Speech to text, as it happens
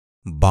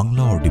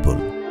Bangla audible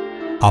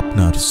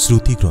আপনার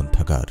শ্রুতি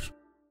গ্রন্থাগার।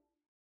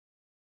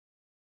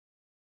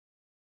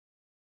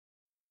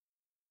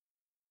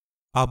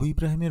 আবু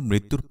ইব্রাহিমের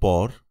মৃত্যুর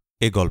পর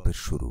এ গল্পের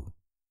শুরু।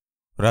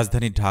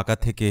 রাজধানী ঢাকা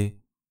থেকে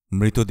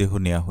মৃতদেহ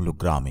নেয়া হল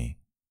গ্রামে।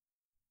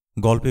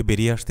 গল্পে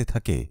বেরিয়ে আসতে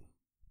থাকে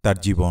তার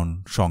জীবন,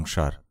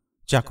 সংসার,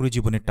 চাকরি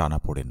জীবনের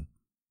টানাপোড়েন,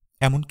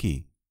 এমনকি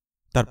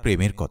তার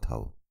প্রেমের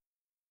কথাও।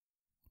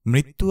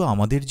 মৃত্যু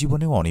আমাদের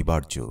জীবনেও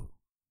অনিবার্য,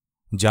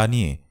 যা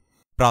নিয়ে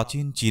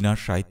প্রাচীন চীনা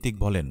সাহিত্যিক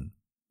বলেন,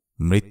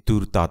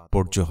 মৃত্যুর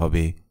তাৎপর্য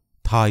হবে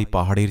থাই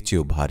পাহাড়ের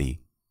চেয়েও ভারী,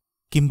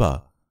 কিংবা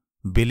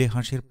বেলে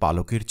হাঁসের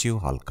পালকের চেয়েও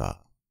হালকা।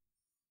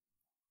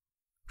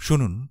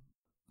 শুনুন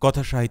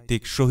কথা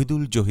সাহিত্যিক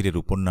শহীদুল জহিরের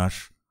উপন্যাস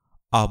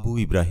আবু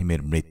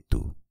ইব্রাহিমের মৃত্যু।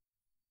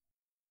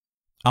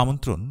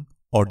 আমন্ত্রণ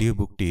অডিও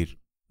বুকটির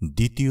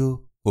দ্বিতীয়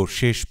ও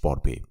শেষ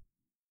পর্বে।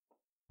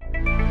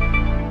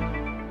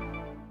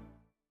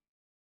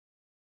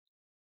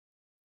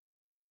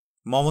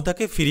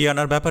 মমতাকে ফিরিয়ে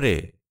আনার ব্যাপারে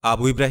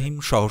আবু ইব্রাহিম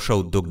সহসা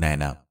উদ্যোগ নেয়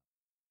না।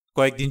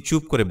 কয়েকদিন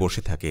চুপ করে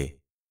বসে থাকে।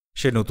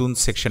 সে নতুন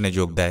সেকশনে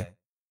যোগ দেয়।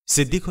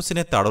 সিদ্দিক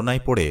হোসেনের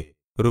তাড়নায় পড়ে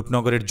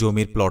রূপনগরের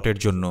জমির প্লটের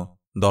জন্য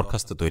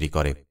দরখাস্ত তৈরি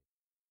করে।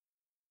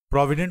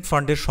 প্রভিডেন্ট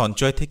ফান্ডের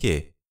সঞ্চয় থেকে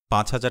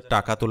 ৫,০০০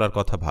 টাকা তোলার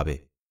কথা ভাবে।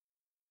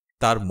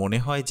 তার মনে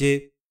হয় যে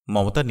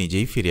মমতা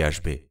নিজেই ফিরে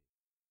আসবে।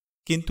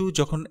 কিন্তু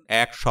যখন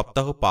 ১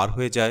 সপ্তাহ পার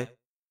হয়ে যায়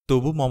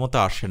তবু মমতা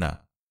আসে না,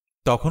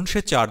 তখন সে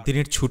 ৪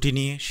 দিনের ছুটি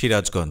নিয়ে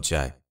সিরাজগঞ্জ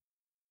যায়।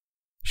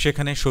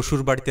 সেখানে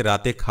শ্বশুরবাড়িতে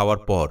রাতে খাওয়ার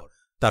পর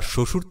তার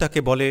শ্বশুর তাকে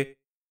বলে,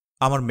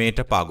 আমার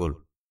মেয়েটা পাগল,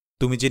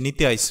 তুমি যে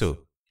নিতে আইছো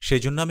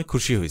সেজন্য আমি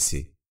খুশি হয়েছি।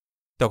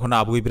 তখন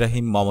আবু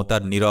ইব্রাহিম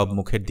মমতার নীরব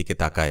মুখের দিকে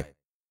তাকায়।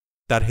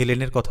 তার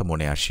হেলেনের কথা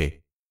মনে আসে।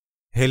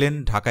 হেলেন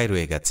ঢাকায়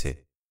রয়ে গেছে,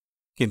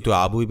 কিন্তু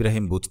আবু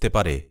ইব্রাহিম বুঝতে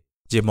পারে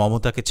যে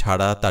মমতাকে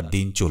ছাড়া তার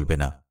দিন চলবে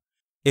না,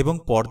 এবং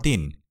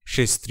পরদিন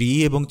সে স্ত্রী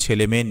এবং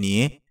ছেলেমেয়ে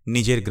নিয়ে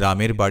নিজের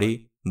গ্রামের বাড়ি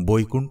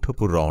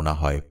বৈকুণ্ঠপুর রওনা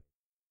হয়।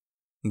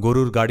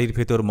 গরুর গাড়ির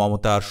ভেতর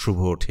মমতা আর শুভ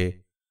ওঠে।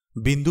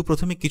 বিন্দু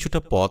প্রথমে কিছুটা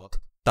পথ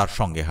তার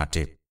সঙ্গে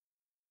হাঁটে।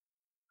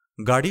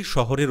 গাড়ি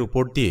শহরের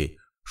উপর দিয়ে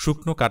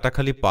শুকনো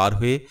কাটাখালি পার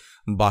হয়ে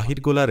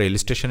বাহিরগোলা রেল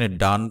স্টেশনের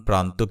ডান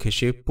প্রান্ত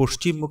ঘেঁষে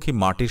পশ্চিমমুখী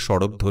মাটির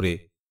সড়ক ধরে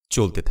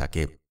চলতে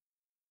থাকে।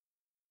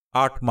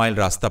 ৮ মাইল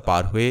রাস্তা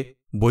পার হয়ে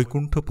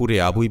বৈকুণ্ঠপুরে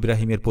আবু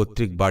ইব্রাহিমের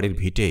পৈতৃক বাড়ির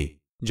ভিটে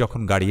যখন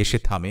গাড়ি এসে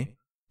থামে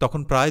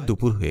তখন প্রায়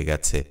দুপুর হয়ে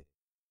গেছে।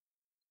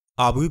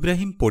 আবু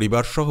ইব্রাহিম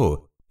পরিবারসহ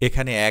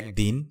এখানে ১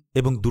 দিন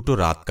এবং ২টো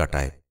রাত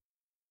কাটায়।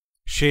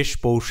 শেষ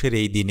পৌষের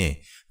এই দিনে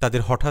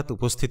তাদের হঠাৎ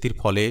উপস্থিতির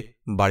ফলে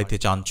বাড়িতে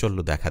চাঞ্চল্য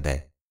দেখা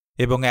দেয়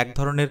এবং এক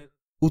ধরনের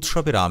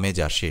উৎসবের আমেজ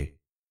আসে।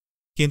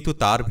 কিন্তু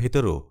তার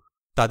ভেতরও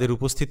তাদের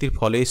উপস্থিতির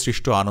ফলে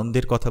সৃষ্ট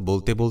আনন্দের কথা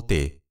বলতে বলতে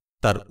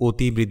তার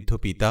অতি বৃদ্ধ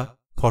পিতা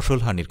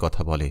ফসলহানির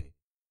কথা বলে,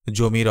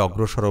 জমির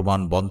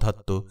অগ্রসরমান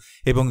বন্ধ্যাত্ব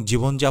এবং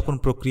জীবনযাপন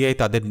প্রক্রিয়ায়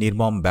তাদের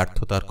নির্মম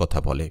ব্যর্থতার কথা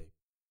বলে।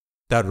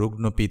 তার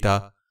রুগ্ন পিতা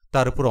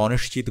তার উপর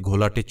অনিশ্চিত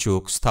ঘোলাটে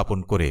চোখ স্থাপন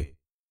করে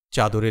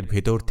চাদরের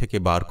ভেতর থেকে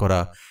বার করা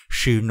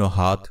শীর্ণ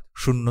হাত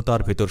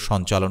শূন্যতার ভেতর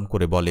সঞ্চালন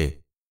করে বলে,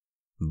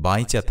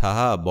 বাইচা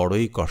থাহা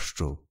বড়ই কষ্ট।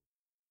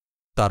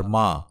 তার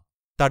মা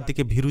তার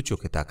দিকে ভীরু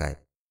চোখে তাকায়।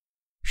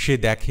 সে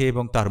দেখে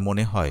এবং তার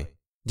মনে হয়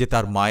যে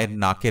তার মায়ের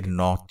নাকের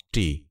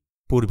নথটি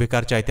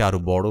পূর্বেকার চাইতে আরো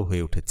বড়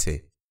হয়ে উঠেছে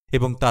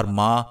এবং তার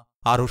মা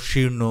আরো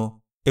শীর্ণ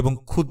এবং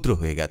ক্ষুদ্র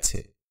হয়ে গেছে।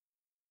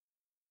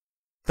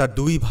 তার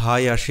 ২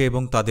 ভাই আসে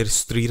এবং তাদের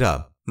স্ত্রীরা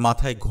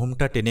মাথায়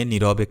ঘোমটা টেনে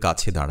নীরবে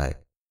কাছে দাঁড়ায়।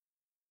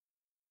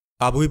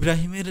 আবু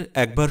ইব্রাহিমের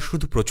একবার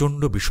শুধু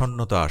প্রচণ্ড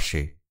বিষণ্ণতা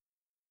আসে।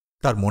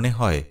 তার মনে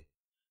হয়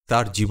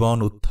তার জীবন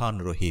উত্থান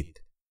রহিত,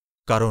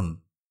 কারণ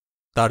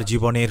তার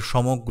জীবনের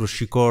সমগ্র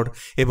শিকড়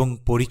এবং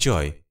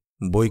পরিচয়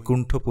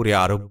বৈকুণ্ঠপুরে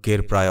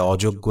আরোগ্যের প্রায়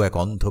অযোগ্য এক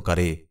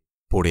অন্ধকারে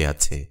পড়ে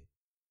আছে,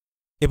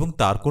 এবং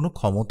তার কোনো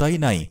ক্ষমতাই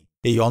নাই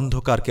এই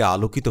অন্ধকারকে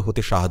আলোকিত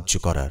হতে সাহায্য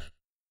করার।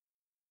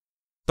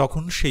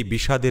 তখন সেই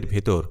বিষাদের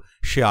ভেতর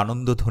সে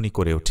আনন্দধ্বনি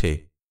করে ওঠে,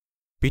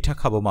 পিঠা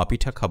খাবো মা,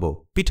 পিঠা খাবো,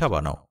 পিঠা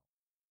বানাও।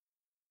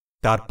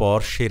 তারপর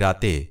সে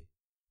রাতে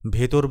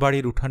ভেতর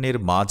বাড়ির উঠানের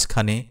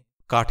মাঝখানে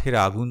কাঠের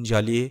আগুন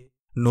জ্বালিয়ে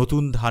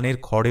নতুন ধানের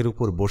খড়ের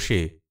উপর বসে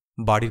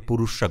বাড়ির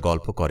পুরুষরা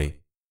গল্প করে,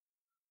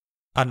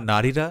 আর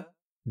নারীরা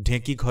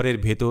ঢেঁকি ঘরের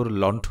ভেতর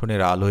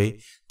লণ্ঠনের আলোয়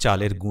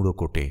চালের গুঁড়ো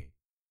কোটে।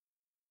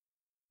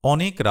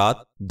 অনেক রাত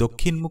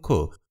দক্ষিণমুখ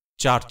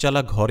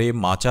 ৪চালা ঘরে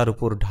মাচার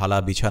উপর ঢালা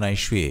বিছানায়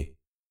শুয়ে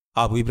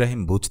আবু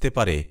ইব্রাহিম বুঝতে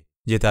পারে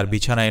যে তার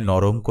বিছানায়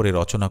নরম করে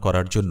রচনা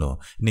করার জন্য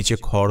নিচে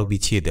খড়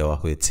বিছিয়ে দেওয়া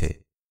হয়েছে।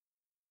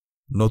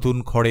 নতুন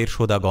খড়ের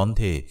সোদা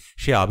গন্ধে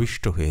সে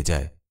আবিষ্ট হয়ে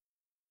যায়।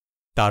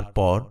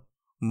 তারপর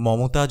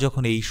মমতা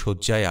যখন এই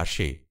শয্যায়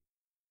আসে,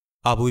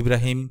 আবু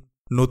ইব্রাহিম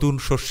নতুন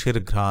শস্যের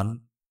ঘ্রাণ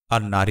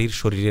আর নারীর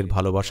শরীরের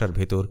ভালোবাসার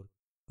ভেতর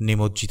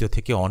নিমজ্জিত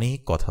থেকে অনেক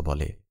কথা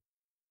বলে,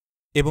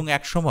 এবং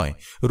একসময়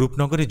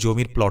রূপনগরে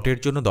জমির প্লটের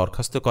জন্য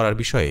দরখাস্ত করার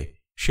বিষয়ে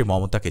সে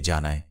মমতাকে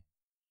জানায়,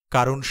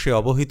 কারণ সে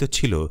অবহিত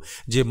ছিল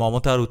যে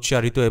মমতার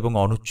উচ্চারিত এবং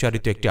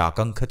অনুচ্চারিত একটি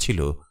আকাঙ্ক্ষা ছিল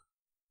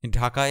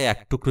ঢাকায় ১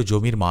 টুকরো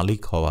জমির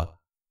মালিক হওয়া,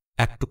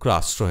 ১ টুকরো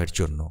আশ্রয়ের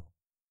জন্য।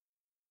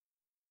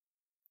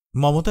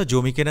 মমতা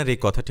জমি কেনার এই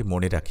কথাটি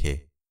মনে রাখে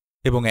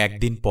এবং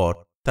একদিন পর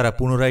তারা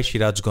পুনরায়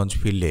সিরাজগঞ্জ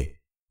ফিরলে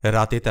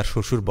রাতে তার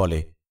শ্বশুর বলে,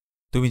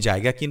 তুমি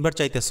জায়গা কিনবার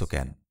চাইতেছ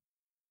কেন?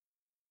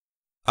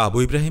 আবু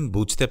ইব্রাহিম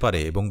বুঝতে পারে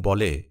এবং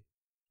বলে,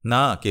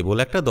 না, কেবল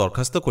একটা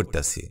দরখাস্ত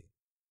করতেছি।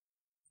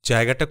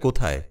 জায়গাটা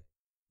কোথায়?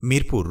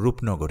 মিরপুর,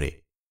 রূপনগরে।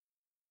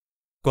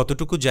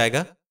 কতটুকু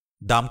জায়গা?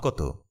 দাম কত?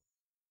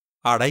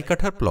 2.5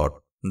 কাঠার প্লট,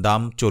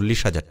 দাম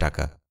 40,000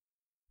 টাকা।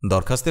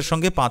 দরখাস্তের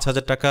সঙ্গে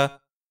 5,000 টাকা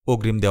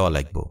অগ্রিম দেওয়া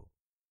লাগব।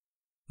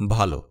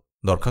 ভালো,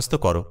 দরখাস্ত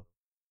করো।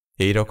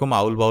 এই রকম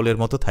আউল বাউলের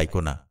মতো থাইকো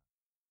না।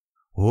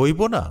 হইব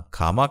না,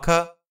 খামাখা।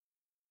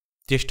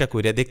 চেষ্টা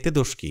কইরা দেখতে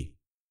দোষ কি?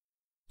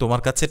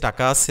 তোমার কাছে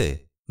টাকা আছে?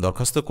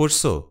 দরখাস্ত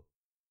করছ?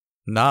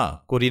 না,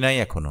 করি নাই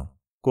এখনো,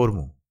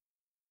 করমু।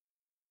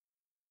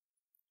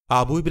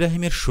 আবু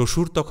ইব্রাহিমের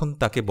শ্বশুর তখন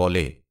তাকে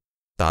বলে,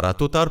 তারা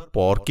তো তার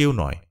পর কেউ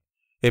নয়,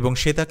 এবং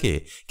সে তাকে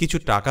কিছু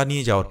টাকা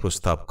নিয়ে যাওয়ার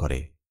প্রস্তাব করে।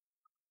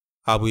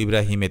 আবু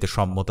ইব্রাহিম এতে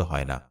সম্মত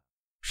হয় না।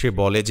 সে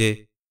বলে যে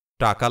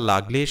টাকা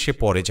লাগলে সে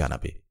পরে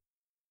জানাবে।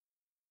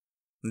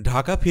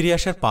 ঢাকা ফিরে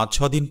আসার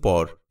 5-6 দিন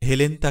পর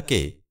হেলেন তাকে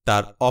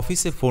তার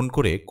অফিসে ফোন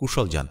করে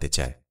কুশল জানতে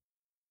চায়।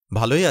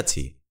 ভালোই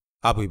আছি,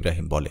 আবু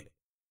ইব্রাহিম বলে।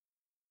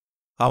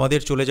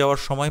 আমাদের চলে যাওয়ার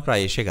সময়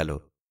প্রায় এসে গেল।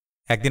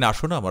 একদিন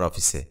আসো না আমার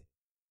অফিসে।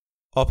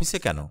 অফিসে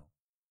কেন?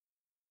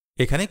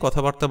 এখানে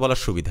কথাবার্তা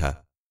বলার সুবিধা।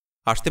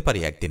 আসতে পারি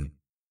একদিন।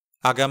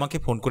 আগে আমাকে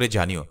ফোন করে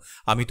জানিও,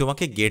 আমি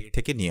তোমাকে গেট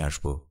থেকে নিয়ে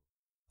আসব।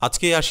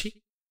 আজকেই আসি?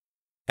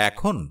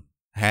 এখন?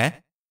 হ্যাঁ।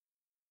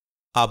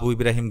 আবু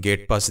ইব্রাহিম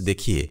গেট পাস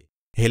দেখিয়ে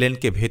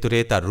হেলেনকে ভেতরে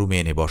তার রুমে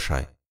এনে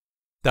বসায়।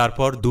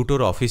 তারপর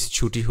 2টোর অফিস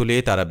ছুটি হলে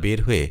তারা বের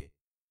হয়ে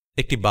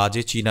একটি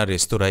বাজে চীনা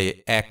রেস্তোরাঁয়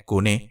এক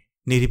কোণে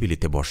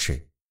নিরিবিলিতে বসে।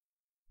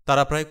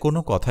 তারা প্রায় কোনো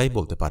কথাই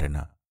বলতে পারে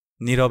না।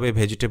 নীরবে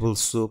ভেজিটেবল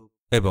স্যুপ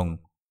এবং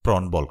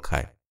প্রন বল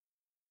খায়।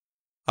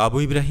 আবু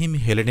ইব্রাহিম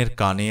হেলেনের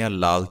কানে আর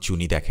লাল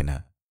চুনি দেখে না।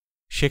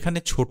 সেখানে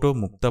ছোট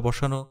মুক্তা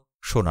বসানো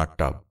সোনার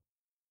টাব।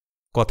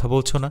 কথা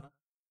বলছ না?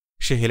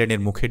 সে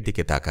হেলেনের মুখের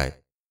দিকে তাকায়।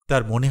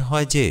 তার মনে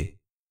হয় যে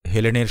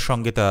হেলেনের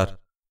সঙ্গে তার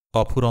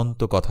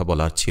অফুরন্ত কথা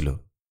বলার ছিল,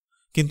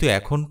 কিন্তু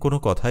এখন কোনো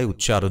কথাই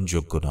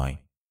উচ্চারণযোগ্য নয়।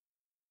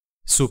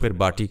 স্যুপের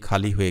বাটি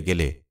খালি হয়ে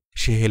গেলে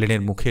সে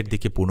হেলেনের মুখের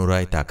দিকে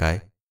পুনরায় তাকায়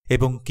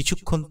এবং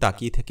কিছুক্ষণ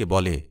তাকিয়ে থেকে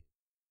বলে,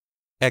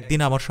 একদিন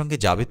আমার সঙ্গে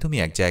যাবে তুমি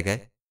এক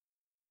জায়গায়?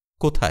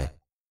 কোথায়?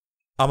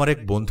 আমার এক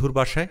বন্ধুর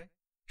বাসায়।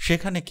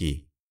 সেখানে কি?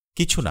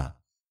 কিছু না,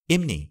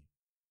 এমনি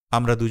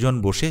আমরা দুজন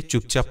বসে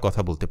চুপচাপ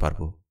কথা বলতে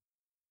পারব।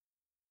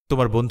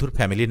 তোমার বন্ধুর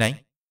ফ্যামিলি নাই?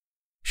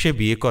 সে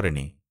বিয়ে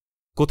করেনি।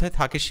 কোথায়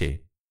থাকে সে?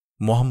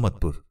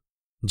 মোহাম্মদপুর।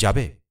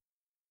 যাবে?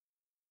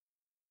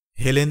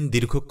 হেলেন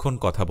দীর্ঘক্ষণ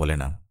কথা বলে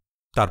না।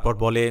 তারপর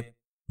বলে,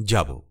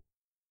 যাব।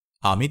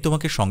 আমি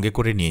তোমাকে সঙ্গে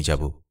করে নিয়ে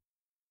যাব।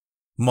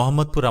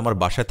 মোহাম্মদপুর আমার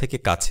বাসা থেকে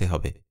কাছে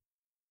হবে।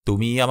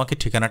 তুমি আমাকে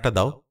ঠিকানাটা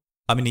দাও,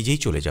 আমি নিজেই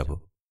চলে যাব।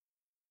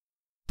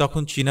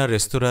 তখন চীনা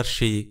রেস্তোরাঁর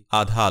সেই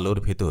আধা আলোর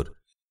ভেতর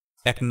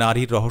এক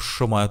নারীর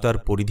রহস্যময়তার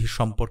পরিধি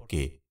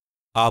সম্পর্কে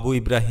আবু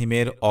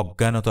ইব্রাহিমের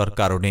অজ্ঞানতার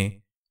কারণে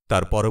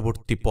তার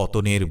পরবর্তী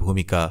পতনের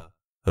ভূমিকা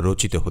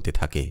রচিত হতে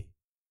থাকে।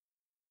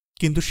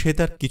 কিন্তু সে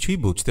তার কিছুই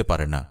বুঝতে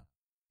পারে না।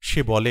 সে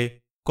বলে,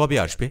 কবে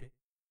আসবে?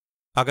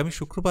 আগামী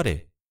শুক্রবারে?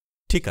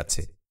 ঠিক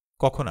আছে।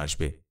 কখন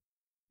আসবে?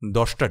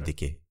 10টার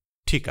দিকে।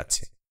 ঠিক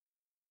আছে।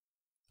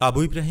 আবু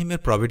ইব্রাহিমের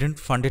প্রভিডেন্ট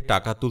ফান্ডের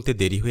টাকা তুলতে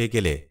দেরি হয়ে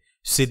গেলে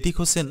সিদ্দিক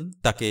হোসেন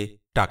তাকে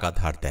টাকা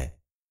ধার দেয়।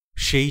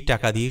 সেই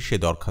টাকা দিয়ে সে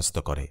দরখাস্ত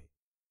করে।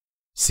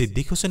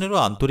 সিদ্দিক হোসেনেরও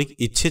আন্তরিক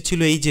ইচ্ছে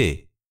ছিল এই যে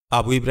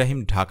আবু ইব্রাহিম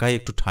ঢাকায়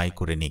একটু ঠাঁই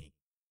করে নিক।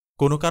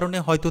 কোনো কারণে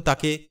হয়তো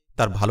তাকে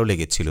তার ভালো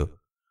লেগেছিল,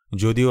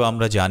 যদিও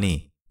আমরা জানি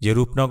যে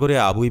রূপনগরে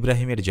আবু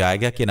ইব্রাহিমের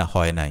জায়গা কেনা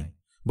হয় নাই,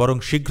 বরং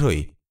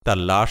শীঘ্রই তার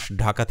লাশ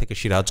ঢাকা থেকে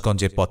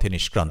সিরাজগঞ্জের পথে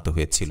নিষ্ক্রান্ত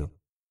হয়েছিল।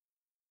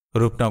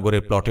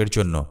 রূপনগরের প্লটের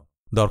জন্য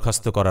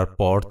দরখাস্ত করার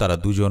পর তারা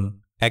দুজন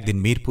একদিন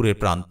মিরপুরের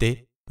প্রান্তে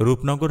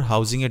রূপনগর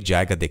হাউজিংয়ের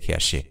জায়গা দেখে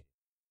আসে।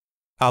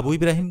 আবু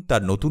ইব্রাহিম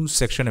তার নতুন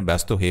সেকশনে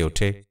ব্যস্ত হয়ে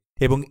ওঠে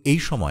এবং এই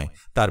সময়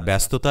তার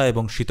ব্যস্ততা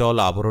এবং শীতল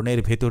আবরণের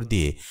ভেতর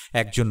দিয়ে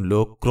একজন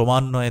লোক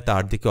ক্রমান্বয়ে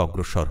তার দিকে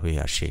অগ্রসর হয়ে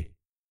আসে।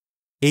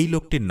 এই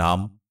লোকটির নাম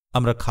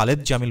আমরা খালেদ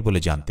জামিল বলে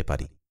জানতে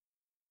পারি।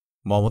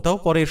 মমতাও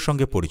পরে এর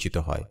সঙ্গে পরিচিত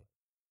হয়।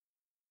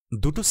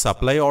 2টো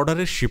সাপ্লাই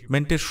অর্ডারের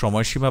শিপমেন্টের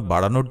সময়সীমা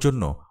বাড়ানোর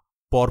জন্য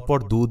পরপর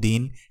 2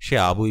 দিন সে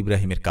আবু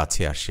ইব্রাহিমের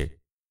কাছে আসে।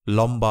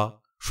 লম্বা,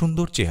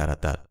 সুন্দর চেহারা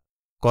তার।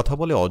 কথা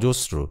বলে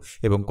অজস্র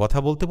এবং কথা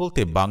বলতে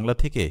বলতে বাংলা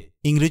থেকে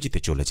ইংরেজিতে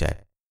চলে যায়।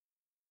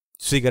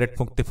 সিগারেট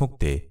ফুঁকতে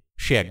ফুঁকতে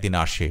সে একদিন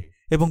আসে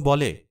এবং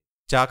বলে,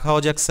 চা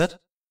খাওয়া যাক স্যার।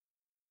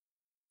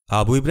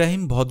 আবু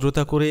ইব্রাহিম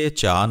ভদ্রতা করে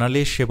চা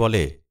আনালে সে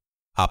বলে,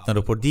 আপনার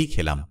ওপর দিয়েই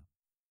খেলাম।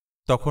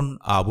 তখন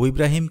আবু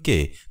ইব্রাহিমকে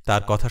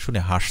তার কথা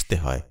শুনে হাসতে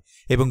হয়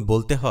এবং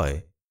বলতে হয়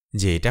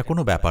যে এটা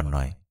কোনো ব্যাপার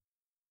নয়।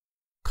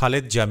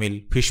 খালেদ জামিল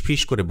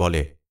ফিসফিস করে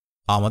বলে,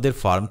 আমাদের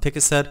ফার্ম থেকে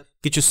স্যার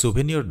কিছু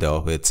সুভেনিয়র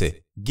দেওয়া হয়েছে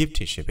গিফট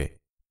হিসেবে।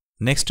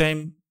 Next time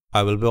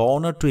I will be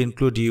honoured two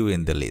include you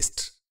in the list.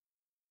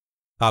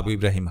 Abu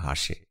Ibrahim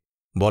হাসে,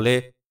 বলে,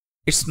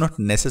 it's not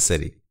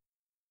necessary.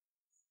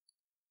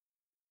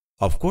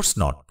 Of course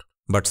not,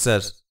 but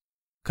sir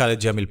Khaled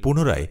Jamil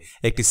পুনরায়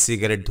একটি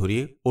সিগারেট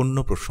ধরিয়ে অন্য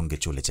প্রসঙ্গে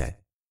চলে যায়।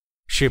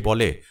 সে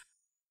বলে,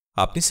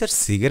 আপনি স্যার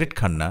সিগারেট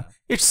খান না,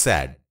 ইটস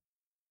স্যাড।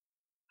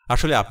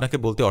 আসলে আপনাকে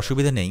বলতে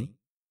অসুবিধা নেই,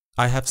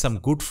 I have some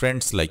good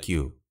friends like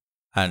you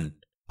and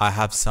I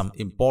have some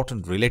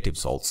important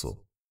relatives also.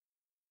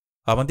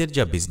 আমাদের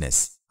যা বিজনেস,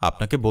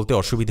 আপনাকে বলতে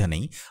অসুবিধা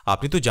নেই,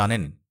 আপনি তো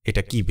জানেন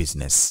এটা কি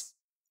business.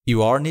 You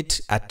earn it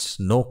at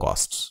no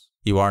cost,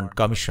 you earn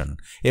commission,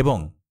 এবং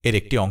এর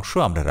একটি অংশ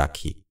আমরা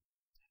রাখি।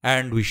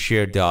 And we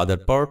share the other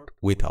part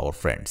with our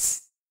friends.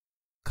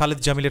 Khaled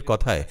জামিলের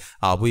কথায়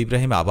আবু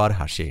ইব্রাহিম আবার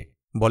হাসে,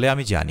 বলে,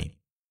 আমি জানি।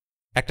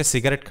 একটা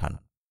সিগারেট খান?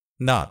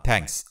 না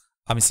থ্যাঙ্কস,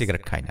 আমি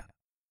সিগারেট খাই না।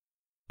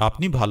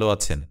 আপনি ভালো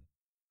আছেন,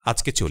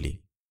 আজকে চলি।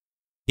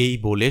 এই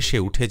বলে সে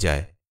উঠে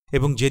যায়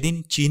এবং যেদিন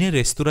চীনের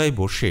রেস্তোরাঁয়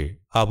বসে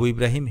আবু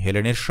ইব্রাহিম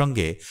হেলেনের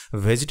সঙ্গে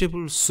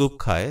ভেজিটেবল স্যুপ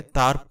খায়,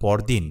 তার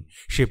পরদিন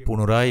সে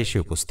পুনরায় এসে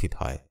উপস্থিত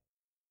হয়।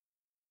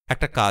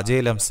 একটা কাজে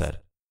এলাম স্যার।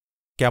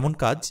 কেমন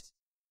কাজ?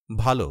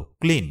 ভালো,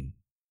 ক্লিন।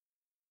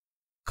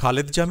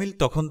 খালেদ জামিল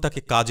তখন তাকে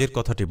কাজের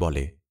কথাটি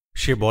বলে।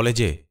 সে বলে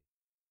যে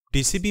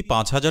টিসিবি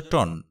 ৫,০০০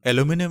 টন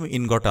অ্যালুমিনিয়াম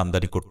ইনগট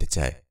আমদানি করতে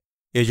চায়,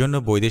 এজন্য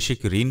বৈদেশিক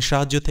ঋণ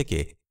সাহায্য থেকে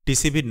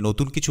টিসিবির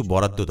নতুন কিছু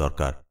বরাদ্দ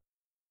দরকার,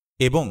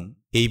 এবং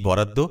এই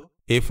বরাদ্দ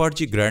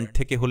এফআরজি গ্র্যান্ট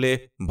থেকে হলে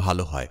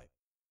ভালো হয়।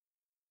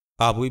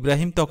 আবু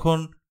ইব্রাহিম তখন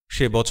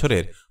সে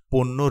বছরের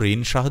পণ্য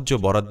ঋণ সাহায্য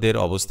বরাদ্দের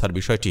অবস্থার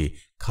বিষয়টি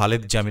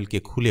খালেদ জামিলকে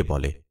খুলে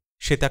বলে।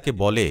 সে তাকে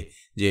বলে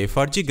যে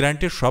এফআরজি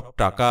গ্র্যান্টের সব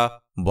টাকা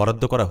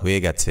বরাদ্দ করা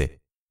হয়ে গেছে,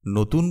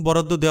 নতুন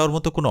বরাদ্দ দেওয়ার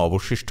মতো কোনো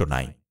অবশিষ্ট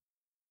নাই।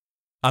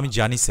 আমি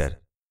জানি স্যার,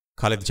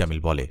 খালেদ জামিল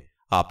বলে,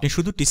 আপনি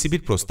শুধু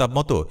টিসিবির প্রস্তাব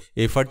মতো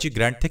এফআরজি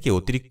গ্র্যান্ট থেকে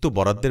অতিরিক্ত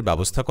বরাদ্দের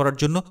ব্যবস্থা করার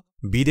জন্য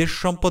বিদেশ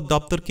সম্পদ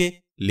দপ্তরকে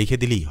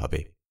লিখে দিলেই হবে।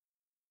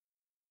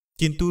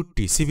 কিন্তু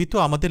টিসিবি তো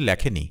আমাদের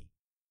লেখেনি।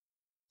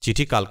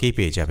 চিঠি কালকেই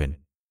পেয়ে যাবেন।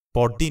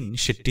 পরদিন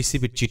সে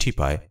টিসিবির চিঠি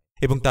পায়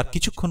এবং তার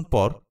কিছুক্ষণ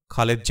পর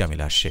খালেদ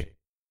জামিল আসে।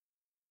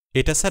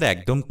 এটা স্যার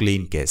একদম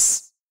ক্লিন কেস,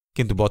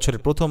 কিন্তু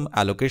বছরের প্রথম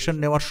অ্যালোকেশন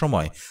নেওয়ার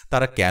সময়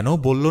তারা কেন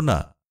বলল না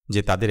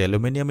যে তাদের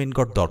অ্যালুমিনিয়াম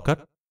ইনগট দরকার?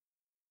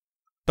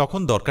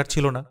 তখন দরকার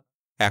ছিল না,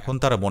 এখন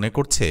তারা মনে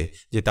করছে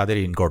যে তাদের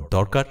ইনগট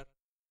দরকার।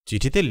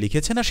 চিঠিতে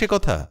লিখেছে না সে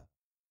কথা?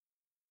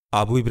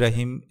 আবু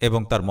ইব্রাহিম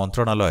এবং তার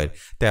মন্ত্রণালয়ের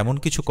তেমন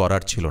কিছু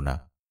করার ছিল না।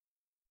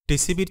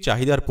 টিসিবির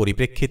চাহিদার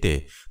পরিপ্রেক্ষিতে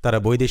তারা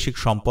বৈদেশিক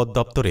সম্পদ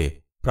দপ্তরে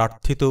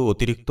প্রার্থিত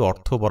অতিরিক্ত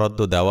অর্থ বরাদ্দ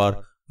দেওয়ার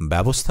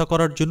ব্যবস্থা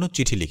করার জন্য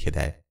চিঠি লিখে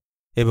দেয়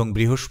এবং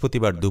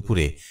বৃহস্পতিবার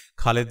দুপুরে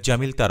খালেদ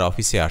জামিল তার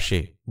অফিসে আসে,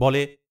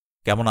 বলে,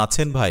 কেমন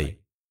আছেন ভাই?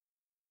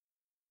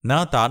 না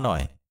তা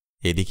নয়,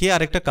 এদিকে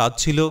আরেকটা কাজ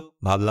ছিল,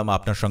 ভাবলাম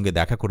আপনার সঙ্গে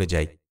দেখা করে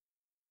যাই।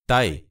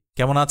 তাই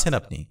কেমন আছেন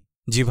আপনি?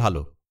 জি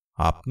ভালো।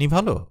 আপনি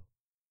ভালো?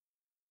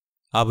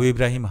 আবু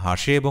ইব্রাহিম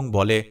হাসে এবং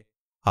বলে,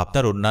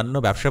 আপনার অন্যান্য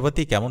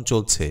ব্যবসাপাতি কেমন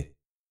চলছে?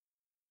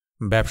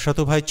 ব্যবসা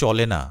তো ভাই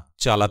চলে না,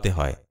 চালাতে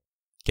হয়।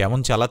 কেমন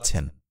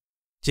চালাচ্ছেন?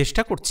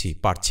 চেষ্টা করছি,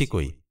 পারছি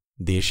কই,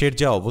 দেশের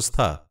যা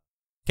অবস্থা।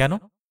 কেন,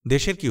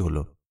 দেশের কি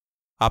হলো?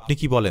 আপনি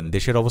কি বলেন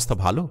দেশের অবস্থা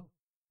ভালো?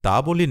 তা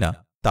বলি না।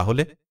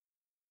 তাহলে?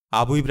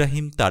 আবু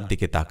ইব্রাহিম তার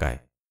দিকে তাকায়।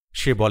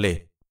 সে বলে,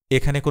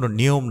 এখানে কোনো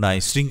নিয়ম নাই,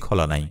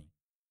 শৃঙ্খলা নাই।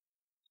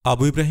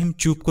 আবু ইব্রাহিম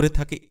চুপ করে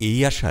থাকে এই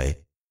আশায়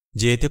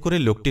যে এতে করে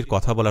লোকটির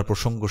কথা বলার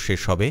প্রসঙ্গ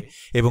শেষ হবে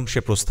এবং সে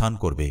প্রস্থান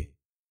করবে।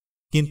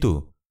 কিন্তু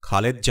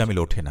খালেদ জামিল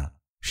ওঠে না।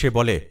 সে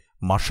বলে,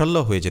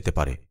 মার্শাল্লাহ হয়ে যেতে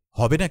পারে,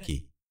 হবে নাকি?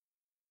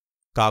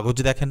 কাগজ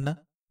দেখেন না,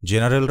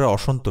 জেনারেলরা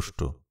অসন্তুষ্ট।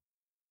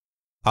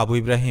 আবু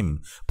ইব্রাহিম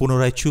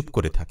পুনরায় চুপ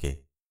করে থাকে।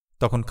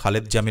 তখন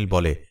খালেদ জামিল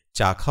বলে,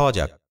 চা খাওয়া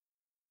যাক,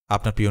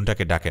 আপনার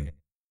পিয়নটাকে ডাকেন।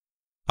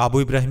 আবু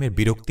ইব্রাহিমের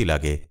বিরক্তি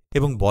লাগে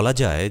এবং বলা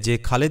যায় যে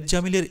খালেদ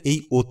জামিলের এই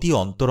অতি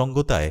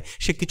অন্তরঙ্গতায়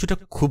সে কিছুটা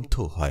ক্ষুব্ধ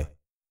হয়,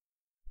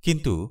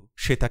 কিন্তু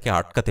সে তাকে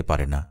আটকাতে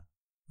পারে না।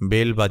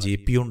 বেল বাজিয়ে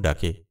পিয়ন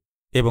ডাকে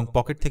এবং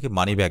পকেট থেকে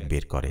মানিব্যাগ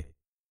বের করে।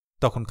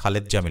 তখন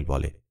খালেদ জামিল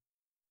বলে,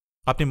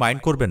 আপনি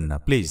মাইন্ড করবেন না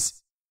প্লিজ,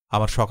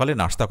 আমার সকালে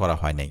নাস্তা করা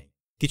হয় নাই,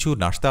 কিছু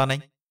নাস্তা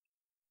আনাই।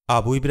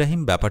 আবু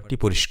ইব্রাহিম ব্যাপারটি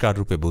পরিষ্কার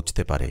রূপে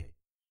বুঝতে পারে।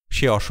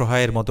 সে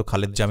অসহায়ের মতো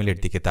খালেদ জামিলের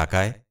দিকে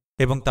তাকায়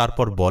এবং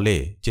তারপর বলে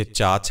যে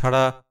চা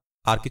ছাড়া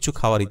আর কিছু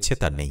খাওয়ার ইচ্ছে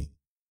তার নেই।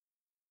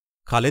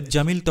 খালেদ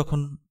জামিল তখন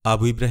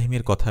আবু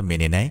ইব্রাহিমের কথা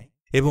মেনে নেয়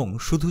এবং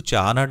শুধু চা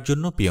আনার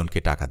জন্য পিয়নকে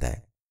টাকা দেয়।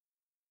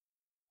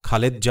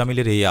 খালেদ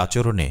জামিলের এই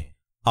আচরণে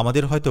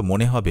আমাদের হয়তো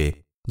মনে হবে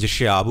যে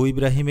সে আবু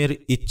ইব্রাহিমের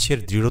ইচ্ছের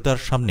দৃঢ়তার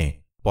সামনে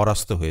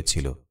পরাস্ত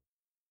হয়েছিল,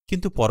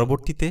 কিন্তু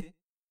পরবর্তীতে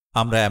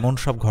আমরা এমন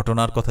সব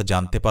ঘটনার কথা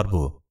জানতে পারব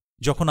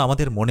যখন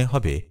আমাদের মনে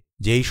হবে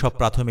যে এই সব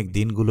প্রাথমিক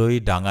দিনগুলোই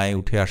ডাঙায়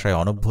উঠে আসায়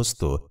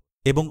অনভ্যস্ত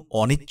এবং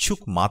অনিচ্ছুক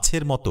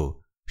মাছের মতো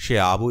সে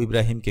আবু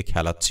ইব্রাহিমকে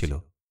খেলাচ্ছিল।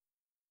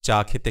 চা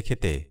খেতে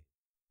খেতে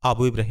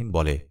আবু ইব্রাহিম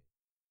বলে,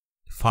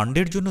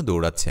 ফান্ডের জন্য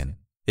দৌড়াচ্ছেন,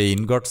 এই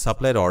ইনগট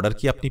সাপ্লাইয়ের অর্ডার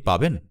কি আপনি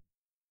পাবেন?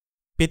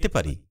 পেতে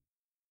পারি।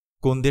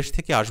 কোন দেশ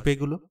থেকে আসবে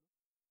এগুলো?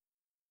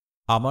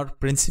 আমার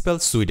প্রিন্সিপাল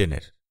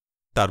সুইডেনের,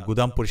 তার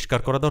গুদাম পরিষ্কার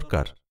করা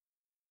দরকার।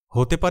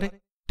 হতে পারে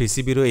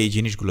টিসিবিরও এই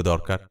জিনিসগুলো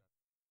দরকার।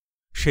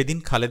 সেদিন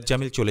খালেদ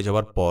জামিল চলে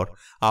যাওয়ার পর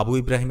আবু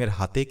ইব্রাহিমের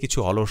হাতে কিছু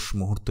অলস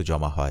মুহূর্ত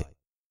জমা হয়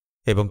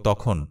এবং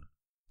তখন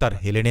তার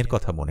হেলেনের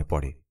কথা মনে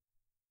পড়ে।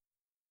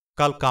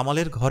 কাল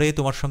কামালের ঘরে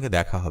তোমার সঙ্গে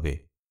দেখা হবে।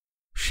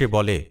 সে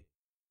বলে,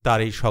 তার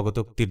এই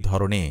স্বগতোক্তির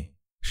ধরনে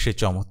সে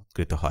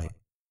চমৎকৃত হয়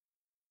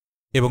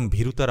এবং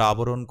ভীরুতার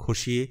আবরণ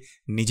খসিয়ে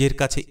নিজের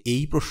কাছে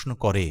এই প্রশ্ন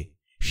করে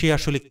সে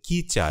আসলে কি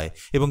চায়,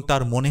 এবং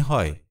তার মনে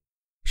হয়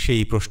সে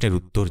এই প্রশ্নের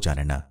উত্তর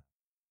জানে না।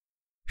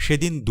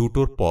 সেদিন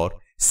 2টোর পর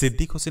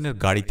সিদ্দিক হোসেনের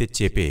গাড়িতে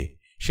চেপে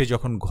সে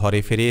যখন ঘরে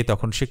ফেরে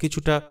তখন সে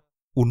কিছুটা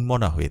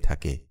উন্মনা হয়ে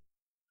থাকে।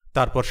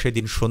 তারপর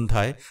সেদিন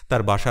সন্ধ্যায়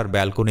তার বাসার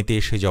ব্যালকনিতে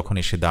এসে যখন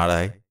এসে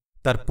দাঁড়ায়,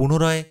 তার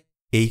পুনরায়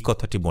এই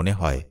কথাটি মনে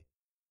হয়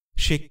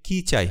সে কি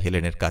চায়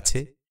হেলেনের কাছে,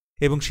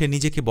 এবং সে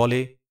নিজেকে বলে,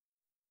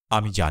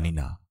 আমি জানি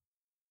না।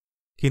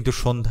 কিন্তু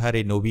সন্ধ্যার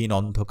এই নবীন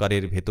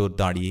অন্ধকারের ভেতর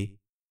দাঁড়িয়ে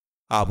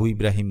আবু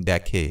ইব্রাহিম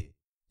দেখে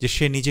যে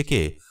সে নিজেকে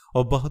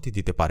অব্যাহতি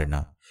দিতে পারে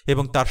না,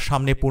 এবং তার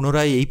সামনে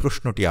পুনরায় এই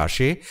প্রশ্নটি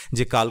আসে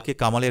যে কালকে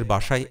কামালের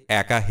বাসায়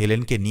একা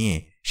হেলেনকে নিয়ে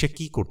সে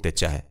কি করতে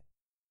চায়।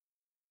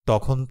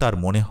 তখন তার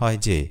মনে হয়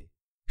যে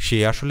সে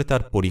আসলে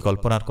তার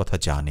পরিকল্পনার কথা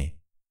জানে।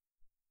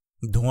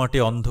 ধোঁয়াটে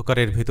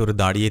অন্ধকারের ভেতর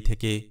দাঁড়িয়ে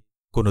থেকে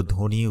কোনো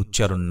ধ্বনি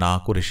উচ্চারণ না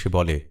করে সে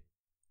বলে,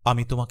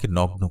 আমি তোমাকে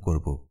নগ্ন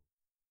করব।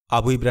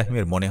 আবু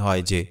ইব্রাহিমের মনে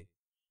হয় যে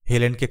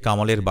হেলেনকে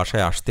কামালের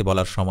বাসায় আসতে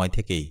বলার সময়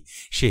থেকেই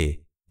সে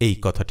এই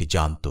কথাটি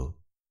জানত,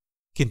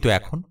 কিন্তু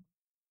এখন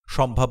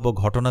সম্ভাব্য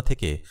ঘটনা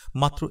থেকে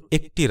মাত্র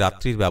একটি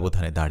রাত্রির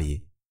ব্যবধানে দাঁড়িয়ে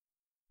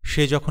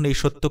সে যখন এই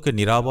সত্যকে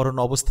নিরাবরণ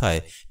অবস্থায়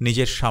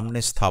নিজের সামনে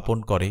স্থাপন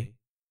করে,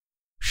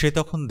 সে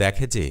তখন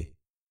দেখে যে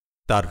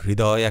তার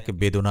হৃদয় এক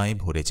বেদনায়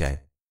ভরে যায়।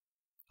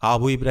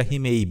 আবু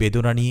ইব্রাহিম এই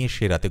বেদনা নিয়ে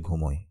সে রাতে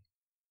ঘুমোয়।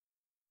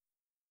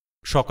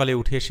 সকালে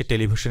উঠে সে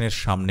টেলিভিশনের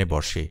সামনে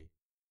বসে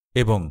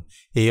এবং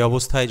এই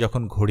অবস্থায়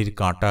যখন ঘড়ির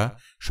কাঁটা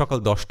সকাল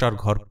 10টার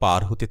ঘর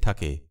পার হতে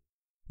থাকে,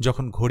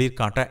 যখন ঘড়ির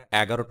কাঁটা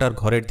 11টার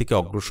ঘরের দিকে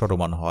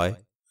অগ্রসরমান হয়,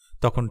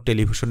 তখন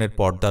টেলিভিশনের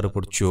পর্দার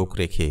উপর চোখ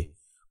রেখে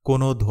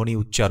কোনো ধ্বনি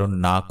উচ্চারণ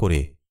না করে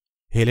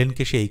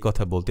হেলেনকে সে এই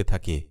কথা বলতে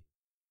থাকে,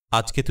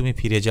 আজকে তুমি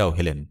ফিরে যাও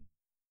হেলেন।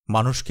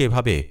 মানুষকে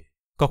এভাবে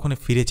কখনো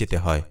ফিরে যেতে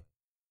হয়,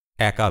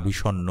 একা,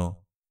 বিষণ্ণ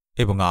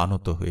এবং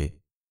আনত হয়ে।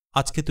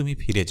 আজকে তুমি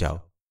ফিরে যাও।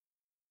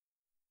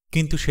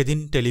 কিন্তু সেদিন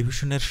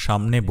টেলিভিশনের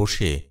সামনে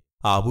বসে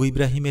আবু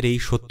ইব্রাহিমের এই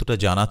সত্যটা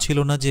জানা ছিল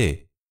না যে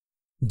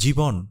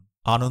জীবন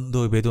আনন্দ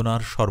ও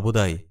বেদনার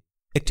সর্বদাই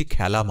একটি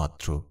খেলা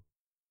মাত্র।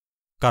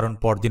 কারণ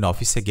পরদিন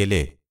অফিসে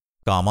গেলে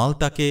কামাল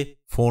তাকে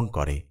ফোন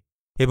করে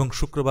এবং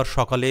শুক্রবার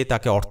সকালে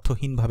তাকে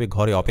অর্থহীনভাবে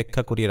ঘরে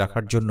অপেক্ষা করিয়ে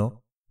রাখার জন্য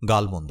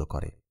গালমন্দ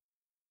করে।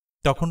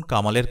 তখন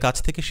কামালের কাছ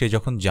থেকে সে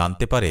যখন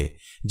জানতে পারে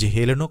যে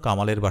হেলেনও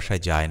কামালের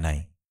বাসায় যায় নাই,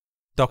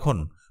 তখন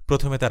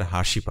প্রথমে তার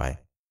হাসি পায়,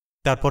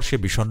 তারপর সে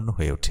বিষণ্ণ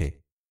হয়ে ওঠে।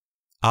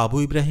 আবু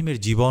ইব্রাহিমের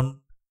জীবন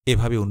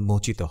এভাবে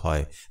উন্মোচিত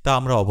হয় তা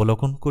আমরা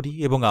অবলোকন করি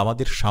এবং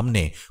আমাদের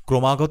সামনে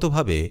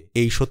ক্রমাগতভাবে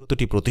এই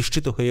সত্যটি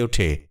প্রতিষ্ঠিত হয়ে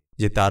ওঠে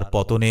যে তার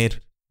পতনের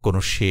কোনো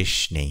শেষ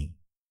নেই।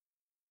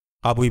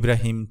 আবু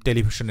ইব্রাহিম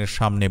টেলিভিশনের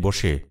সামনে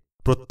বসে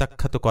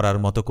প্রত্যাখ্যাত করার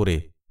মতো করে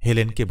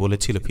হেলেনকে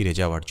বলেছিল ফিরে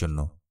যাওয়ার জন্য,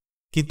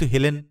 কিন্তু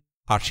হেলেন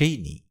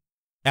আসেইনি।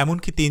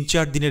 এমনকি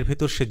 3-4 দিনের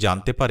ভেতর সে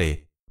জানতে পারে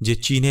যে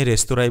চীনের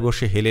রেস্তোরাঁয়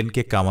বসে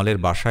হেলেনকে কামালের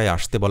বাসায়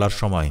আসতে বলার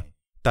সময়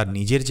তার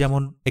নিজের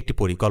যেমন একটি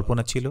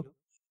পরিকল্পনা ছিল,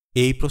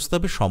 এই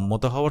প্রস্তাবে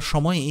সম্মত হওয়ার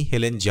সময়ই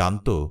হেলেন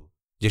জানত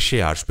যে সে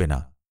আসবে না।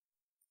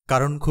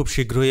 কারণ খুব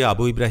শীঘ্রই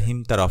আবু ইব্রাহিম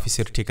তার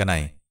অফিসের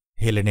ঠিকানায়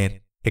হেলেনের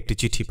একটি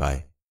চিঠি পায়।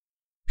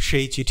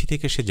 সেই চিঠি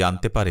থেকে সে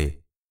জানতে পারে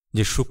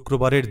যে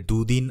শুক্রবারের 2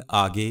 দিন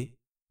আগে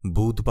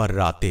বুধবার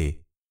রাতে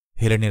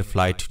হেলেনের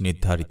ফ্লাইট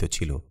নির্ধারিত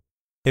ছিল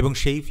এবং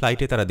সেই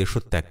ফ্লাইটে তারা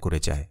দেশত্যাগ করে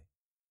যায়।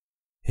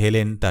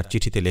 হেলেন তার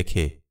চিঠিতে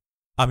লেখে,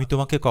 আমি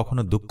তোমাকে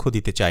কখনো দুঃখ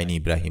দিতে চাইনি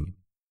ইব্রাহিম।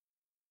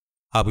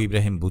 আবু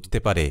ইব্রাহিম বুঝতে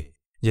পারে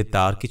যে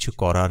তার কিছু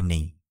করার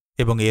নেই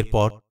এবং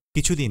এরপর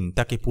কিছুদিন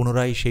তাকে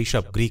পুনরায় সেই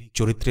সব গ্রিক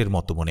চরিত্রের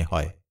মতো মনে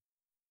হয়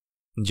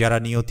যারা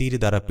নিয়তির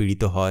দ্বারা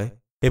পীড়িত হয়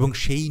এবং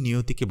সেই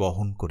নিয়তিকে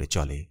বহন করে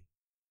চলে।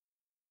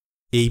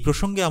 এই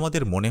প্রসঙ্গে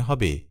আমাদের মনে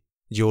হবে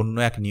যে অন্য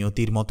এক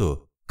নিয়তির মতো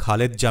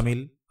খালেদ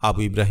জামিল আবু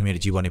ইব্রাহিমের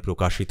জীবনে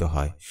প্রকাশিত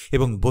হয়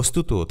এবং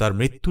বস্তুত তার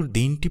মৃত্যুর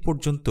দিনটি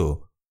পর্যন্ত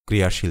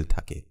ক্রিয়াশীল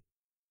থাকে।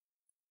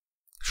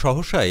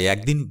 সহসায়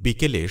একদিন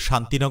বিকেলে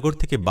শান্তিনগর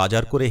থেকে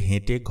বাজার করে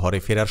হেঁটে ঘরে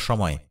ফেরার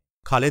সময়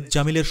খালেদ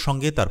জামিলের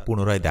সঙ্গে তার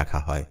পুনরায় দেখা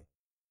হয়।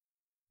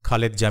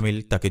 খালেদ জামিল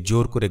তাকে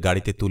জোর করে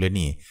গাড়িতে তুলে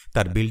নিয়ে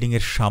তার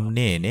বিল্ডিংয়ের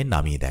সামনে এনে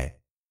নামিয়ে দেয়।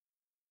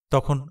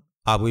 তখন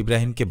আবু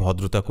ইব্রাহিমকে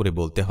ভদ্রতা করে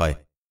বলতে হয়,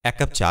 1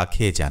 কাপ চা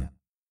খেয়ে যান,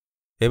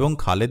 এবং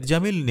খালেদ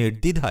জামিল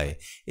নির্দ্বিধায়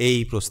এই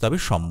প্রস্তাবে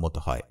সম্মত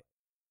হয়।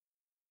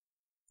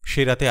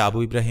 সে রাতে আবু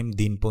ইব্রাহিম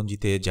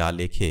দিনপঞ্জিতে যা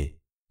লেখে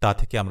তা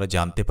থেকে আমরা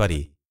জানতে পারি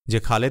যে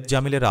খালেদ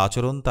জামিলের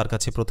আচরণ তার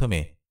কাছে প্রথমে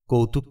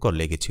কৌতুককর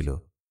লেগেছিল,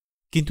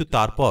 কিন্তু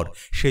তারপর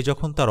সে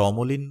যখন তার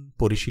অমলিন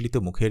পরিশীলিত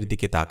মুখের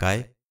দিকে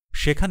তাকায়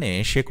সেখানে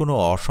সে কোনো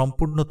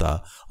অসম্পূর্ণতা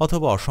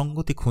অথবা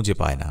অসঙ্গতি খুঁজে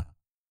পায় না।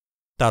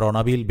 তার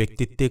অনাবিল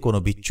ব্যক্তিত্বে কোনো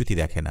বিচ্যুতি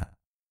দেখে না।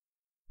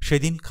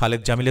 সেদিন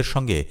খালেদ জামিলের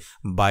সঙ্গে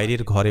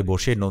বাইরের ঘরে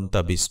বসে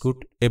নোনতা বিস্কুট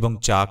এবং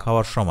চা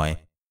খাওয়ার সময়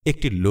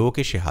একটি লোক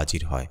এসে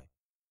হাজির হয়।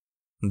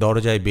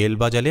 দরজায় বেল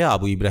বাজালে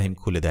আবু ইব্রাহিম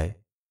খুলে দেয়।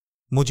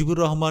 মুজিবুর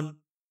রহমান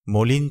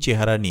মলিন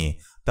চেহারা নিয়ে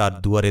তার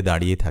দুয়ারে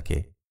দাঁড়িয়ে থাকে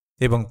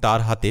এবং তার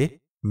হাতে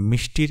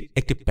মিষ্টির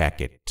একটি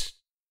প্যাকেট।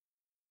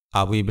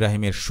 আবু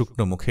ইব্রাহিমের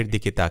শুকনো মুখের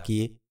দিকে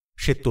তাকিয়ে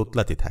সে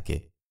তোতলাতে থাকে।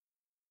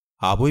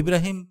 আবু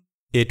ইব্রাহিম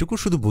এটুকু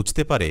শুধু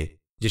বুঝতে পারে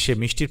যে সে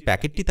মিষ্টির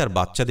প্যাকেটটি তার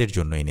বাচ্চাদের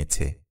জন্য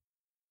এনেছে।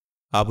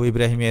 আবু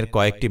ইব্রাহিমের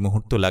কয়েকটি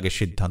মুহূর্ত লাগে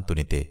সিদ্ধান্ত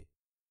নিতে।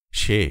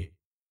 সে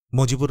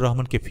মুজিবুর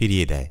রহমানকে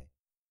ফিরিয়ে দেয়।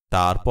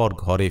 তারপর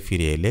ঘরে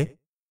ফিরে এলে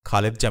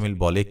খালেদ জামিল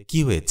বলে, কি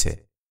হয়েছে?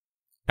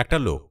 একটা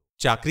লোক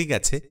চাকরি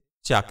গেছে,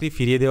 চাকরি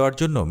ফিরিয়ে দেওয়ার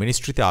জন্য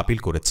মিনিস্ট্রিতে আপিল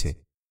করেছে।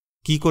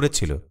 কি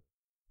করেছিল?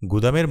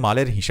 গুদামের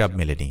মালের হিসাব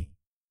মেলেনি।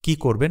 কি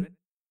করবেন?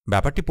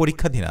 ব্যাপারটি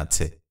পরীক্ষাধীন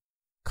আছে।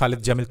 খালেদ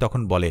জামিল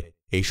তখন বলে,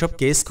 এইসব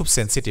কেস খুব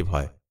সেন্সিটিভ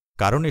হয়,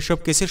 কারণ এসব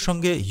কেসের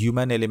সঙ্গে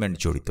হিউম্যান এলিমেন্ট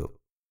জড়িত।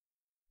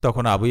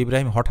 তখন আবু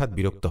ইব্রাহিম হঠাৎ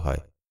বিরক্ত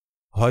হয়।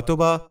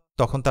 হয়তোবা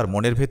তখন তার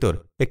মনের ভেতর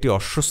একটি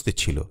অস্বস্তি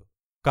ছিল,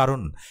 কারণ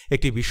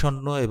একটি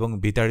বিষণ্ণ এবং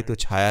বিতাড়িত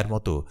ছায়ার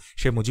মতো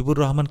সে মুজিবুর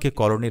রহমানকে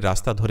কলোনির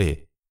রাস্তা ধরে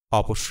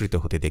অপসৃত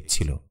হতে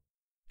দেখছিল।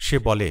 সে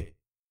বলে,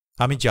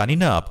 আমি জানি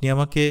না আপনি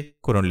আমাকে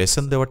কোনো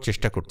লেসন দেওয়ার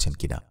চেষ্টা করছেন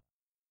কিনা।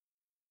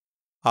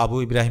 আবু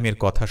ইব্রাহিমের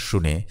কথা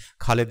শুনে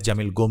খালেদ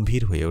জামিল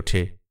গম্ভীর হয়ে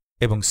ওঠে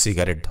এবং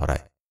সিগারেট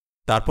ধরায়।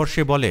 তারপর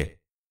সে বলে,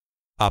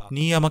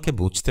 আপনি আমাকে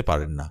বুঝতে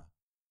পারেন না।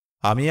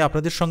 আমি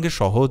আপনাদের সঙ্গে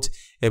সহজ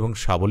এবং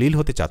সাবলীল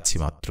হতে চাচ্ছি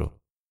মাত্র।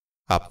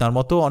 আপনার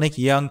মতো অনেক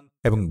ইয়াং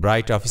এবং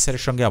ব্রাইট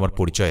অফিসারের সঙ্গে আমার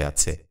পরিচয়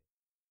আছে।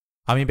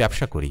 আমি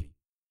ব্যবসা করি।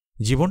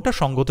 জীবনটা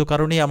সঙ্গত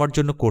কারণেই আমার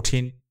জন্য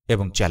কঠিন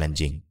এবং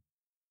চ্যালেঞ্জিং।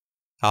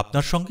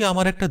 আপনার সঙ্গে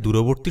আমার একটা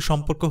দূরবর্তী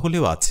সম্পর্ক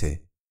হলেও আছে।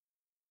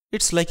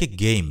 It's like a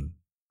game.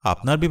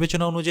 আপনার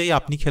বিবেচনা অনুযায়ী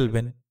আপনি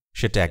খেলবেন,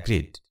 সেটা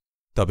অ্যাগ্রিড।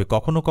 তবে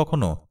কখনো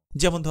কখনো,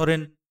 যেমন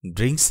ধরেন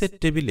ড্রিঙ্কসের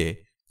টেবিলে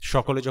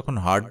সকলে যখন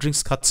হার্ড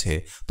ড্রিঙ্কস খাচ্ছে,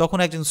 তখন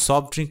একজন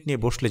সফট ড্রিঙ্ক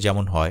নিয়ে বসলে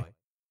যেমন হয়,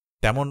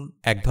 তেমন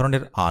এক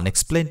ধরনের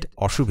আনএক্সপ্লেইনড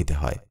অসুবিধে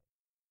হয়।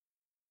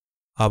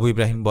 আবু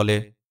ইব্রাহিম বলে,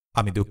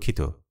 আমি দুঃখিত,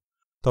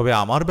 তবে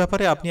আমার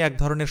ব্যাপারে আপনি এক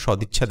ধরনের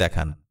সদিচ্ছা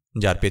দেখান,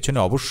 যার পেছনে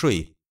অবশ্যই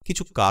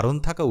কিছু কারণ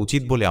থাকা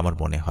উচিত বলে আমার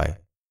মনে হয়।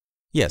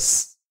 Yes,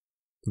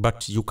 but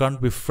you can't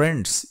be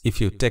friends if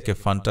you take a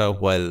Fanta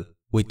while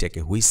we take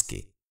a whisky.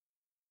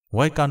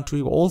 Why Kant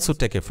we also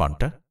take a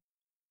Fanta?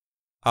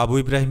 Abu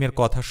ইব্রাহিমের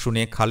কথা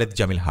শুনে খালেদ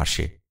জামিল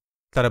হাসে।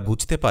 তারা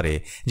বুঝতে পারে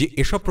যে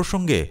এসব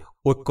প্রসঙ্গে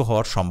ঐক্য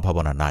হওয়ার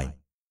সম্ভাবনা নাই।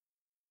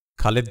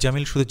 খালেদ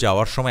জামিল শুধু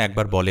যাওয়ার সময়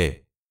একবার বলে,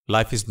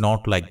 life is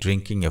not like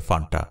drinking A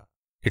Fanta,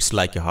 it's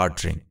like a hard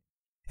drink,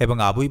 এবং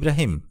আবু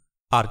ইব্রাহিম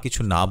আর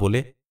কিছু না বলে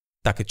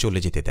তাকে চলে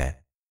যেতে দেয়।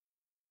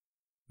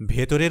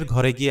 ভেতরের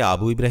ঘরে গিয়ে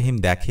আবু ইব্রাহিম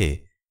দেখে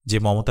যে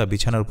মমতা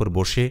বিছানার উপর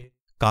বসে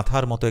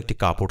কাঁথার মতো একটি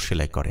কাপড়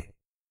সেলাই করে।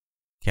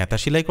 ক্যাঁথা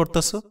সেলাই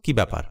করতেছ? কি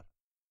ব্যাপার?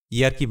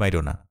 ইয়ার কি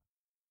মাইরো না?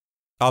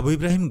 আবু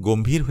ইব্রাহিম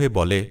গম্ভীর হয়ে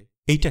বলে,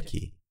 এইটা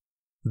কি?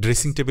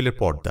 ড্রেসিং টেবিলের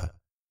পর্দা।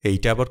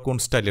 এইটা আবার কোন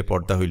স্টাইলের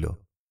পর্দা হইল?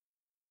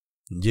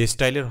 যে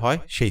স্টাইলের হয়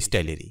সেই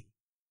স্টাইলেরই।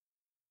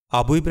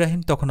 আবু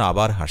ইব্রাহিম তখন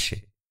আবার হাসে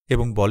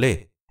এবং বলে,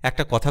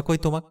 একটা কথা কই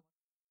তোমাক।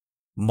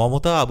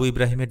 মমতা আবু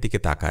ইব্রাহিমের দিকে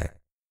তাকায়।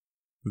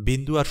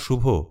 বিন্দু আর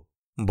শুভ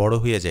বড়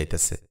হইয়া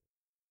যাইতেছে।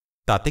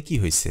 তাতে কি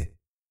হইছে?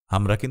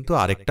 আমরা কিন্তু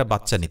আরেকটা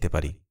বাচ্চা নিতে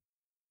পারি।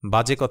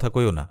 বাজে কথা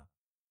কইও না।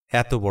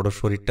 এত বড়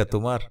শরীরটা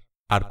তোমার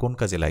আর কোন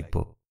কাজে লাগব?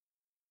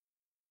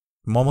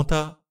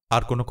 মমতা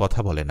আর কোনো কথা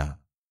বলে না।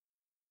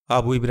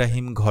 আবু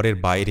ইব্রাহিম ঘরের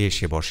বাইরে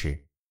এসে বসে।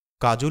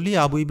 কাজলি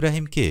আবু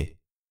ইব্রাহিমকে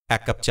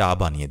এক কাপ চা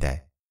বানিয়ে দেয়।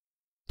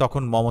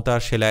 তখন মমতা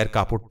সেলাইয়ের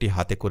কাপড়টি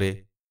হাতে করে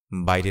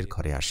বাইরের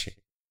ঘরে আসে।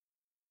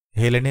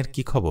 হেলেনের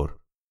কি খবর?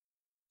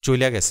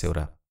 চইলা গেছে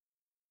ওরা।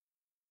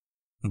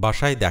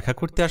 বাসায় দেখা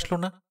করতে আসলো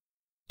না?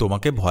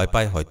 তোমাকে ভয়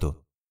পায় হয়তো।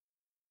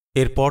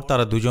 এরপর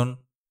তারা দুজন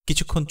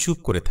কিছুক্ষণ চুপ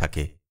করে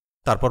থাকে।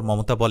 তারপর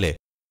মমতা বলে,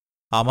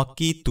 আমাক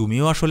কি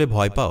তুমিও আসলে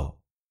ভয় পাও?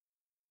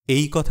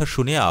 এই কথা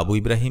শুনে আবু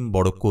ইব্রাহিম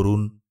বড়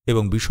করুণ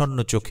এবং বিষণ্ণ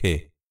চোখে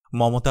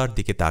মমতার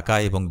দিকে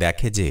তাকায় এবং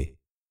দেখে যে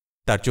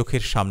তার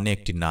চোখের সামনে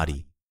একটি নারী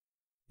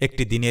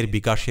একটি দিনের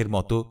বিকাশের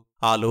মতো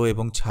আলো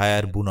এবং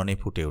ছায়ার বুননে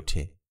ফুটে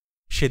ওঠে।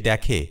 সে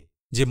দেখে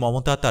যে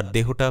মমতা তার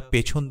দেহটা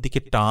পেছন দিকে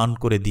টান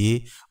করে দিয়ে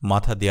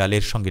মাথা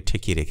দেয়ালের সঙ্গে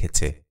ঠেকিয়ে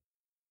রেখেছে।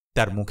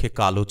 তার মুখে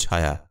কালো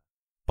ছায়া,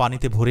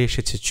 পানিতে ভরে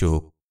এসেছে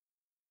চোখ।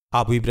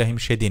 আবু ইব্রাহিম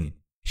সেদিন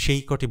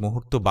সেই কটি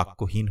মুহূর্ত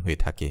বাক্যহীন হয়ে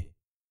থাকে।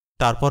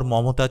 তারপর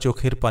মমতা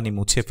চোখের পানি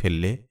মুছে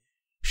ফেললে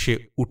সে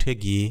উঠে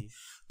গিয়ে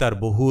তার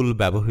বহুল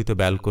ব্যবহৃত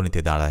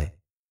ব্যালকনিতে দাঁড়ায়।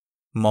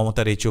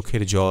 মমতার এই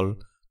চোখের জল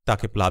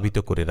তাকে প্লাবিত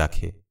করে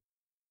রাখে।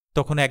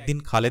 তখন একদিন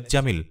খালেদ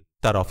জামিল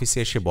তার অফিসে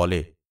এসে বলে,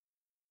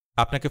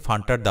 আপনাকে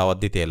ফান্টার দাওয়াত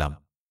দিতে এলাম।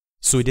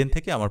 সুইডেন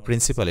থেকে আমার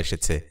প্রিন্সিপাল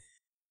এসেছে,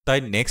 তাই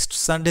নেক্সট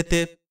সানডেতে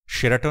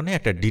শেরাটনে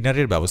একটা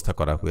ডিনারের ব্যবস্থা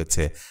করা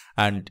হয়েছে,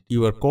 and you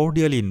R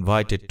cordially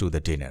invited to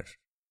the dinner.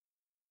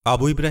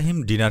 Abu Ibrahim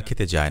dinner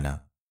খেতে যায় না।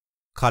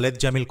 খালেদ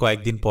জামিল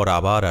কয়েকদিন পর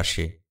আবার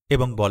আসে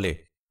এবং বলে,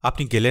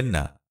 আপনি গেলেন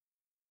না,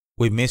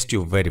 we missed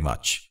you very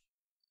much.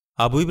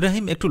 Abu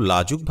Ibrahim একটু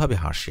লাজুকভাবে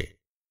হাসে,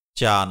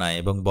 চা আনায়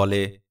এবং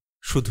বলে,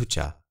 শুধু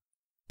চা।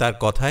 তার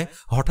কথায়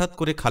হঠাৎ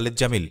করে খালেদ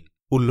জামিল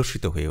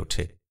উল্লসিত হয়ে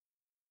ওঠে।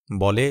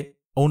 বলে,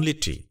 only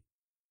T.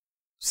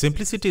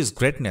 Simplicity is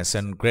greatness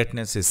and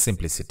greatness is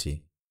simplicity.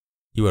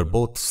 You R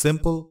both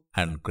simple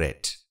and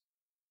great.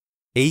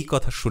 এই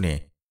কথা শুনে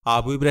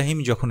আবু ইব্রাহিম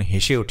যখন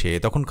হেসে ওঠে,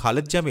 তখন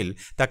খালেদ জামিল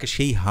তাকে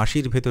সেই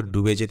হাসির ভেতর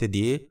ডুবে যেতে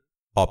দিয়ে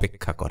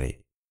অপেক্ষা করে।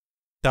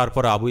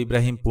 তারপর আবু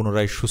ইব্রাহিম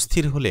পুনরায়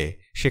সুস্থির হলে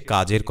সে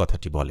কাজের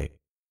কথাটি বলে,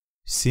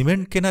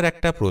 সিমেন্ট কেনার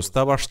একটা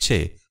প্রস্তাব আসছে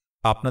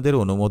আপনাদের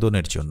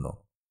অনুমোদনের জন্য।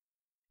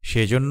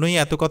 সেজন্যই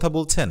এত কথা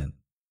বলছেন?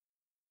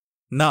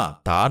 না,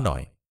 তা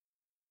নয়।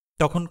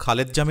 তখন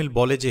খালেদ জামিল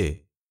বলে যে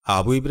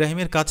আবু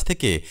ইব্রাহিমের কাছ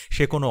থেকে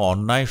সে কোনো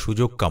অন্যায়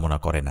সুযোগ কামনা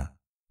করে না,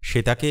 সে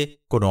তাকে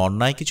কোনো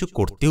অন্যায় কিছু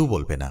করতেও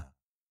বলবে না,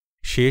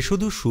 সে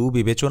শুধু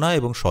সুবিবেচনা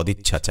এবং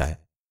সদিচ্ছা চায়।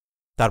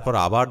 তারপর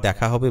আবার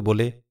দেখা হবে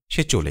বলে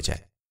সে চলে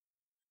যায়।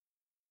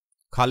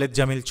 খালেদ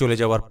জামিল চলে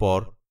যাওয়ার পর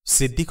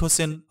সিদ্দিক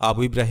হোসেন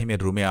আবু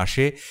ইব্রাহিমের রুমে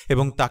আসে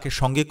এবং তাকে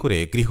সঙ্গে করে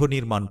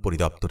গৃহনির্মাণ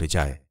পরিদপ্তরে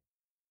যায়।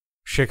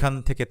 সেখান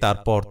থেকে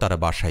তারপর তারা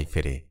বাসায়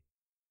ফেরে।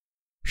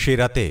 সে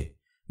রাতে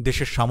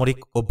দেশের সামরিক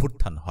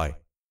অভ্যুত্থান হয়।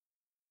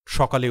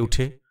 সকালে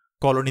উঠে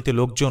কলোনিতে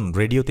লোকজন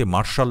রেডিওতে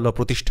মার্শাল ল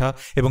প্রতিষ্ঠা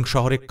এবং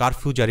শহরে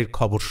কারফিউ জারির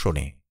খবর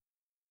শোনে।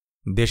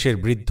 দেশের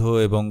বৃদ্ধ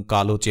এবং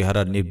কালো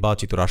চেহারার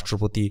নির্বাচিত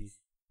রাষ্ট্রপতি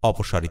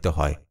অপসারিত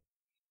হয়।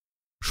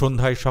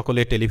 সন্ধ্যায়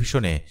সকলে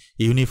টেলিভিশনে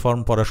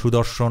ইউনিফর্ম পরা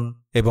সুদর্শন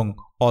এবং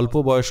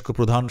অল্পবয়স্ক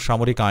প্রধান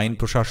সামরিক আইন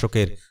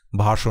প্রশাসকের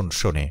ভাষণ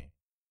শোনে।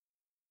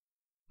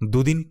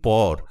 দুদিন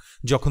পর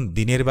যখন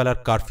দিনের বেলার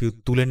কারফিউ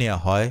তুলে নেওয়া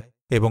হয়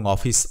এবং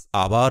অফিস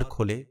আবার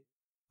খোলে,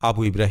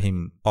 আবু ইব্রাহিম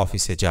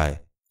অফিসে যায়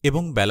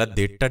এবং বেলা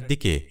 1:30টার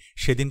দিকে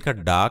সেদিনকার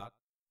ডাক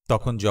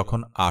তখন যখন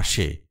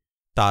আসে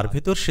তার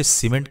ভেতর সে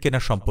সিমেন্ট কেনা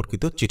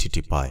সম্পর্কিত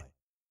চিঠিটি পায়।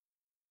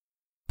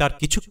 তার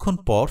কিছুক্ষণ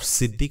পর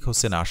সিদ্দিক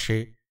হোসেন আসে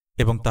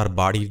এবং তার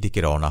বাড়ির দিকে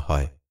রওনা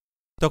হয়।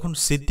 তখন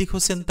সিদ্দিক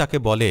হোসেন তাকে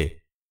বলে,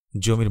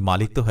 জমির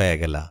মালিক তো হয়ে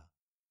গেলা।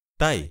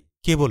 তাই?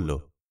 কে বলল?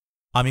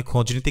 আমি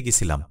খোঁজ নিতে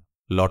গেছিলাম,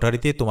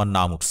 লটারিতে তোমার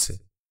নাম উঠছে।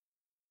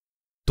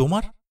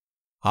 তোমার?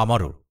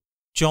 আমারও।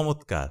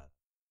 চমৎকার।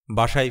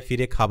 বাসায়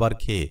ফিরে খাবার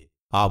খেয়ে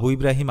আবু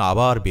ইব্রাহিম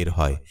আবার বের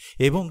হয়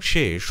এবং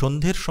সে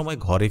সন্ধ্যের সময়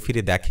ঘরে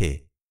ফিরে দেখে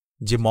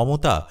যে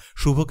মমতা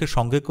শুভকে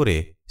সঙ্গে করে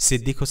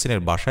সিদ্দিক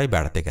হোসেনের বাসায়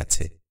বেড়াতে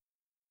গেছে।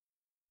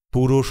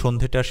 পুরো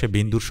সন্ধেটা সে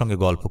বিন্দুর সঙ্গে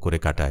গল্প করে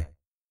কাটায়।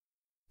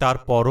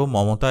 তারপরও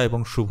মমতা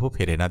এবং শুভ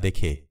ফেরে না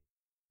দেখে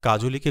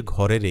কাজলিকে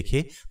ঘরে রেখে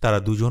তারা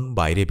দুজন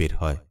বাইরে বের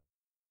হয়।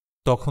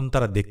 তখন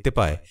তারা দেখতে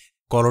পায়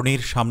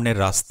কলোনির সামনের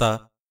রাস্তা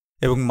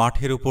এবং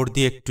মাঠের উপর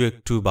দিয়ে একটু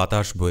একটু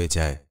বাতাস বয়ে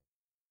যায়।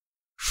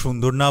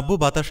 সুন্দর না আব্বু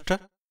বাতাসটা?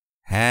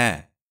 হ্যাঁ,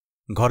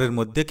 ঘরের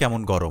মধ্যে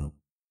কেমন গরম।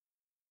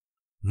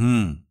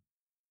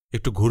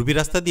 একটু ঘুরবি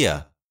রাস্তা দিয়া?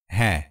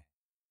 হ্যাঁ।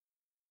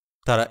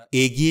 তারা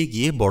এগিয়ে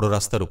গিয়ে বড়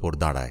রাস্তার উপর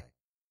দাঁড়ায়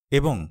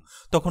এবং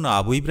তখন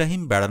আবু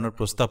ইব্রাহিম বেড়ানোর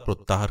প্রস্তাব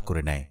প্রত্যাহার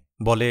করে নেয়,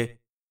 বলে,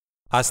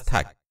 আজ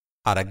থাক,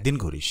 আর একদিন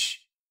ঘুরিস।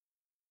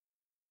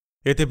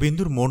 এতে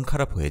বিন্দুর মন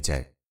খারাপ হয়ে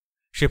যায়।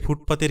 সে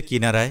ফুটপাতের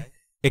কিনারায়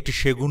একটি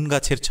সেগুন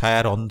গাছের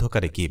ছায়ার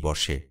অন্ধকারে গিয়ে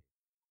বসে।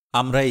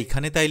 আমরা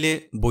এইখানে তাইলে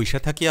বৈশা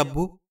থাকি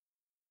আব্বু?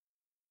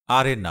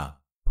 আরে না,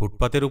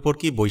 ফুটপাতের উপর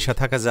কি বৈশা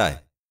থাকা যায়?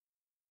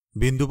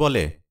 বিন্দু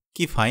বলে,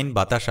 কি ফাইন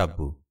বাতাস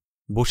আব্বু,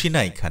 বসি না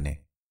এইখানে।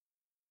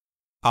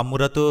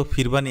 আম্মুরা তো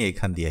ফিরবানি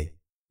এইখান দিয়াই।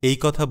 এই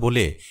কথা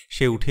বলে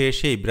সে উঠে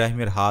এসে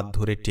ইব্রাহিমের হাত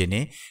ধরে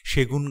টেনে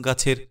সেগুন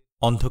গাছের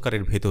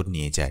অন্ধকারের ভেতর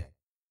নিয়ে যায়।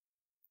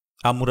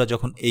 আম্মুরা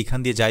যখন এইখান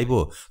দিয়ে যাইব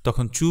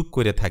তখন চুপ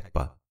করে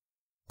থাকবা,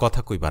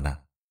 কথা কইবা না।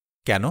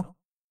 কেন?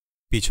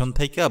 পিছন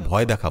থাইকা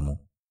ভয় দেখামু।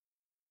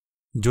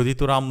 যদি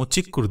তোরা আম্মু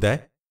চিক্কুর দেয়?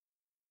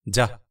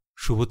 যা,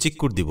 শুভ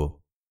চিক্কুর দিব।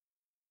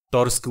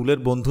 তোর স্কুলের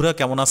বন্ধুরা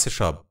কেমন আছে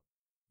সব?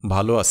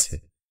 ভালো আছে।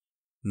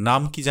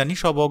 নাম কি জানি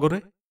সব অগরে?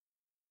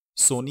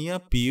 সোনিয়া,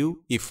 পিউ,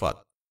 ইফাত।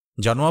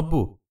 জানো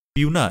আব্বু,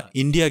 পিউ না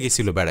ইন্ডিয়া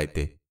গেছিল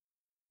বেড়াইতে।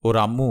 ওর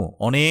আম্মু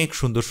অনেক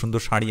সুন্দর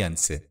সুন্দর শাড়ি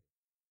আনছে।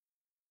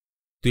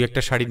 তুই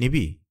একটা শাড়ি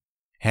নিবি?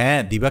 হ্যাঁ,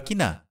 দিবা কি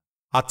না?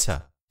 আচ্ছা,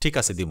 ঠিক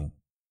আছে দিমু।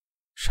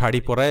 শাড়ি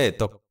পরায়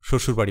তো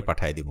শ্বশুরবাড়ি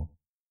পাঠায় দিমু।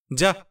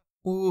 যা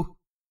উ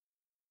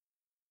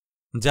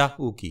যা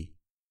উ কি?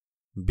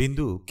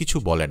 বিন্দু কিছু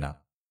বলে না।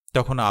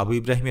 তখন আবু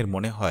ইব্রাহিমের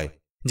মনে হয়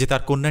যে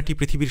তার কন্যাটি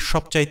পৃথিবীর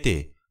সবচাইতে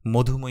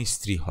মধুময়ী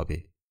স্ত্রী হবে।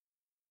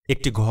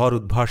 একটি ঘর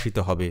উদ্ভাসিত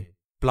হবে,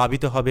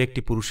 প্লাবিত হবে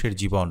একটি পুরুষের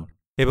জীবন,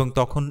 এবং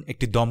তখন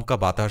একটি দমকা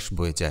বাতাস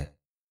বয়ে যায়।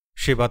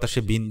 সে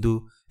বাতাসে বিন্দু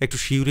একটু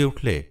শিউরে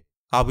উঠলে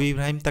আবু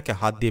ইব্রাহিম তাকে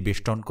হাত দিয়ে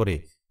বেষ্টন করে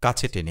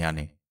কাছে টেনে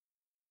আনে।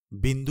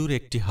 বিন্দুর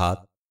একটি হাত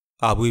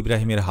আবু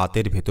ইব্রাহিমের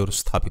হাতের ভেতর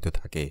স্থাপিত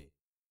থাকে।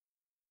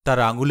 তার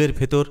আঙুলের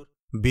ভেতর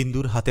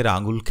বিন্দুর হাতের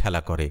আঙুল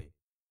খেলা করে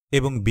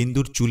এবং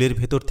বিন্দুর চুলের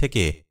ভেতর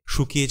থেকে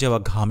শুকিয়ে যাওয়া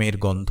ঘামের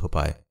গন্ধ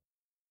পায়।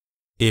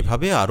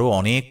 এভাবে আরও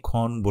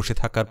অনেকক্ষণ বসে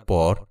থাকার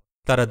পর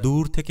তারা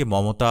দূর থেকে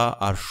মমতা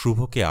আর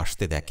শুভকে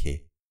আসতে দেখে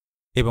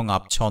এবং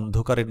আবছা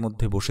অন্ধকারের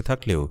মধ্যে বসে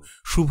থাকলেও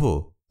শুভ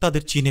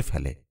তাদের চিনে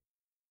ফেলে।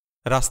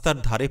 রাস্তার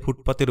ধারে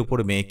ফুটপাতের উপর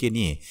মেয়েকে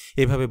নিয়ে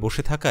এভাবে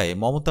বসে থাকায়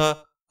মমতা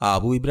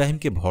আবু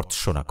ইব্রাহিমকে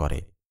ভর্ৎসনা করে।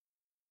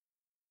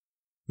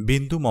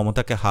 বিন্দু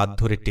মমতাকে হাত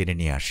ধরে টেনে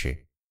নিয়ে আসে।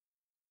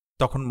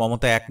 তখন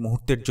মমতা এক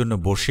মুহূর্তের জন্য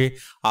বসে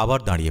আবার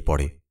দাঁড়িয়ে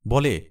পড়ে,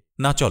 বলে,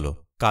 না চলো,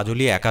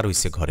 কাজলি একা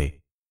রইছে ঘরে।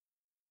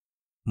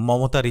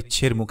 মমতার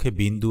ইচ্ছের মুখে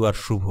বিন্দু আর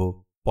শুভ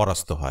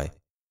পরাস্ত হয়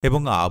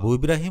এবং আবু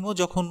ইব্রাহিমও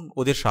যখন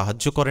ওদের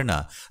সাহায্য করে না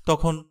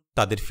তখন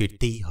তাদের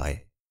ফিরতেই হয়।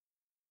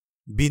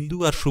 বিন্দু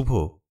আর শুভ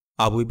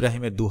আবু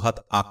ইব্রাহিমের দুহাত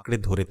আঁকড়ে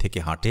ধরে থেকে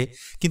হাঁটে,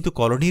 কিন্তু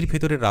কলোনির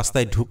ভেতরের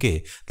রাস্তায় ঢুকে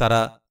তারা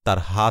তার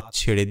হাত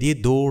ছেড়ে দিয়ে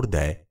দৌড়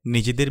দেয়।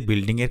 নিজেদের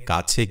বিল্ডিংয়ের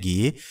কাছে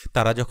গিয়ে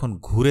তারা যখন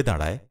ঘুরে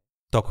দাঁড়ায়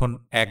তখন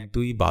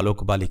 1-2 বালক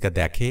বালিকা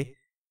দেখে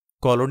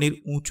কলোনির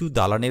উঁচু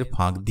দালানের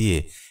ফাঁক দিয়ে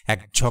এক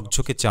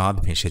ঝকঝকে চাঁদ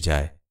ভেসে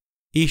যায়।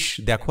 ইস,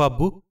 দেখো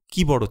আব্বু,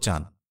 কি বড়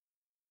চাঁদ!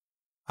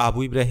 আবু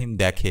ইব্রাহিম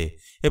দেখে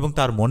এবং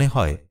তার মনে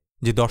হয়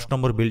যে 10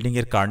 নম্বর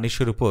বিল্ডিংয়ের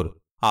কার্নিশের উপর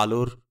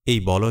আলোর এই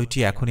বলয়টি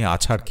এখনই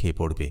আছাড় খেয়ে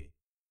পড়বে।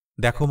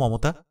 দেখো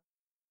মমতা।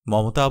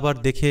 মমতা আবার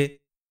দেখে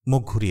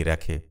মুখ ঘুরিয়ে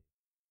রাখে।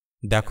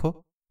 দেখো,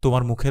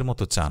 তোমার মুখের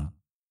মতো চান।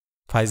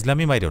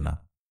 ফাইজলামি মাইরো না।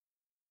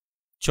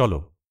 চলো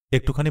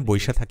একটুখানি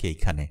বইসা থাকি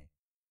এইখানে।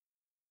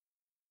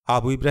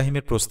 আবু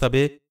ইব্রাহিমের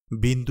প্রস্তাবে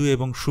বিন্দু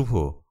এবং শুভ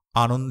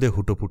আনন্দে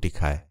হুটোপুটি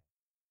খায়,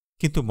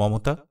 কিন্তু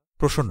মমতা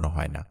প্রসন্ন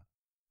হয় না।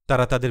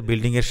 তারা তাদের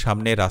বিল্ডিংয়ের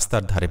সামনে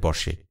রাস্তার ধারে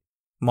বসে।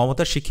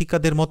 মমতা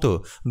শিক্ষিকাদের মতো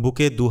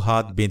বুকে 2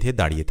 হাত বেঁধে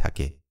দাঁড়িয়ে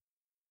থাকে।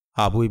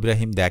 আবু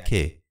ইব্রাহিম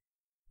দেখে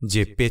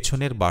যে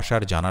পেছনের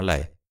বাসার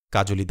জানালায়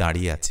কাজলি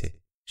দাঁড়িয়ে আছে।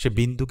 সে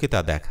বিন্দুকে তা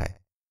দেখায়।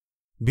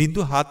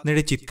 বিন্দু হাত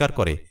নেড়ে চিৎকার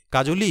করে,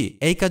 কাজলি,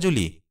 এই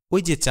কাজলি,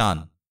 ওই যে চান।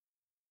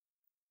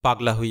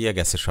 পাগলা হইয়া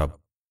গেছে সব,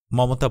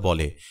 মমতা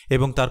বলে,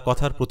 এবং তার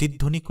কথার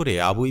প্রতিধ্বনি করে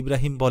আবু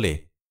ইব্রাহিম বলে,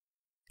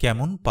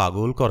 কেমন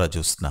পাগল করা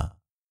জ্যোৎস্না।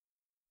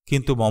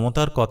 কিন্তু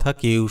মমতার কথা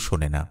কেউ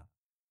শোনে না।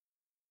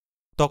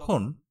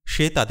 তখন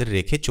সে তাদের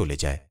রেখে চলে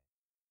যায়।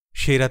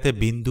 সে রাতে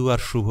বিন্দু আর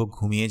শুভ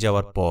ঘুমিয়ে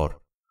যাওয়ার পর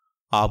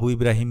আবু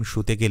ইব্রাহিম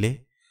শুতে গেলে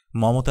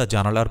মমতা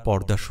জানালার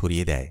পর্দা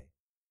সরিয়ে দেয়।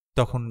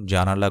 তখন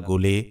জানালা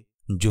গলে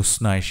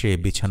জ্যোৎস্না এসে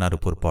বিছানার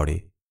উপর পড়ে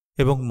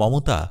এবং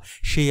মমতা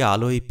সেই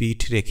আলোয় পিঠ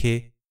রেখে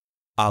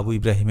আবু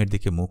ইব্রাহিমের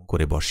দিকে মুখ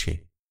করে বসে।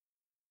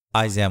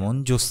 আজ এমন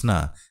জ্যোৎস্না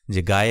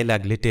যে গায়ে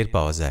লাগলে টের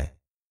পাওয়া যায়,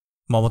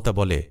 মমতা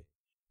বলে।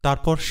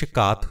 তারপর সে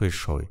কাত হয়ে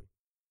শোয়।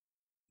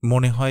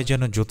 মনে হয়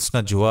যেন জ্যোৎস্না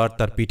জোয়ার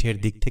তার পিঠের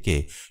দিক থেকে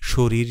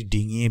শরীর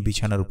ডিঙিয়ে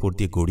বিছানার উপর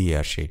দিয়ে গড়িয়ে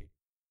আসে।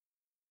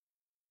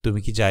 তুমি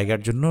কি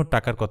জায়গার জন্য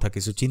টাকার কথা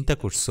কিছু চিন্তা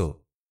করছো?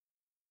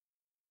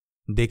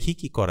 দেখি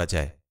কি করা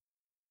যায়।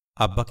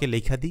 আব্বাকে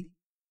লেখা দিই,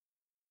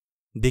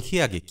 দেখি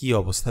আগে কি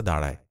অবস্থা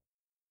দাঁড়ায়।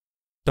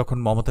 তখন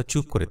মমতা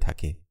চুপ করে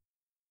থাকে।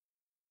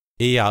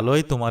 এই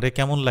আলোয় তোমারে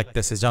কেমন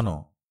লাগতেছে জানো?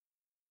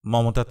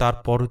 মমতা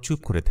তারপরও চুপ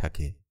করে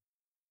থাকে।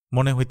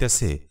 মনে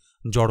হইতেছে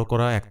জড়ো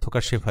করা একথোকা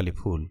শেফালি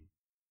ফুল।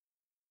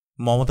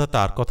 মমতা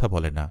তার কথা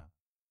বলে না।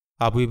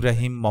 আবু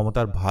ইব্রাহিম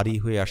মমতার ভারী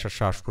হয়ে আসা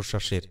শ্বাস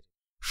প্রশ্বাসের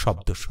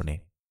শব্দ শোনে।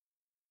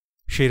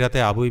 সেই রাতে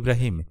আবু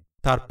ইব্রাহিম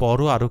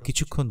তারপরও আরও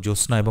কিছুক্ষণ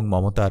জ্যোৎস্না এবং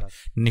মমতার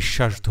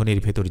নিঃশ্বাসধ্বনির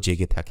ভেতর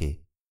জেগে থাকে।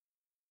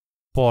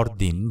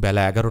 পরদিন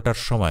বেলা 11টার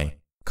সময়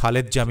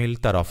খালেদ জামিল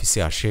তার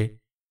অফিসে আসে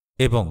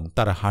এবং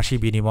তার হাসি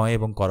বিনিময়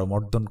এবং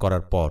করমর্দন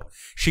করার পর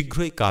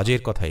শীঘ্রই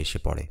কাজের কথা এসে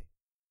পড়ে।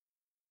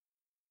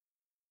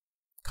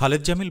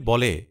 খালেদ জামিল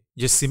বলে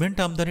যে সিমেন্ট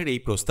আমদানির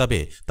এই প্রস্তাবে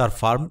তার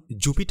ফার্ম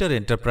জুপিটার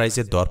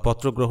এন্টারপ্রাইজের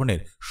দরপত্র গ্রহণের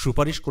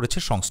সুপারিশ করেছে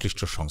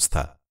সংশ্লিষ্ট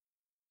সংস্থা।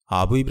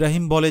 আবু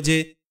ইব্রাহিম বলে যে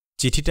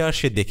চিঠিটা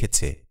সে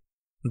দেখেছে,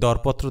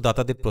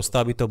 দরপত্রদাতাদের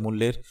প্রস্তাবিত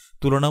মূল্যের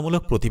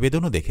তুলনামূলক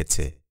প্রতিবেদনও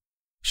দেখেছে।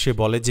 সে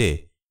বলে যে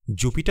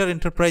জুপিটার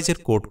এন্টারপ্রাইজের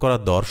কোট করা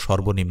দর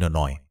সর্বনিম্ন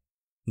নয়,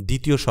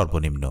 দ্বিতীয়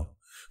সর্বনিম্ন।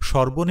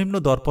 সর্বনিম্ন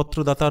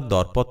দরপত্রদাতার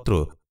দরপত্র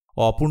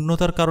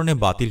অপূর্ণতার কারণে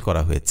বাতিল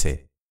করা হয়েছে।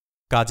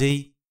 কাজেই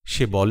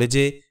সে বলে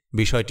যে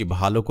বিষয়টি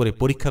ভালো করে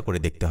পরীক্ষা করে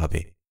দেখতে হবে।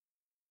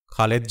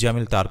 খালেদ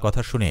জামিল তার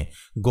কথা শুনে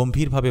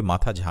গম্ভীরভাবে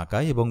মাথা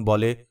ঝাঁকায় এবং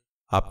বলে,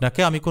 আপনাকে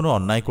আমি কোনো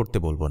অন্যায় করতে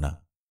বলবো না,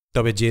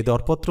 তবে যে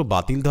দরপত্র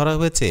বাতিল ধরা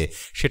হয়েছে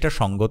সেটা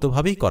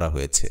সঙ্গতভাবেই করা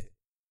হয়েছে।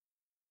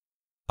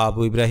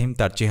 আবু ইব্রাহিম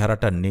তার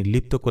চেহারাটা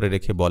নির্লিপ্ত করে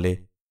রেখে বলে,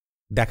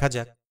 দেখা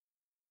যাক।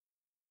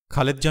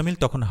 খালেদ জামিল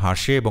তখন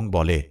হাসে এবং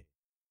বলে,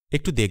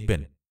 একটু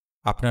দেখবেন,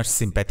 আপনার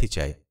সিম্প্যাথি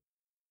চাই।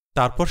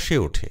 তারপর সে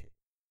ওঠে,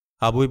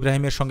 আবু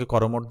ইব্রাহিমের সঙ্গে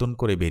করমর্দন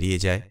করে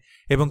বেরিয়ে যায়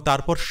এবং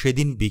তারপর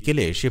সেদিন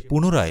বিকেলে সে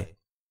পুনরায়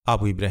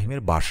আবু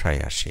ইব্রাহিমের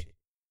বাসায় আসে।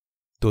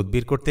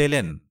 তদবির করতে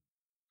এলেন?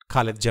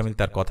 খালেদ জামিল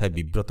তার কথায়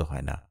বিব্রত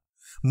হয় না।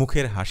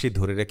 মুখের হাসি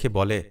ধরে রেখে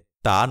বলে,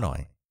 তা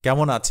নয়,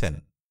 কেমন আছেন?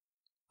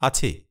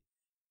 আছি।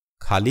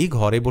 খালি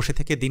ঘরে বসে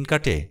থেকে দিন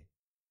কাটে?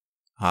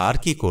 আর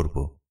কি করব,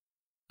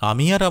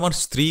 আমি আর আমার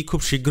স্ত্রী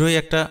খুব শীঘ্রই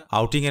একটা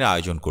আউটিংয়ের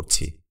আয়োজন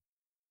করছি।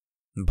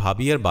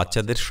 ভাবি আর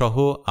বাচ্চাদের সহ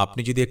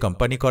আপনি যদি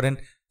কোম্পানি করেন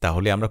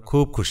তাহলে আমরা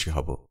খুব খুশি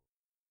হব।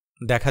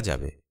 দেখা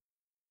যাবে।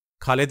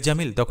 খালেদ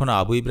জামিল তখন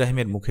আবু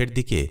ইব্রাহিমের মুখের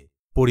দিকে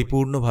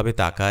পরিপূর্ণভাবে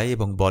তাকায়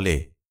এবং বলে,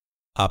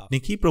 আপনি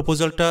কি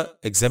প্রপোজালটা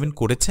এক্সামিন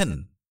করেছেন?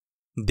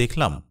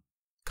 দেখলাম।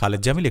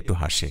 খালেদ জামিল একটু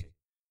হাসে।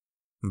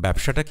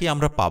 ব্যবসাটা কি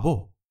আমরা পাব?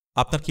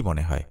 আপনার কি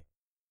মনে হয়?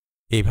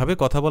 এইভাবে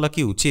কথা বলা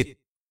কি উচিত?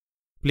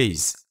 প্লিজ,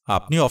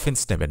 আপনি অফেন্স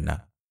নেবেন না।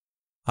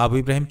 আবু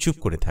ইব্রাহিম চুপ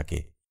করে থাকে।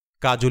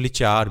 কাজলি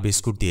চা আর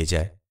বিস্কুট দিয়ে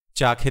যায়।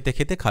 চা খেতে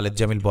খেতে খালেদ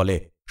জামিল বলে,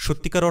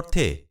 সত্যিকার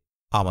অর্থে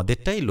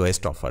আমাদেরটাই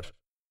লোয়েস্ট অফার।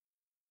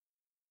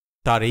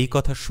 তার এই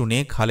কথা শুনে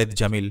খালেদ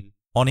জামিল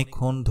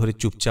অনেকক্ষণ ধরে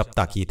চুপচাপ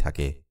তাকিয়ে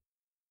থাকে।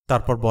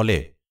 তারপর বলে,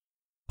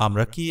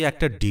 আমরা কি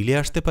একটা ডিলে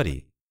আসতে পারি?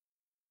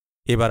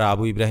 এবার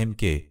আবু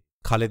ইব্রাহিমকে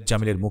খালেদ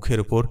জামিলের মুখের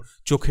উপর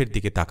চোখের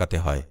দিকে তাকাতে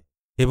হয়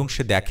এবং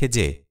সে দেখে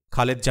যে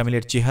খালেদ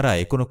জামিলের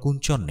চেহারায় কোনো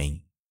কুঞ্চন নেই।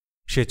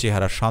 সে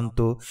চেহারা শান্ত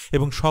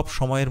এবং সব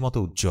সময়ের মতো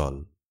উজ্জ্বল।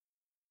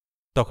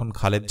 তখন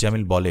খালেদ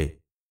জামিল বলে,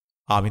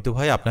 আমি তো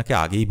ভাই আপনাকে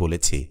আগেই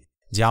বলেছি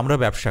যে আমরা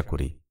ব্যবসা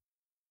করি।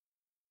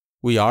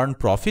 We earn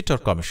profit or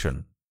commission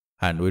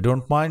and we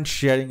don't mind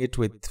sharing it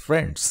with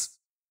friends.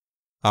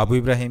 Abu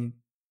Ibrahim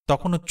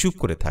তখনও চুপ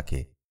করে থাকে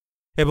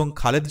এবং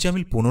খালেদ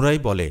জামিল পুনরায়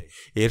বলে,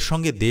 এর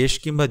সঙ্গে দেশ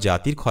কিংবা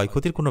জাতির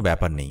ক্ষয়ক্ষতির কোনো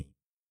ব্যাপার নেই।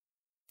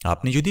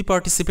 আপনি যদি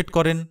পার্টিসিপেট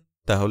করেন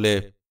তাহলে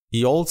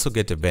you also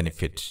get A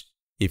benefit.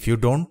 If you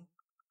don't,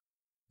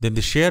 then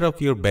the share of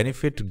your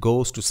benefit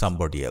goes to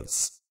somebody else.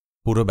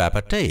 পুরো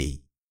ব্যাপারটা এই,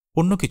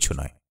 অন্য কিছু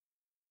নয়।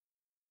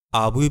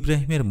 আবু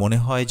ইব্রাহিমের মনে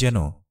হয় যেন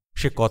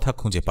সে কথা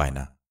খুঁজে পায়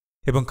না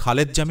এবং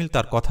খালেদ জামিল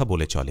তার কথা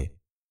বলে চলে।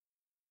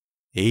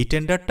 এই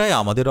টেন্ডারটাই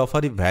আমাদের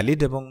অফারই ভ্যালিড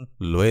এবং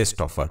লোয়েস্ট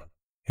অফার।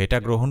 এটা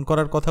গ্রহণ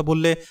করার কথা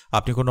বললে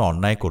আপনি কোনো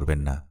অন্যায় করবেন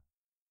না,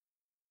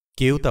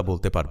 কেউ তা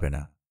বলতে পারবে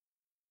না।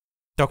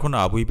 তখন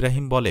আবু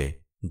ইব্রাহিম বলে,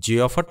 যে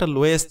অফারটা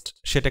লোয়েস্ট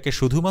সেটাকে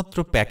শুধুমাত্র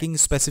প্যাকিং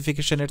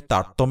স্পেসিফিকেশনের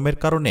তারতম্যের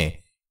কারণে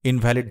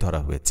ইনভ্যালিড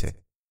ধরা হয়েছে।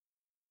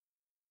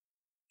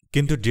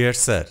 কিন্তু ডিয়ার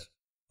স্যার,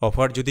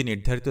 অফার যদি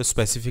নির্ধারিত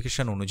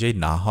স্পেসিফিকেশন অনুযায়ী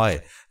না হয়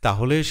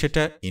তাহলে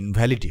সেটা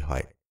ইনভ্যালিডই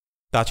হয়।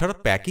 তাছাড়া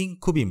প্যাকিং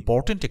খুব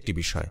ইম্পর্ট্যান্ট একটি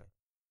বিষয়।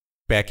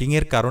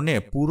 প্যাকিংয়ের কারণে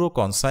পুরো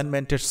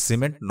কনসাইনমেন্টের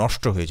সিমেন্ট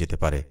নষ্ট হয়ে যেতে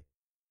পারে।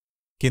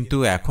 কিন্তু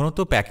এখনও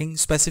তো প্যাকিং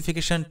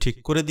স্পেসিফিকেশন ঠিক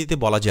করে দিতে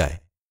বলা যায়।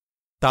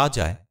 তা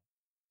যায়,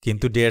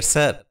 কিন্তু ডিয়ার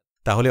স্যার,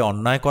 তাহলে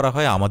অন্যায় করা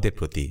হয় আমাদের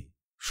প্রতি।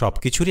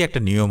 সবকিছুরই একটা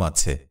নিয়ম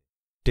আছে।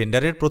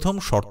 টেন্ডারের প্রথম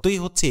শর্তই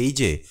হচ্ছে এই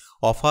যে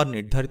অফার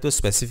নির্ধারিত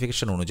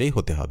স্পেসিফিকেশন অনুযায়ী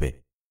হতে হবে।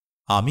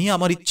 আমি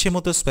আমার ইচ্ছে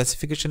মতো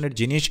স্পেসিফিকেশনের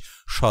জিনিস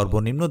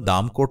সর্বনিম্ন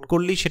দাম কোট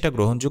করলেই সেটা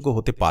গ্রহণযোগ্য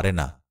হতে পারে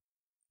না।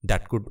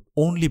 That could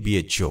only B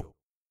a joke.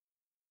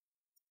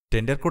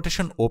 Tender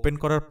quotation open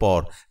করার পর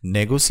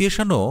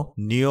নেগোসিয়েশনও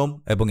নিয়ম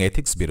এবং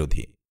এথিক্স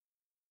বিরোধী।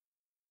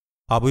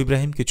 আবু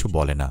ইব্রাহিম কিছু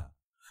বলে না।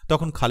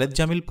 তখন খালেদ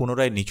জামিল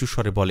পুনরায় নিচু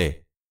স্বরে বলে,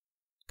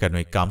 can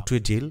we come to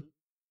A deal?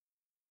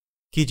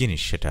 কি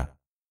জিনিস সেটা?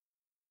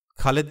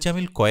 খালেদ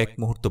জামিল কয়েক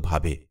মুহূর্ত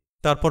ভাবে,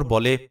 তারপর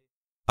বলে,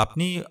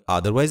 আপনি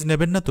আদারওয়াইজ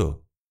নেবেন না তো?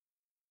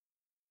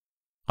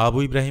 আবু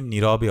ইব্রাহিম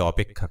নীরবে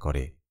অপেক্ষা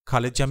করে।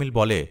 খালেদ জামিল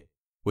বলে,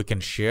 we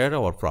can share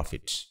our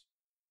profits.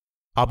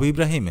 Abu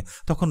Ibrahim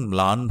তখন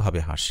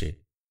ম্লানভাবে হাসে।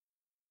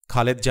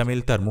 খালেদ জামিল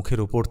তার মুখের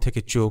উপর থেকে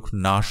চোখ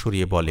না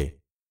সরিয়ে বলে,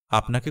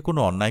 আপনাকে কোনো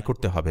অন্যায়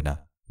করতে হবে না।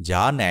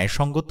 যা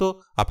ন্যায়সঙ্গত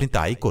আপনি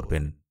তাই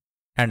করবেন।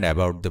 And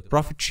about the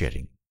profit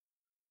sharing,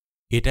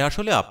 এটা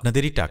আসলে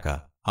আপনাদেরই টাকা,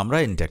 আমরা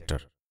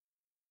ইন্ডাক্টর।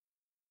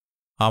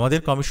 আমাদের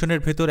কমিশনের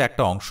ভেতর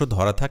একটা অংশ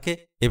ধরা থাকে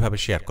এভাবে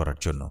শেয়ার করার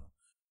জন্য।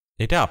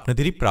 এটা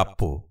আপনাদেরই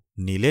প্রাপ্য।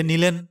 নিলে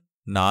নিলেন,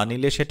 না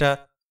নিলে সেটা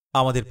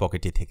আমাদের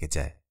পকেটে থেকে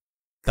যায়।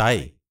 তাই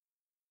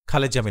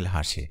খালেদ জামিল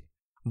হাসে,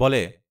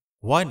 বলে,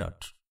 হোয়াই নট,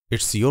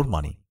 ইটস ইয়োর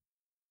মানি।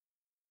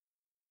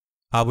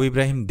 আবু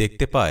ইব্রাহিম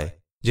দেখতে পায়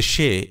যে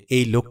সে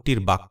এই লোকটির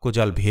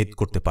বাক্যজাল ভেদ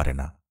করতে পারে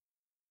না।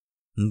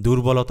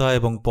 দুর্বলতা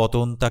এবং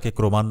পতন তাকে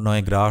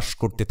ক্রমান্বয়ে গ্রাস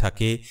করতে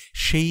থাকে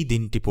সেই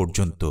দিনটি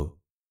পর্যন্ত,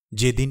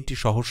 যে দিনটি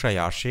সহসায়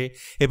আসে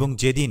এবং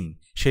যেদিন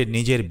সে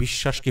নিজের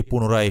বিশ্বাসকে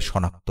পুনরায়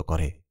শনাক্ত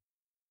করে।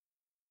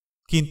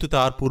 কিন্তু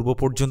তার পূর্ব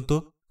পর্যন্ত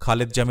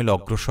খালেদ জামিল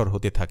অগ্রসর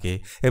হতে থাকে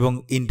এবং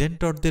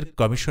ইন্ডেন্টরদের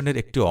কমিশনের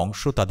একটি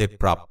অংশ তাদের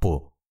প্রাপ্য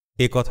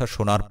এ কথা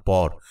শোনার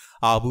পর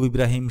আবু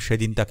ইব্রাহিম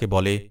সেদিন তাকে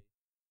বলে,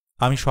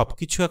 আমি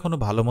সবকিছু এখনো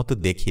ভালো মতো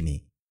দেখিনি।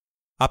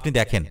 আপনি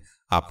দেখেন,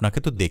 আপনাকে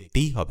তো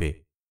দেখতেই হবে।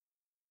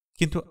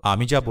 কিন্তু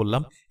আমি যা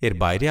বললাম এর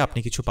বাইরে আপনি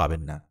কিছু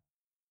পাবেন না।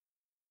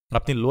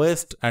 আপনি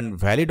লোয়েস্ট অ্যান্ড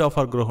ভ্যালিড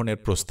অফার গ্রহণের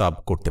প্রস্তাব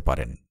করতে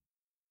পারেন।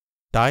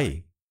 তাই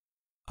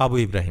আবু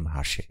ইব্রাহিম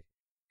হাসে।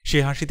 সে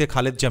হাসিতে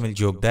খালেদ জামিল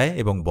যোগ দেয়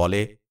এবং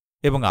বলে,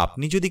 এবং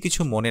আপনি যদি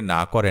কিছু মনে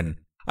না করেন,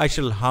 I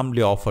shall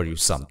হামলি offer you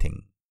something.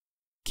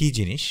 কি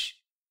জিনিস?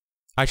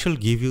 I shall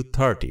give you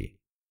 30।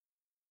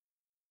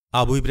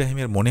 Abu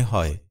ইব্রাহিমের মনে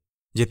হয়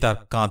যে তার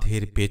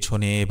কাঁধের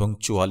পেছনে এবং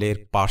চোয়ালের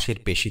পাশের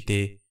পেশিতে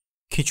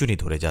খিঁচুনি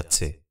ধরে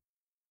যাচ্ছে।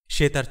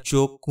 সে তার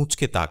চোখ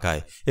কুঁচকে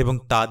তাকায় এবং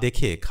তা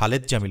দেখে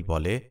খালেদ জামিল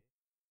বলে,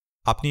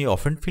 আপনি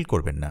অফেন্ড ফিল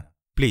করবেন না,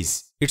 please,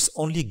 it's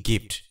only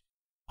gift.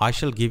 I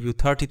shall give you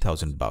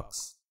 30,000 bucks।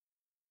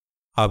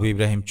 Abu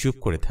Ibrahim চুপ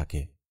করে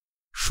থাকে,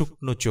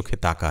 শুকনো চোখে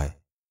তাকায়।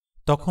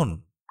 তখন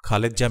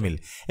খালেদ জামিল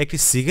একটি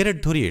সিগারেট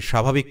ধরিয়ে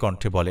স্বাভাবিক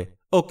কণ্ঠে বলে,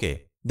 ওকে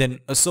দেন,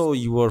 so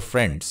you R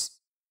friends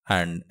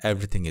and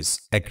everything is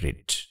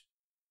agreed.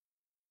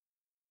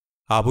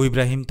 Abu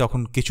Ibrahim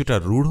তখন কিছুটা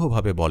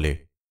রূঢ়ভাবে বলে,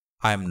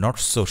 I am not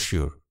so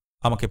sure,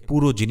 আমাকে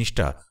পুরো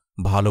জিনিসটা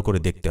ভালো করে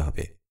দেখতে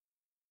হবে।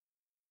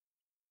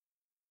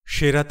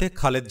 সে রাতে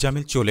খালেদ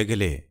জামিল চলে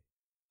গেলে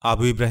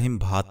আবু ইব্রাহিম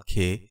ভাত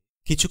খেয়ে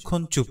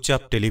কিছুক্ষণ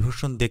চুপচাপ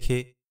টেলিভিশন দেখে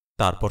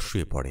তারপর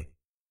শুয়ে পড়ে।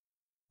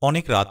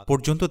 অনেক রাত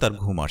পর্যন্ত তার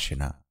ঘুম আসে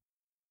না।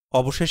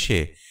 অবশেষে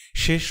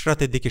শেষ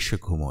রাতের দিকে সে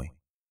ঘুমোয়।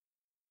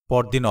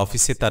 পরদিন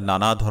অফিসে তার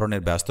নানা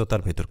ধরনের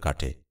ব্যস্ততার ভেতর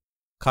কাটে।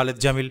 খালেদ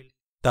জামিল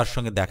তার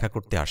সঙ্গে দেখা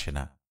করতে আসে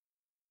না।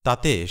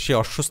 তাতে সে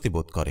অস্বস্তি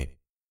বোধ করে।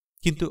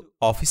 কিন্তু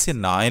অফিসে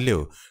না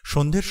এলেও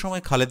সন্ধ্যের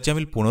সময় খালেদ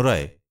জামিল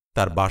পুনরায়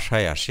তার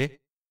বাসায় আসে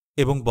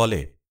এবং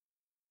বলে,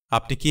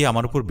 আপনি কি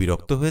আমার উপর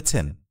বিরক্ত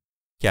হয়েছেন?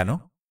 কেন?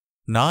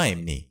 না,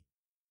 এমনি।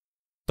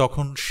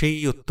 তখন সেই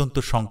অত্যন্ত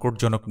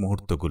সংকটজনক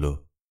মুহূর্তগুলো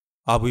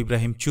আবু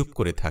ইব্রাহিম চুপ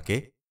করে থাকে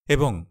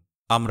এবং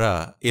আমরা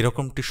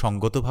এরকমটি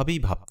সঙ্গতভাবেই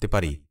ভাবতে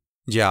পারি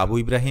যে আবু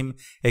ইব্রাহিম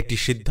একটি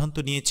সিদ্ধান্ত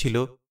নিয়েছিল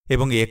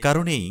এবং এ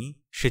কারণেই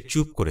সে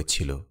চুপ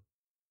করেছিল।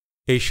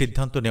 এই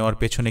সিদ্ধান্ত নেওয়ার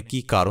পেছনে কি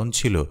কারণ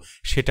ছিল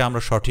সেটা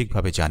আমরা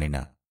সঠিকভাবে জানি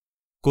না,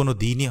 কোনো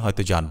দিনই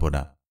হয়তো জানব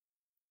না।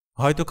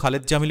 হয়তো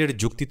খালেদ জামিলের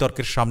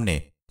যুক্তিতর্কের সামনে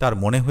তার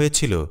মনে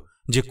হয়েছিল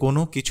যে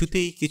কোনো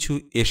কিছুতেই কিছু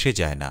এসে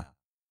যায় না,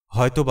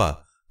 হয়তোবা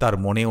তার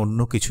মনে অন্য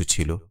কিছু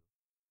ছিল।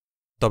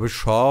 তবে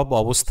সব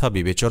অবস্থা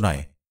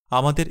বিবেচনায়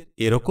আমাদের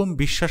এরকম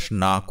বিশ্বাস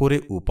না করে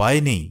উপায়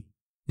নেই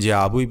যে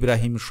আবু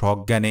ইব্রাহিম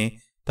সজ্ঞানে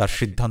তার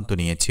সিদ্ধান্ত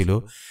নিয়েছিল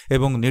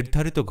এবং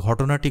নির্ধারিত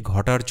ঘটনাটি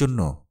ঘটার জন্য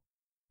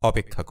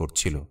অপেক্ষা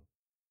করছিল।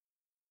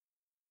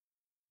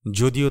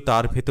 যদিও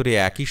তার ভেতরে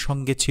একই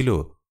সঙ্গে ছিল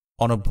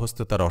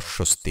অনভ্যস্ততার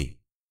অস্বস্তি।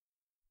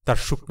 তার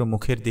শুকনো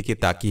মুখের দিকে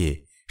তাকিয়ে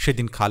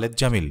সেদিন খালেদ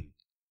জামিল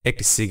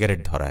একটি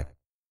সিগারেট ধরায়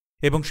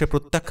এবং সে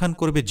প্রত্যাখ্যান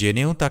করবে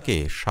জেনেও তাকে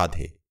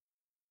সাধে।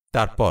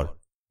 তারপর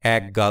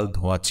এক গাল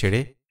ধোঁয়া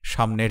ছেড়ে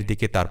সামনের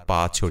দিকে তার পা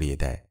ছড়িয়ে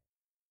দেয়।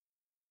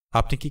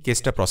 আপনি কি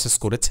কেসটা প্রসেস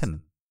করেছেন?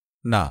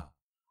 না,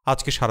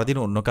 আজকে সারাদিন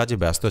অন্য কাজে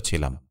ব্যস্ত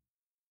ছিলাম।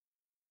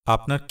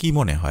 আপনার কি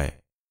মনে হয়?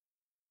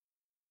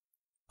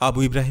 আবু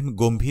ইব্রাহিম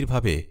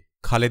গম্ভীরভাবে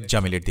খালেদ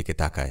জামিলের দিকে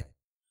তাকায়।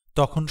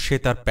 তখন সে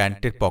তার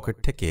প্যান্টের পকেট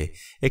থেকে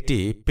একটি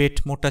পেট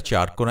মোটা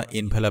চারকোনা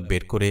এনভেলপ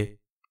বের করে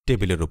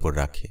টেবিলের উপর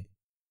রাখে।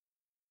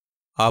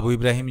 আবু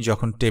ইব্রাহিম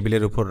যখন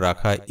টেবিলের উপর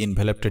রাখা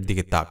এনভেলপটার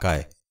দিকে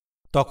তাকায়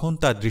তখন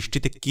তার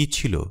দৃষ্টিতে কি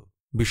ছিল,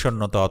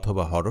 বিষণ্ণতা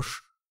অথবা হরস,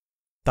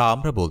 তা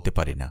আমরা বলতে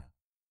পারি না।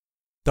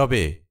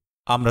 তবে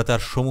আমরা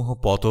তার সমূহ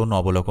পতন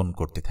অবলোকন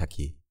করতে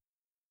থাকি।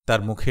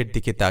 তার মুখের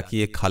দিকে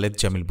তাকিয়ে খালেদ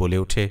জামিল বলে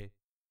ওঠে,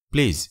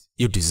 প্লিজ,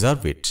 ইউ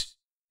ডিজার্ভ ইট।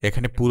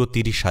 এখানে পুরো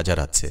 30,000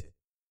 আছে।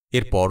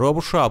 এরপরও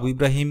অবশ্য আবু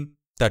ইব্রাহিম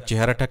তার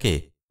চেহারাটাকে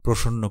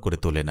প্রসন্ন করে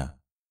তোলে না।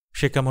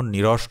 সে কেমন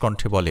নিরস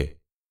কণ্ঠে বলে,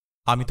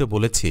 আমি তো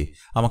বলেছি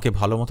আমাকে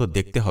ভালোমতো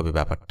দেখতে হবে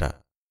ব্যাপারটা।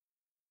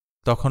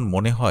 তখন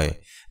মনে হয়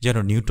যেন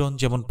নিউটন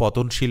যেমন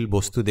পতনশীল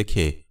বস্তু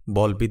দেখে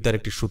বলবিদ্যার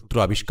একটি সূত্র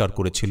আবিষ্কার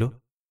করেছিল,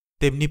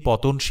 তেমনি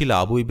পতনশীল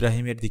আবু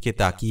ইব্রাহিমের দিকে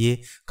তাকিয়ে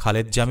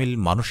খালেদ জামিল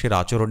মানুষের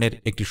আচরণের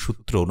একটি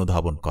সূত্র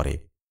অনুধাবন করে।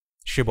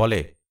 সে বলে,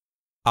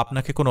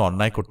 আপনাকে কোনো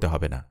অন্যায় করতে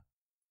হবে না।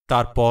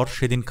 তারপর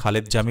সেদিন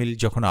খালেদ জামিল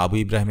যখন আবু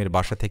ইব্রাহিমের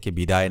বাসা থেকে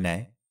বিদায়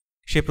নেয়,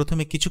 সে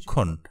প্রথমে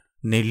কিছুক্ষণ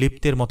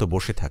নির্লিপ্তের মতো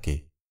বসে থাকে।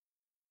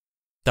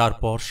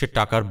 তারপর সে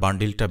টাকার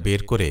বান্ডিলটা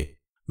বের করে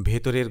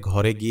ভেতরের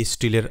ঘরে গিয়ে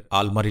স্টিলের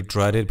আলমারি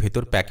ড্রয়ারের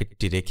ভেতর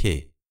প্যাকেটটি রেখে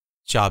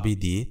চাবি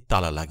দিয়ে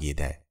তালা লাগিয়ে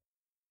দেয়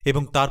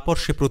এবং তারপর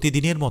সে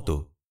প্রতিদিনের মতো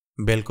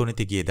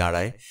ব্যালকনিতে গিয়ে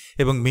দাঁড়ায়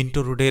এবং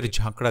মিন্টো রোডের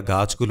ঝাঁকড়া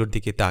গাছগুলোর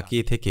দিকে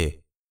তাকিয়ে থেকে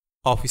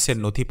অফিসের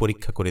নথি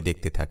পরীক্ষা করে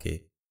দেখতে থাকে।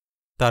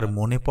 তার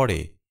মনে পড়ে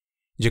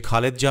যে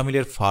খালেদ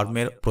জামিলের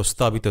ফার্মের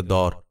প্রস্তাবিত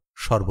দর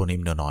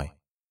সর্বনিম্ন নয়,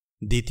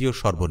 দ্বিতীয়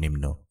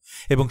সর্বনিম্ন,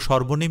 এবং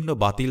সর্বনিম্ন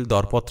বাতিল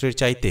দরপত্রের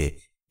চাইতে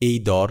এই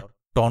দর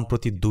টন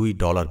প্রতি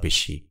 $2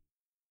 বেশি।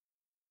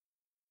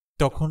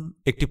 তখন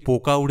একটি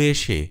পোকা উড়ে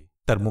এসে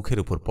তার মুখের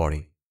উপর পড়ে।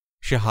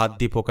 সে হাত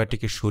দিয়ে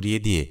পোকাটিকে সরিয়ে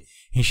দিয়ে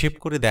হিসেব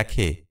করে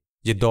দেখে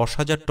যে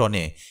 10,000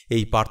 টনে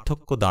এই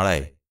পার্থক্য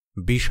দাঁড়ায়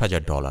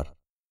 $20,000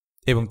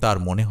 এবং তার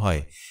মনে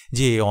হয়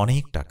যে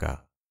অনেক টাকা।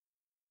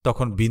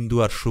 তখন বিন্দু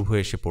আর শুভ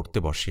এসে পড়তে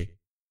বসে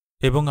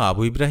এবং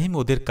আবু ইব্রাহিম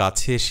ওদের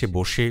কাছে এসে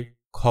বসে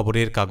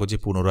খবরের কাগজে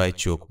পুনরায়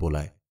চোখ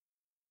বোলায়।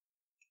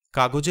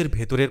 কাগজের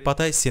ভেতরের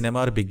পাতায়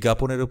সিনেমার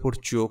বিজ্ঞাপনের উপর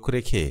চোখ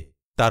রেখে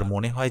তার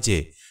মনে হয় যে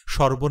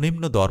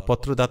সর্বনিম্ন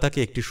দরপত্রদাতাকে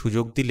একটি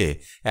সুযোগ দিলে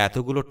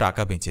এতগুলো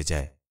টাকা বেঁচে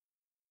যায়।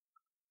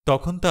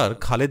 তখন তার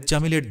খালেদ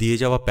জামিলের দিয়ে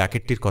যাওয়া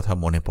প্যাকেটটির কথা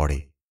মনে পড়ে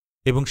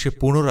এবং সে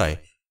পুনরায়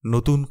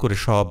নতুন করে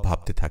সব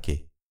ভাবতে থাকে।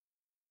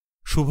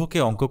 শুভকে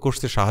অঙ্ক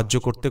কষতে সাহায্য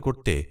করতে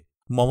করতে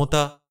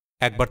মমতা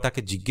একবার তাকে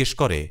জিজ্ঞেস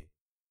করে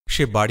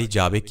সে বাড়ি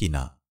যাবে কি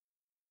না।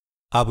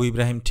 আবু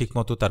ইব্রাহিম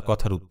ঠিকমতো তার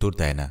কথার উত্তর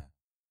দেয় না।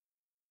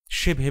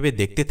 সে ভেবে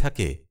দেখতে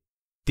থাকে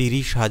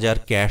 30,000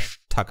 ক্যাশ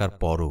থাকার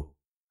পরও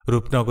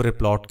রূপনগরে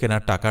প্লট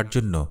কেনার টাকার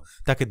জন্য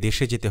তাকে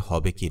দেশে যেতে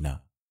হবে কিনা।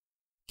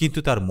 কিন্তু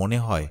তার মনে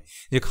হয়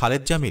যে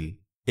খালেদ জামিল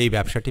এই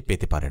ব্যবসাটি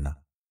পেতে পারে না।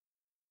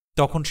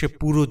 তখন সে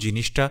পুরো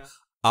জিনিসটা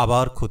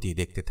আবার খতিয়ে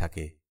দেখতে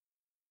থাকে।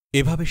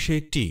 এভাবে সে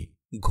একটি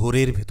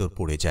ঘোরের ভেতর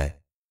পড়ে যায়।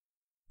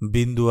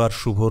 বিন্দু আর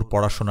শুভর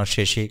পড়াশোনা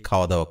শেষে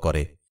খাওয়া দাওয়া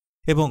করে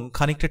এবং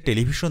খানিকটা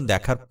টেলিভিশন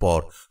দেখার পর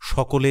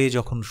সকলে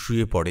যখন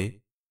শুয়ে পড়ে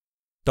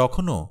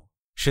তখনও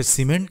সে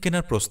সিমেন্ট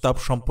কেনার প্রস্তাব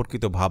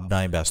সম্পর্কিত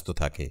ভাবনায় ব্যস্ত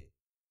থাকে।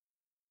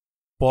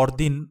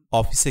 পরদিন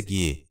অফিসে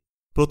গিয়ে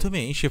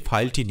প্রথমেই সে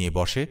ফাইলটি নিয়ে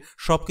বসে,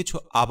 সবকিছু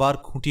আবার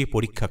খুঁটিয়ে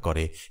পরীক্ষা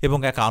করে এবং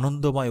এক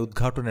আনন্দময়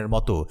উদ্ঘাটনের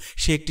মতো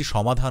সে একটি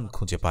সমাধান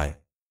খুঁজে পায়।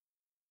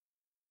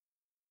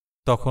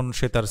 তখন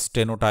সে তার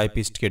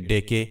স্টেনোটাইপিস্টকে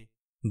ডেকে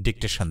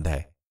ডিকটেশন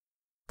দেয়।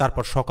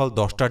 তারপর সকাল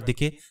 10টার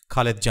দিকে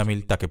খালেদ জামিল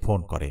তাকে ফোন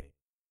করে।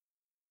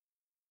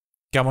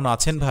 কেমন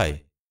আছেন ভাই?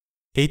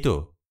 এই তো,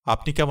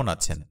 আপনি কেমন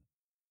আছেন?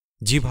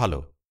 জি ভালো।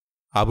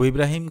 আবু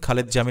ইব্রাহিম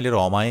খালেদ জামিলের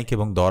অমায়িক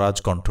এবং দরাজ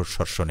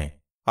কণ্ঠস্বর শোনে।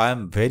 I am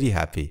very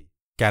happy.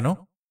 কেন?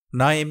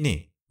 না, এমনি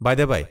বাই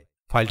দ্য বাই,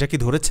 ফাইলটা কি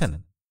ধরেছেন?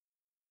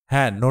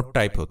 হ্যাঁ, নোট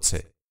টাইপ হচ্ছে।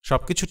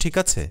 সবকিছু ঠিক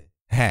আছে?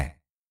 হ্যাঁ।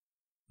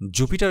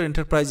 Jupiter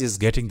enterprise is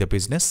getting the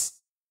business?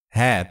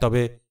 হ্যাঁ,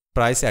 তবে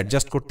প্রাইস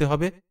অ্যাডজাস্ট করতে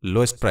হবে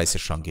লোয়েস্ট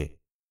প্রাইসের সঙ্গে।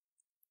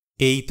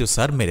 এই তো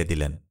স্যার মেরে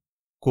দিলেন।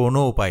 কোনো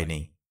উপায়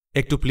নেই।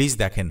 একটু প্লিজ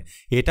দেখেন,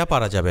 এটা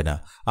পারা যাবে না।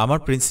 আমার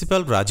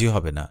প্রিন্সিপাল রাজি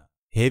হবে না,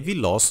 হেভি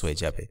লস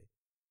হয়ে যাবে।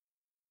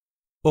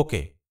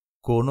 ওকে,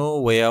 কোনো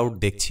ওয়ে আউট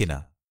দেখছি না।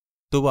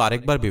 তবু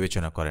আরেকবার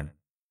বিবেচনা করেন।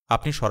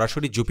 আপনি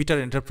সরাসরি জুপিটার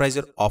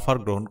এন্টারপ্রাইজের অফার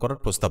গ্রহণ করার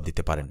প্রস্তাব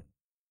দিতে পারেন।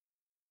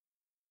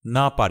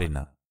 না, পারি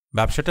না।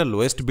 ব্যবসাটা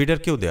লোয়েস্ট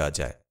বিডারকেও দেওয়া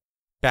যায়।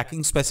 প্যাকিং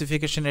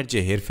স্পেসিফিকেশনের যে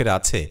হেরফের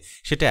আছে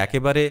সেটা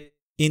একেবারে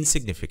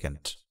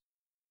ইনসিগনিফিক্যান্ট।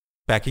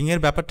 প্যাকিংয়ের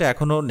ব্যাপারটা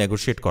এখনও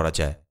নেগোশিয়েট করা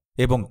যায়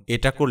এবং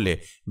এটা করলে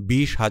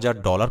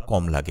 $20,000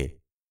 কম লাগে।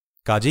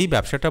 কাজেই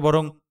ব্যবসাটা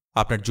বরং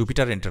আপনার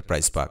জুপিটার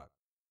এন্টারপ্রাইজ পাক,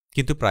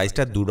 কিন্তু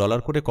প্রাইসটা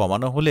 $2 করে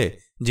কমানো হলে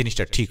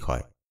জিনিসটা ঠিক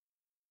হয়।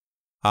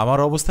 আমার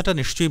অবস্থাটা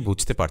নিশ্চয়ই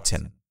বুঝতে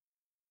পারছেন।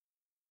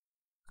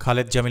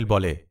 খালেদ জামিল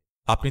বলে,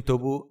 আপনি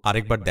তবু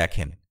আরেকবার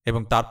দেখেন,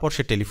 এবং তারপর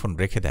সে টেলিফোন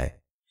রেখে দেয়।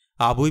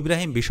 আবু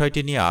ইব্রাহিম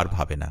বিষয়টি নিয়ে আর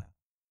ভাবে না।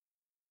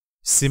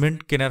 সিমেন্ট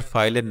কেনার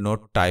ফাইলের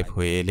নোট টাইপ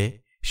হয়ে এলে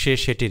সে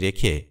সেটি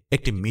রেখে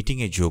একটি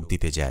মিটিংয়ে যোগ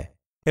দিতে যায়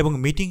এবং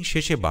মিটিং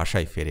শেষে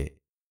বাসায় ফেরে।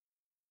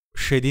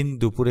 সেদিন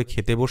দুপুরে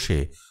খেতে বসে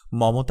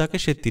মমতাকে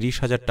সে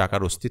 30,000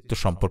 টাকার অস্তিত্ব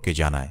সম্পর্কে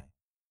জানায়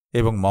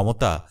এবং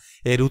মমতা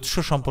এর উৎস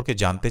সম্পর্কে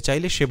জানতে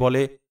চাইলে সে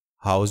বলে,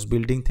 হাউস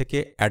বিল্ডিং থেকে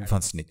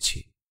অ্যাডভান্স নিচ্ছি।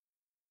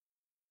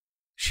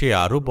 সে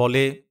আরও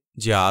বলে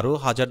যে আরও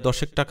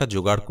 1010 টাকা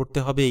জোগাড় করতে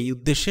হবে। এই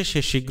উদ্দেশ্যে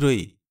সে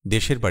শীঘ্রই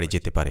দেশের বাড়ি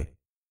যেতে পারে।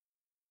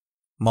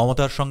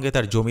 মমতার সঙ্গে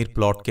তার জমির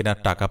প্লট কেনার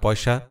টাকা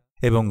পয়সা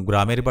এবং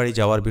গ্রামের বাড়ি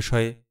যাওয়ার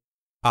বিষয়ে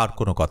আর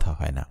কোনো কথা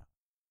হয় না।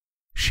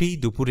 সেই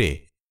দুপুরে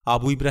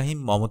আবু ইব্রাহিম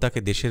মমতাকে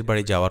দেশের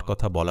বাড়ি যাওয়ার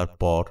কথা বলার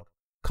পর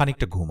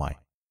খানিকটা ঘুমায়।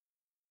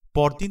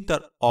 পরদিন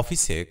তার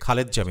অফিসে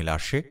খালেদ জামিল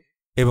আসে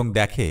এবং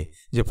দেখে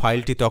যে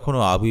ফাইলটি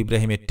তখনও আবু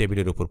ইব্রাহিমের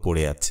টেবিলের উপর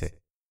পড়ে আছে।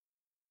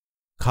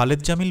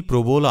 খালেদ জামিল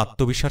প্রবল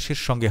আত্মবিশ্বাসের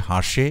সঙ্গে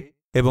হাসে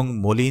এবং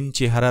মলিন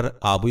চেহারার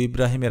আবু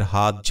ইব্রাহিমের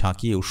হাত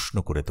ঝাঁকিয়ে উষ্ণ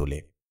করে তোলে।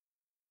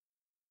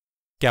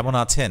 কেমন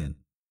আছেন?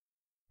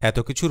 এত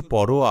কিছুর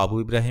পরও আবু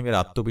ইব্রাহিমের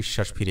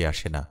আত্মবিশ্বাস ফিরে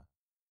আসে না।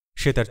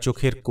 সে তার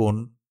চোখের কোণ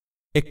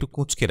একটু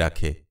কুঁচকে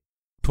রাখে,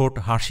 ঠোঁট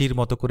হাসির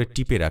মতো করে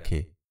টিপে রাখে,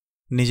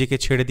 নিজেকে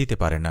ছেড়ে দিতে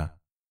পারে না।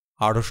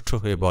 আড়ষ্ট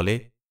হয়ে বলে,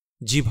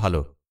 জি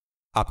ভালো।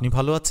 আপনি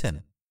ভালো আছেন?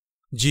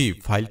 জি।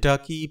 ফাইলটা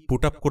কি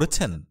পুট আপ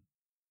করেছেন?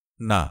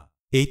 না,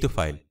 এই তো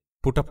ফাইল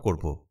পুট আপ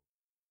করব।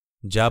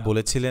 যা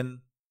বলেছিলেন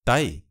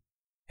তাই?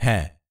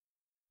 হ্যাঁ।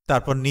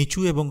 তারপর নিচু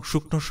এবং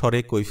শুকনো স্বরে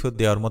কৈফিয়ত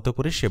দেওয়ার মতো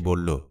করে সে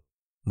বলল,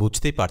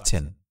 বুঝতেই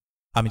পারছেন,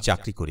 আমি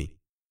চাকরি করি।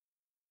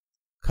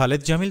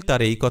 খালেদ জামিল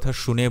তার এই কথা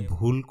শুনে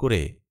ভুল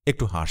করে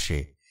একটু হাসে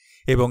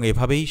এবং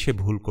এভাবেই সে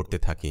ভুল করতে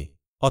থাকে,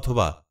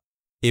 অথবা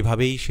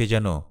এভাবেই সে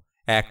যেন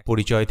এক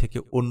পরিচয় থেকে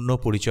অন্য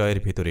পরিচয়ের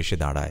ভেতর এসে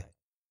দাঁড়ায়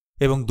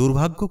এবং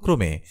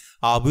দুর্ভাগ্যক্রমে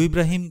আবু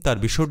ইব্রাহিম তার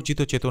বিসর্জিত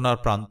চেতনার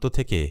প্রান্ত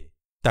থেকে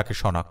তাকে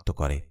শনাক্ত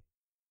করে।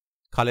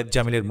 খালেদ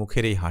জামিলের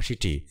মুখের এই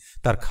হাসিটি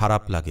তার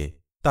খারাপ লাগে।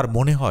 তার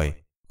মনে হয়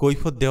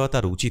কৈফিয়ত দেওয়া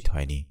তার উচিত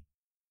হয়নি।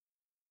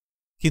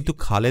 কিন্তু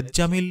খালেদ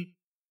জামিল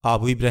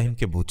আবু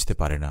ইব্রাহিমকে বুঝতে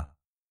পারে না।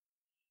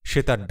 সে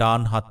তার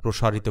ডান হাত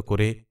প্রসারিত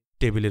করে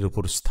টেবিলের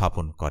উপর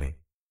স্থাপন করে।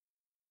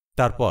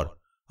 তারপর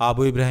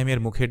আবু ইব্রাহিমের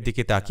মুখের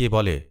দিকে তাকিয়ে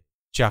বলে,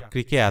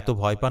 চাকরিকে এত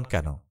ভয় পান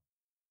কেন?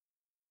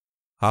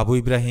 আবু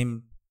ইব্রাহিম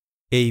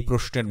এই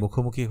প্রশ্নের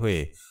মুখোমুখি হয়ে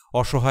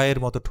অসহায়ের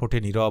মতো ঠোঁটে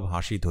নীরব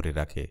হাসি ধরে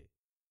রাখে।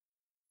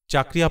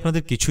 চাকরি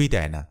আপনাদের কিছুই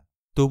দেয় না,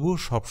 তবুও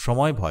সব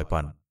সময় ভয়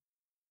পান।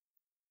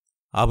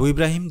 আবু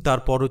ইব্রাহিম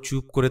তারপরও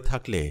চুপ করে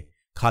থাকলে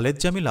খালেদ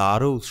জামিল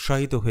আরও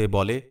উৎসাহিত হয়ে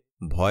বলে,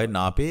 ভয়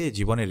না পেয়ে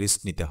জীবনে রিস্ক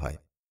নিতে হয়,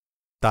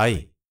 তাই।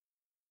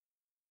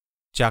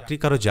 চাকরি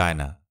কারো যায়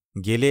না,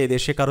 গেলে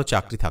এদেশে কারো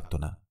চাকরি থাকত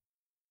না।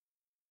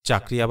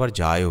 চাকরি আবার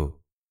যায়ও,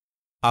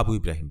 আবু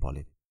ইব্রাহিম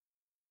বলে।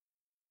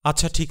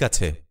 আচ্ছা ঠিক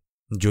আছে,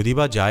 যদি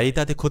বা যাই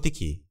তাতে ক্ষতি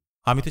কি?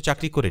 আমি তো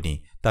চাকরি করিনি,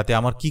 তাতে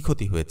আমার কি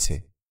ক্ষতি হয়েছে?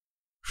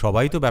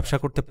 সবাই তো ব্যবসা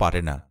করতে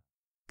পারে না।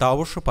 তা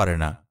অবশ্য পারে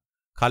না।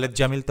 খালেদ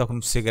জামিল তখন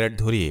সিগারেট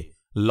ধরিয়ে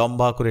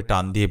লম্বা করে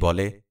টান দিয়ে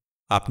বলে,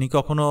 আপনি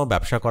কখনো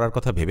ব্যবসা করার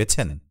কথা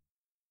ভেবেছেন?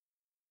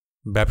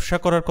 ব্যবসা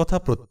করার কথা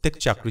প্রত্যেক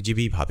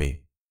চাকরিজীবী ভাবে।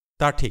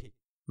 তা ঠিক।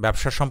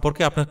 ব্যবসা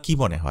সম্পর্কে আপনার কি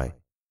মনে হয়?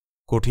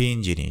 কঠিন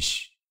জিনিস।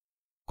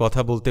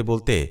 কথা বলতে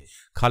বলতে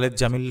খালেদ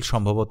জামিল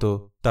সম্ভবত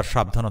তার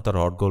সাবধানতার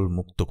অর্গল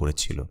মুক্ত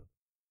করেছিল।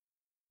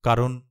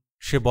 কারণ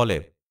সে বলে,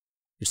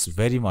 ইটস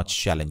ভেরি মাচ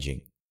চ্যালেঞ্জিং।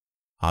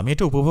 আমি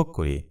এটা উপভোগ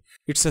করি।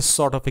 It's a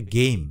sort of A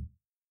game.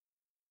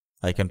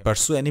 I can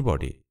পারসু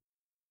anybody.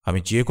 আমি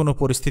যে কোনো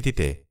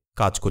পরিস্থিতিতে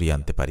কাজ করিয়ে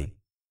আনতে পারি।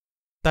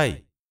 তাই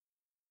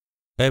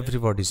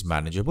everybody is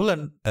manageable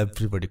and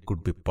everybody could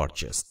be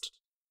purchased.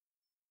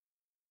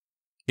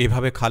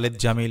 এভাবে খালেদ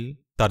জামিল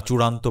তার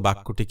চূড়ান্ত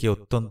বাক্যটিকে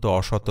অত্যন্ত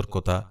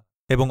অসতর্কতা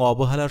এবং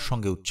অবহেলার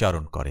সঙ্গে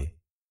উচ্চারণ করে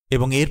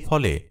এবং এর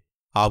ফলে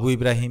আবু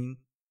ইব্রাহিম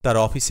তার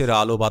অফিসের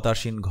আলো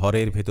বাতাসীন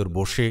ঘরের ভেতর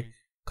বসে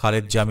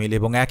খালেদ জামিল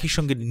এবং একই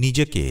সঙ্গে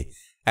নিজেকে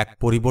এক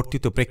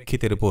পরিবর্তিত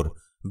প্রেক্ষিতের উপর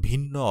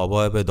ভিন্ন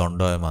অবয়বে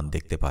দণ্ডায়মান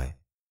দেখতে পায়।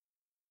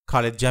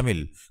 খালেদ জামিল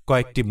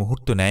কয়েকটি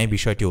মুহূর্ত নেয়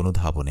বিষয়টি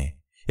অনুধাবনে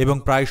এবং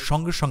প্রায়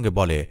সঙ্গে সঙ্গে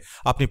বলে,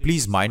 আপনি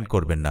প্লিজ মাইন্ড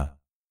করবেন না,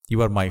 ইউ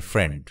আর মাই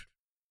ফ্রেন্ড।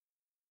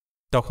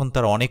 তখন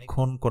তার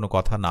অনেকক্ষণ কোনো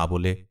কথা না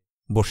বলে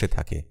বসে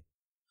থাকে।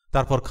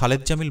 তারপর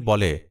খালেদ জামিল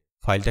বলে,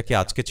 ফাইলটা কি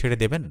আজকে ছেড়ে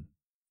দেবেন?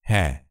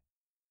 হ্যাঁ।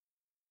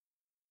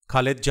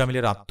 খালেদ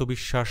জামিলের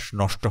আত্মবিশ্বাস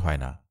নষ্ট হয়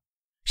না।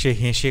 সে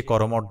হেসে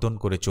করমর্দন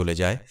করে চলে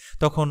যায়।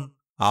 তখন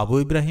আবু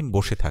ইব্রাহিম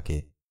বসে থাকে।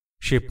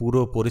 সে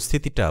পুরো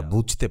পরিস্থিতিটা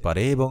বুঝতে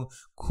পারে এবং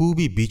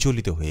খুবই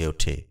বিচলিত হয়ে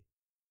ওঠে।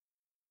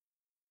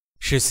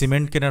 সে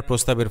সিমেন্ট কেনার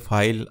প্রস্তাবের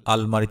ফাইল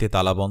আলমারিতে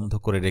তালাবন্ধ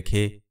করে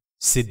রেখে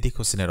সিদ্দিক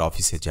হোসেনের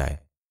অফিসে যায়।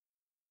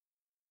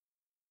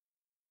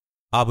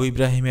 আবু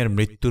ইব্রাহিমের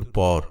মৃত্যুর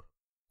পর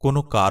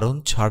কোনো কারণ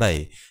ছাড়াই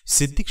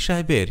সিদ্দিক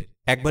সাহেবের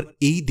একবার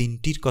এই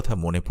দিনটির কথা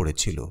মনে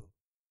পড়েছিল।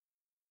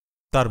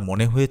 তার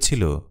মনে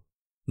হয়েছিল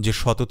যে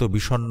সতত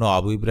বিষণ্ণ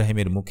আবু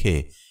ইব্রাহিমের মুখে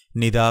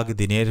নিদাগ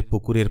দিনের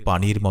পুকুরের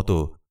পানির মতো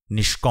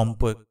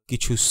নিষ্কম্প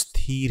কিছু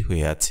স্থির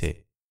হয়ে আছে।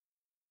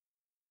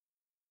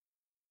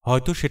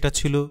 হয়তো সেটা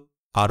ছিল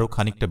আরও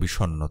খানিকটা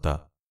বিষণ্ণতা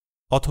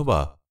অথবা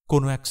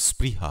কোনো এক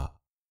স্পৃহা,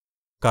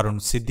 কারণ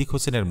সিদ্দিক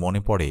হোসেনের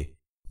মনে পড়ে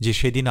যে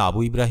সেদিন আবু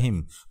ইব্রাহিম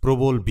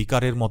প্রবল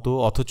বিকারের মতো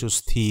অথচ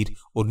স্থির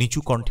ও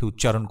নিচু কণ্ঠে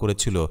উচ্চারণ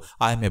করেছিল,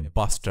 I M A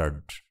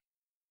bastard.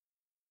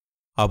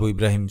 Abu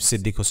Ibrahim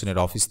Siddique হোসেনের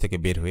অফিস থেকে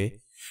বের হয়ে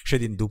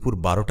সেদিন দুপুর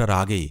 12টার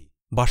আগেই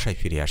বাসায়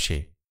ফিরে আসে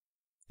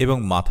এবং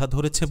মাথা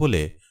ধরেছে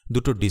বলে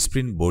দুটো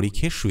ডিসপ্রিন বড়ি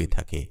খেয়ে শুয়ে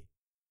থাকে।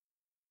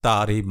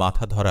 তার এই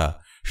মাথা ধরা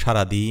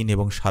সারাদিন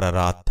এবং সারা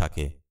রাত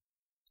থাকে।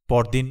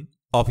 পরদিন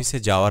অফিসে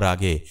যাওয়ার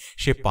আগে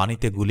সে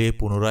পানিতে গুলিয়ে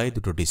পুনরায়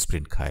দুটো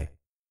ডিসপ্রিন খায়।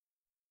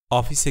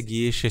 অফিসে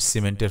গিয়ে সে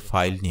সিমেন্টের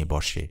ফাইল নিয়ে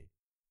বসে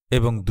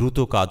এবং দ্রুত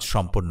কাজ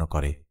সম্পন্ন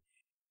করে।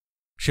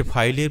 সে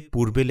ফাইলের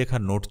পূর্বে লেখা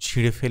নোট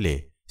ছিঁড়ে ফেলে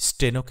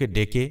স্টেনোকে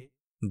ডেকে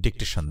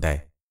ডিকটেশন দেয়।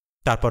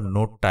 তারপর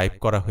নোট টাইপ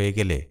করা হয়ে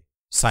গেলে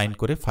সাইন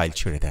করে ফাইল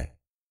ছেড়ে দেয়।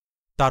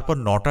 তারপর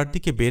 9টার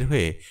দিকে বের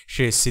হয়ে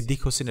সে সিদ্দিক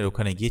হোসেনের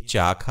ওখানে গিয়ে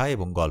চা খায়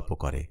এবং গল্প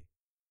করে।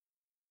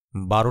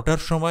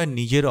 12টার সময়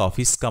নিজের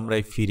অফিস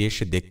কামরায় ফিরে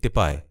এসে দেখতে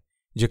পায়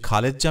যে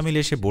খালেদ জামিল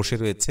এসে বসে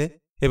রয়েছে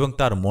এবং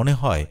তার মনে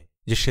হয়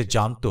যে সে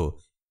জানত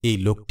এই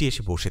লোকটি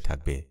এসে বসে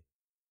থাকবে।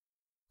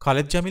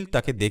 খালেদ জামিল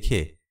তাকে দেখে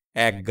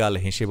একগাল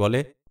হেসে বলে,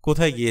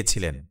 কোথায়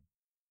গিয়েছিলেন?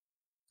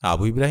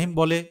 আবু ইব্রাহিম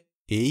বলে,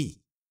 এই।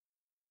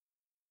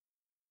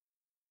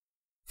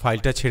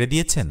 ফাইলটা ছেড়ে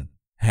দিয়েছেন?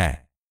 হ্যাঁ।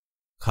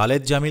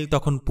 খালেদ জামিল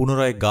তখন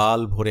পুনরায় গাল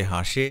ভরে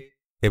হাসে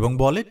এবং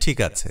বলে, ঠিক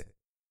আছে।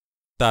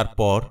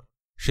 তারপর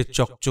সে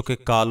চকচকে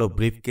কালো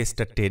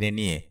ব্রিফকেসটা টেনে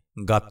নিয়ে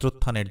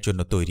গাত্রোত্থানের জন্য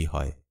তৈরি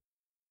হয়।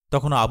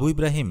 তখন আবু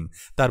ইব্রাহিম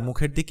তার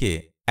মুখের দিকে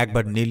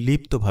একবার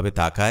নির্লিপ্তভাবে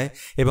তাকায়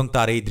এবং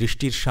তার এই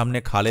দৃষ্টির সামনে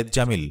খালেদ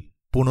জামিল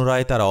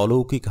পুনরায় তার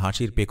অলৌকিক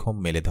হাসির পেখম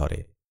মেলে ধরে।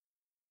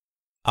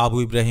 আবু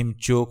ইব্রাহিম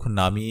চোখ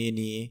নামিয়ে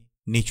নিয়ে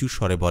নিচু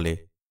স্বরে বলে,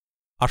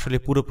 আসলে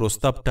পুরো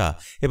প্রস্তাবটা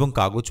এবং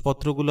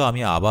কাগজপত্রগুলো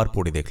আমি আবার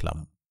পড়ে দেখলাম।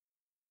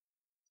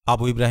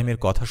 আবু ইব্রাহিমের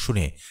কথা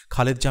শুনে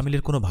খালেদ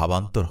জামিলের কোনো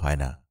ভাবান্তর হয়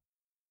না।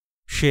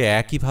 সে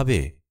একইভাবে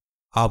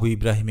আবু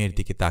ইব্রাহিমের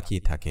দিকে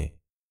তাকিয়ে থাকে।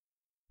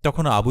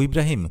 তখন আবু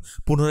ইব্রাহিম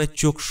পুনরায়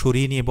চোখ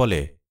সরিয়ে নিয়ে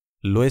বলে,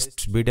 লোয়েস্ট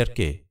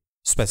বিডারকে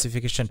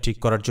স্পেসিফিকেশন ঠিক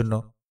করার জন্য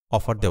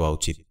অফার দেওয়া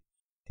উচিত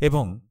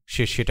এবং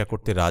সে সেটা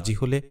করতে রাজি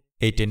হলে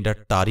এই টেন্ডার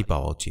তারই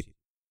পাওয়া উচিত।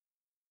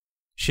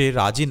 সে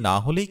রাজি না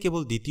হলেই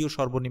কেবল দ্বিতীয়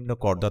সর্বনিম্ন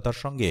করদাতার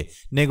সঙ্গে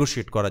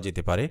নেগোশিয়েট করা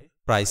যেতে পারে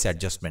প্রাইস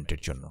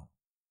অ্যাডজাস্টমেন্টের জন্য।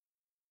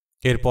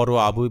 এরপরও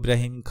আবু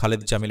ইব্রাহিম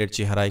খালেদ জামিলের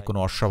চেহারায় কোনো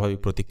অস্বাভাবিক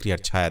প্রতিক্রিয়ার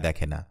ছায়া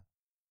দেখে না।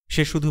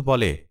 সে শুধু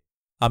বলে,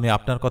 আমি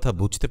আপনার কথা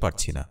বুঝতে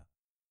পারছি না।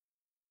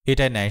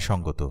 এটাই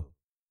ন্যায়সঙ্গত,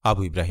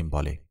 আবু ইব্রাহিম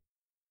বলে।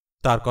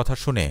 তার কথা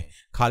শুনে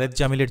খালেদ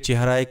জামিলের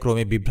চেহারায়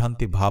ক্রমে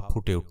বিভ্রান্তির ভাব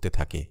ফুটে উঠতে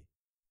থাকে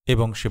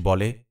এবং সে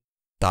বলে,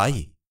 তাই?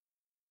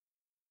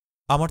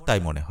 আমার তাই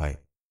মনে হয়।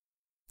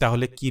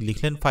 তাহলে কি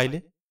লিখলেন ফাইলে?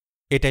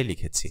 এটাই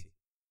লিখেছি।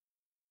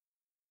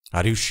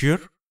 Are you sure?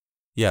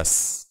 ইয়াস।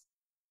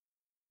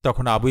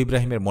 তখন আবু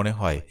ইব্রাহিমের মনে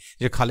হয়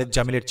যে খালেদ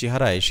জামিলের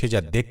চেহারায় সে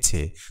যা দেখছে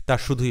তা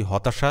শুধুই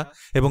হতাশা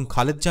এবং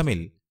খালেদ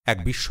জামিল এক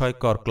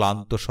বিস্ময়কর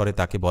ক্লান্ত স্বরে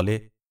তাকে বলে,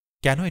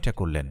 কেন এটা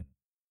করলেন?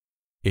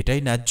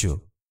 এটাই ন্যায্য।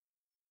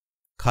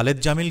 খালেদ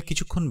জামিল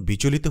কিছুক্ষণ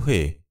বিচলিত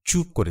হয়ে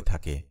চুপ করে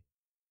থাকে।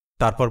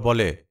 তারপর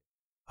বলে,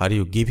 are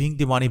you giving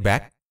the money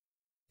back?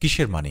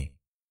 কিসের মানি?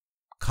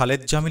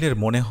 খালেদ জামিলের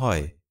মনে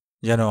হয়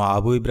যেন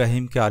আবু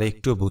ইব্রাহিমকে আর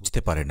একটুও বুঝতে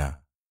পারে না।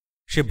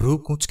 সে ভ্রু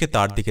কুঁচকে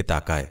তার দিকে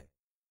তাকায়।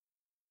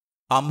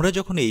 আমরা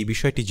যখন এই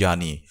বিষয়টি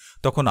জানি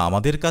তখন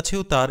আমাদের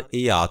কাছেও তার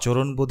এই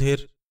আচরণবোধের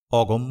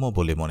অগম্য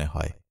বলে মনে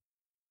হয়।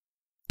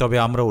 তবে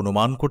আমরা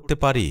অনুমান করতে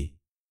পারি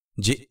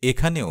যে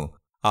এখানেও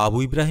আবু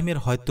ইব্রাহিমের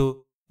হয়তো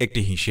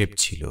একটি হিসেব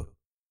ছিল।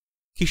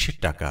 কিসের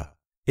টাকা?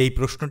 এই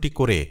প্রশ্নটি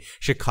করে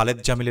সে খালেদ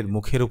জামিলের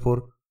মুখের উপর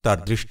তার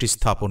দৃষ্টি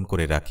স্থাপন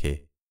করে রাখে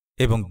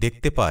এবং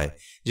দেখতে পায়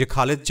যে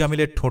খালেদ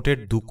জামিলের ঠোঁটের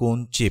দুকোণ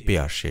চেপে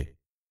আসে।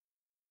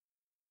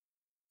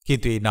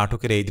 কিন্তু এই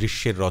নাটকের এই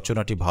দৃশ্যের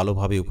রচনাটি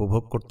ভালোভাবে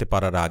উপভোগ করতে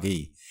পারার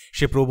আগেই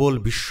সে প্রবল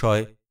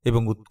বিস্ময়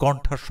এবং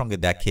উৎকণ্ঠার সঙ্গে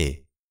দেখে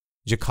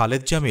যে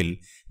খালেদ জামিল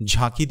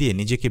ঝাঁকি দিয়ে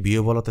নিজেকে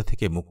বিহ্বলতা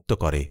থেকে মুক্ত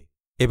করে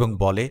এবং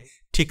বলে,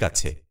 ঠিক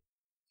আছে,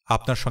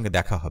 আপনার সঙ্গে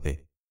দেখা হবে,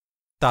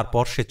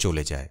 তারপর সে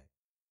চলে যায়।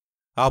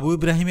 আবু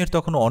ইব্রাহিমের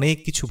তখন অনেক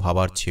কিছু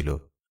ভাবার ছিল,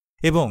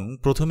 এবং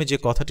প্রথমে যে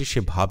কথাটি সে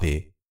ভাবে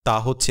তা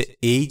হচ্ছে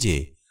এই যে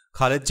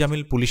খালেদ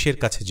জামিল পুলিশের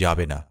কাছে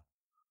যাবে না,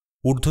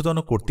 ঊর্ধ্বতন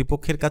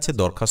কর্তৃপক্ষের কাছে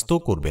দরখাস্তও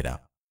করবে না।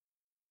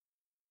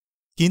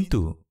 কিন্তু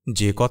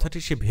যে কথাটি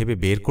সে ভেবে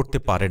বের করতে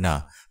পারে না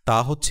তা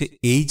হচ্ছে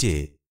এই যে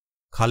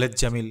খালেদ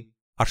জামিল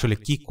আসলে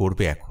কি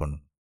করবে এখন।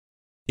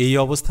 এই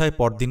অবস্থায়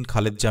পরদিন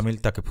খালেদ জামিল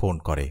তাকে ফোন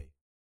করে।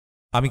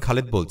 আমি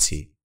খালেদ বলছি।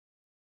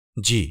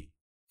 জি,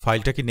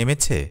 ফাইলটা কি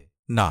নেমেছে?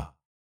 না।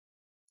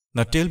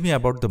 না, tell me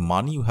about the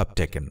money you have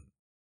taken.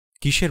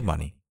 কিসের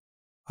মানি?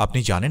 আপনি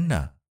জানেন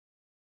না?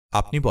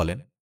 আপনি বলেন।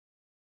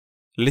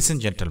 Listen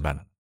gentleman,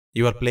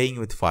 you are playing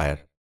with fire.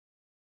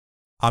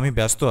 আমি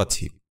ব্যস্ত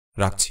আছি,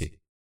 রাখছি।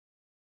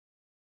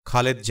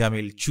 খালেদ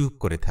জামিল চুপ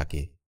করে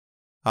থাকে।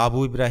 আবু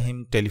ইব্রাহিম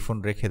টেলিফোন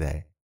রেখে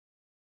দেয়।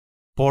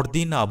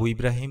 পরদিন আবু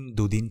ইব্রাহিম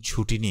 2 দিন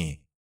ছুটি নিয়ে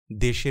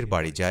দেশের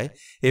বাড়ি যায়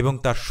এবং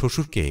তার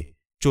শ্বশুরকে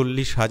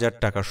 40,000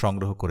 টাকা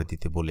সংগ্রহ করে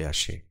দিতে বলে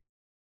আসে।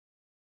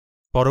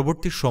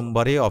 পরবর্তী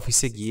সোমবারে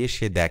অফিসে গিয়ে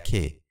সে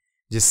দেখে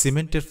যে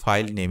সিমেন্টের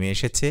ফাইল নেমে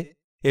এসেছে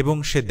এবং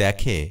সে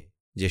দেখে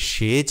যে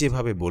সে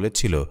যেভাবে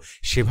বলেছিল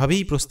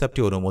সেভাবেই প্রস্তাবটি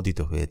অনুমোদিত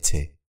হয়েছে।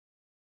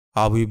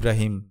 আবু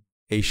ইব্রাহিম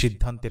এই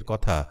সিদ্ধান্তের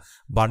কথা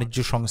বাণিজ্য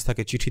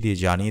সংস্থাকে চিঠি দিয়ে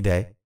জানিয়ে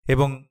দেয়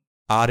এবং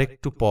আর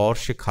একটু পর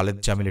সে খালেদ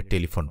জামিলের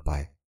টেলিফোন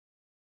পায়।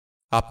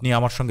 আপনি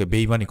আমার সঙ্গে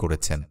বেইমানি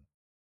করেছেন,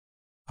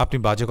 আপনি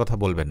বাজে কথা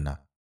বলবেন না,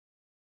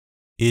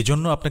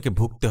 এজন্য আপনাকে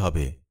ভুগতে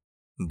হবে,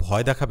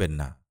 ভয় দেখাবেন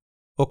না।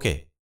 ওকে,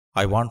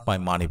 I want my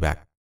money back.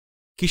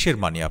 কিসের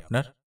মানি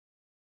আপনার?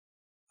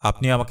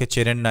 আপনি আমাকে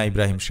চেনেন না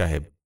ইব্রাহিম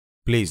সাহেব,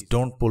 please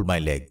don't pool my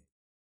leg.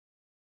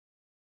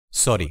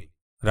 Sorry,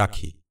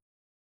 রাখি।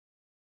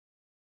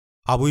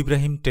 আবু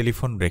ইব্রাহিম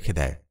টেলিফোন রেখে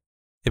দেয়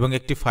এবং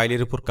একটি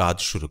ফাইলের উপর কাজ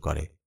শুরু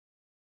করে।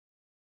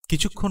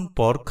 কিছুক্ষণ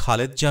পর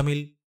খালেদ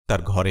জামিল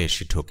তার ঘরে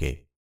এসে ঢোকে।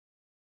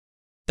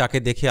 তাকে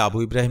দেখে আবু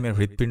ইব্রাহিমের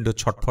হৃৎপিণ্ড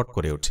ছটফট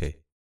করে ওঠে,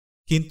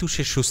 কিন্তু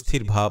সে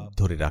সুস্থির ভাব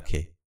ধরে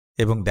রাখে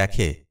এবং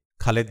দেখে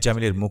খালেদ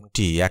জামিলের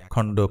মুখটি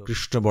একখণ্ড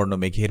কৃষ্ণবর্ণ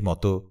মেঘের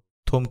মতো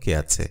থমকে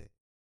আছে।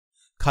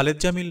 খালেদ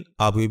জামিল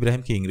আবু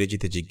ইব্রাহিমকে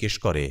ইংরেজিতে জিজ্ঞেস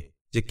করে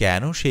যে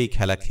কেন সেই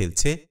খেলা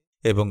খেলছে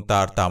এবং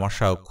তার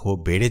তামাশা ও ক্ষোভ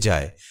বেড়ে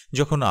যায়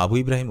যখন আবু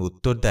ইব্রাহিম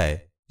উত্তর দেয়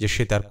যে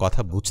সে তার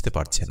কথা বুঝতে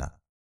পারছে না।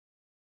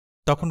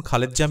 তখন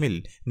খালেদ জামিল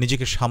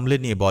নিজেকে সামলে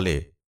নিয়ে বলে,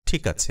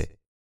 ঠিক আছে,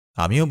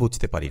 আমিও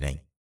বুঝতে পারি নাই।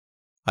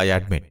 I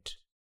admit.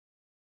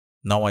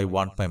 Now I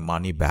want my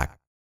money back.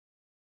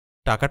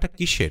 টাকাটা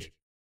কিসের?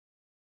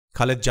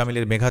 খালেদ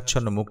জামিলের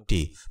মেঘাচ্ছন্ন মুখটি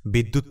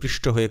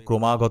বিদ্যুৎপৃষ্ট হয়ে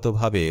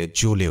ক্রমাগতভাবে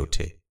জ্বলে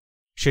ওঠে।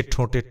 সে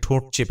ঠোঁটে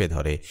ঠোঁট চেপে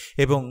ধরে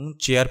এবং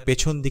চেয়ার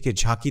পেছন দিকে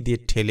ঝাঁকি দিয়ে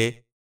ঠেলে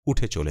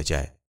উঠে চলে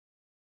যায়।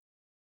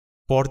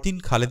 পরদিন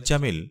খালেদ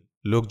জামিল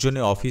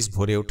লোকজনে অফিস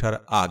ভরে ওঠার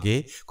আগে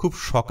খুব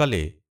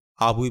সকালে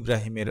আবু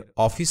ইব্রাহিমের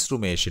অফিস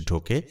রুমে এসে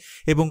ঢোকে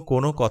এবং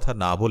কোনো কথা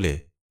না বলে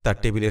তার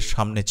টেবিলের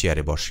সামনে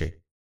চেয়ারে বসে।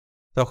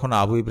 তখন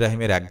আবু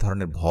ইব্রাহিমের এক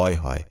ধরনের ভয়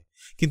হয়,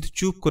 কিন্তু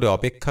চুপ করে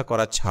অপেক্ষা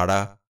করা ছাড়া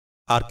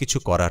আর কিছু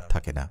করার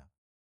থাকে না।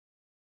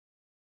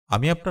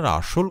 আমি আপনার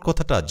আসল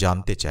কথাটা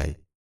জানতে চাই।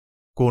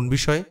 কোন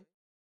বিষয়ে?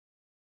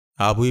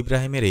 আবু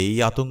ইব্রাহিমের এই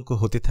আতঙ্ক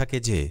হতে থাকে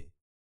যে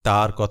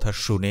তার কথা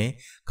শুনে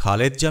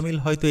খালেদ জামিল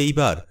হয়তো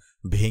এইবার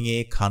ভেঙে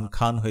খান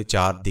খান হয়ে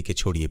চারদিকে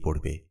ছড়িয়ে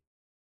পড়বে।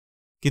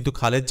 কিন্তু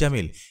খালেদ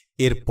জামিল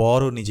এর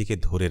পরও নিজেকে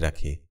ধরে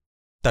রাখে।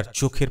 তার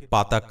চোখের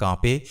পাতা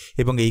কাঁপে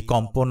এবং এই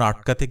কম্পন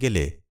আটকাতে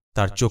গেলে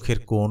তার চোখের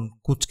কোণ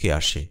কুঁচকে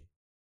আসে।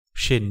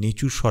 সে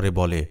নিচু স্বরে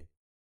বলে,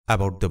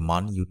 about the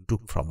money you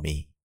took from me.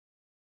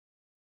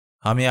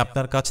 আমি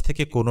আপনার কাছ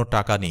থেকে কোনো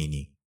টাকা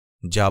নিইনি,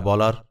 যা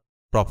বলার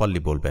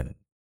প্রপারলি বলবেন।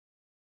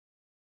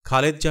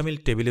 খালেদ জামিল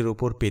টেবিলের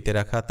উপর পেতে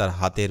রাখা তার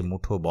হাতের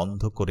মুঠো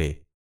বন্ধ করে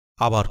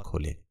আবার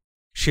খোলে।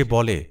 সে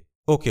বলে,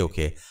 ওকে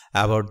ওকে,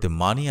 about the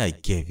money I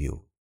gave you.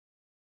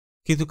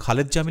 কিন্তু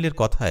খালেদ জামিলের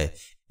কথায়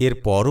এর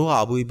পরও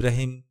আবু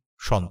ইব্রাহিম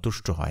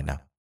সন্তুষ্ট হয় না।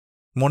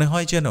 মনে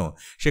হয় যেন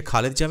সে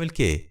খালেদ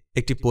জামিলকে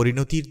একটি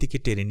পরিণতির দিকে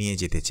টেনে নিয়ে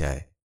যেতে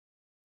চায়।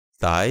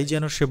 তাই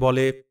যেন সে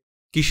বলে,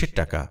 কিসের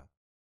টাকা?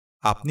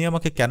 আপনি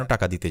আমাকে কেন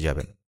টাকা দিতে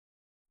যাবেন?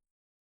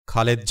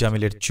 খালেদ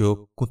জামিলের চোখ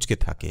কুঁচকে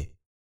থাকে।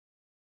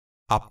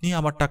 আপনি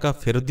আমার টাকা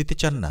ফেরত দিতে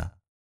চান না?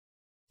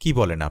 কি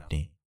বলেন আপনি?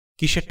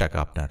 কিসের টাকা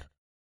আপনার?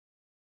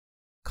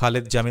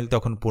 খালেদ জামিল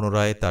তখন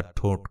পুনরায় তার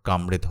ঠোঁট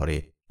কামড়ে ধরে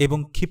এবং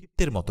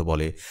ক্ষিপ্তের মতো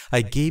বলে,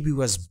 I gave you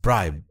as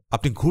bribe.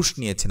 আপনি ঘুষ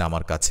নিয়েছেন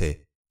আমার কাছে,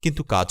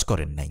 কিন্তু কাজ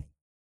করেন নাই।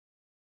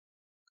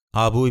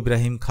 আবু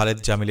ইব্রাহিম খালেদ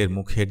জামিলের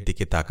মুখের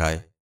দিকে তাকায়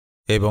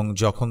এবং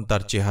যখন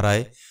তার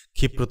চেহারায়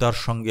ক্ষিপ্রতার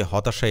সঙ্গে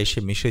হতাশা এসে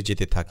মিশে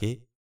যেতে থাকে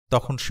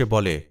তখন সে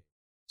বলে,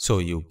 সো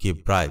ইউ গিভ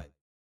ব্রাইব।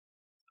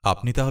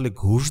 আপনি তাহলে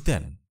ঘুষ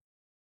দেন?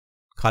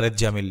 খালেদ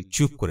জামিল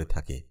চুপ করে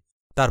থাকে।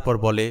 তারপর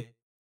বলে,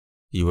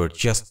 you R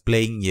just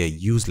playing a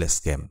useless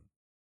game.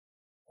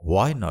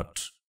 Why not?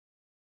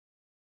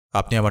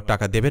 আপনি আমার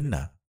টাকা দেবেন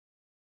না?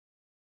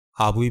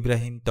 আবু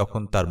ইব্রাহিম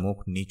তখন তার মুখ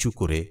নিচু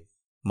করে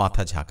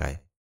মাথা ঝাঁকায়,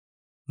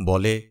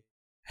 বলে,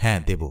 হ্যাঁ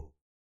দেব।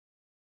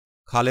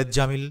 খালেদ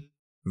জামিল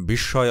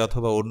বিস্ময়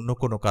অথবা অন্য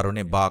কোনো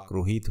কারণে বাক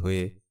রহিত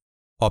হয়ে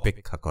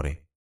অপেক্ষা করে।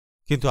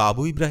 কিন্তু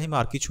আবু ইব্রাহিম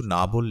আর কিছু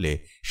না বললে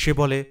সে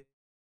বলে,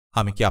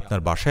 আমি কি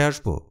আপনার বাসায়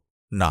আসব?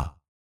 না।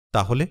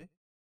 তাহলে?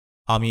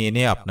 আমি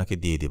এনে আপনাকে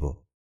দিয়ে দেব।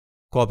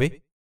 কবে?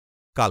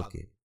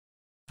 কালকে।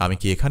 আমি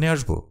কি এখানে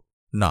আসব?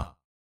 না,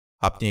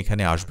 আপনি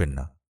এখানে আসবেন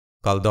না।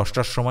 কাল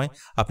 10টার সময়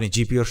আপনি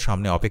জিপিওর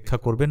সামনে অপেক্ষা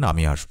করবেন,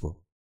 আমি আসব।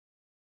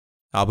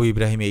 আবু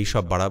ইব্রাহিম এই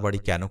সব বাড়াবাড়ি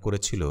কেন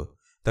করেছিল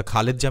তা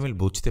খালেদ জামিল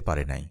বুঝতে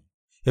পারে নাই,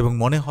 এবং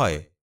মনে হয়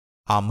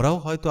আমরাও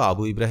হয়তো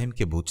আবু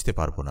ইব্রাহিমকে বুঝতে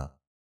পারব না।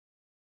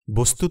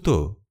 বস্তুত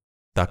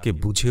তাকে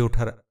বুঝে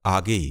ওঠার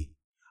আগেই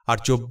আর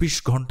 24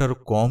 ঘণ্টারও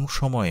কম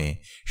সময়ে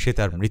সে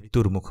তার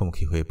মৃত্যুর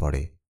মুখোমুখি হয়ে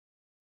পড়ে।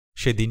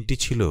 সে দিনটি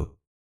ছিল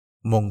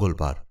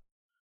মঙ্গলবার।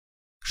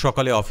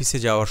 সকালে অফিসে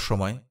যাওয়ার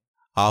সময়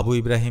আবু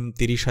ইব্রাহিম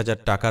 30,000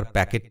 টাকার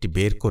প্যাকেটটি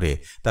বের করে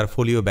তার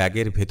ফোলিও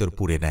ব্যাগের ভেতর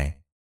পুরে নেয়।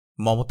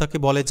 মমতাকে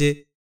বলে যে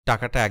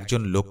টাকাটা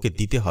একজন লোককে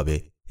দিতে হবে,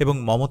 এবং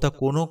মমতা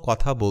কোনো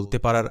কথা বলতে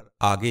পারার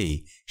আগেই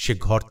সে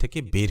ঘর থেকে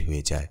বের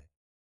হয়ে যায়।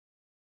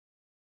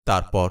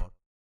 তারপর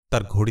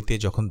তার ঘড়িতে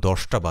যখন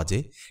 10টা বাজে,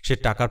 সে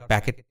টাকার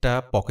প্যাকেটটা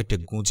পকেটে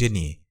গুঁজে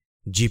নিয়ে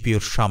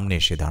জিপিওর সামনে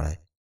এসে দাঁড়ায়।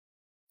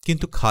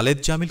 কিন্তু খালেদ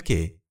জামিলকে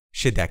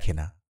সে দেখে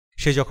না।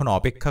 সে যখন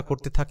অপেক্ষা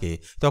করতে থাকে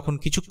তখন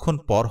কিছুক্ষণ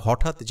পর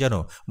হঠাৎ যেন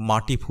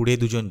মাটি ফুঁড়ে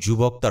দুজন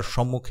যুবক তার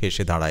সম্মুখে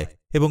এসে দাঁড়ায়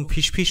এবং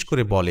ফিসফিস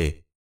করে বলে,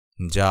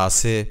 যা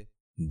আছে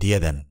দিয়ে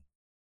দেন।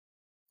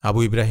 আবু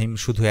ইব্রাহিম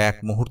শুধু এক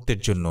মুহূর্তের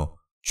জন্য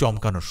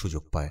চমকানোর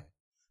সুযোগ পায়।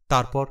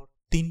 তারপর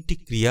 3টি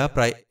ক্রিয়া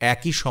প্রায়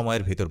একই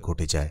সময়ের ভেতর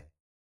ঘটে যায়।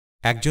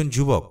 একজন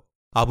যুবক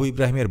আবু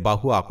ইব্রাহিমের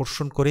বাহু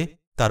আকর্ষণ করে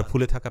তার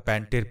ফুলে থাকা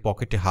প্যান্টের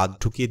পকেটে হাত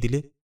ঢুকিয়ে দিলে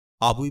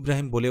আবু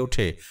ইব্রাহিম বলে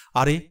ওঠে,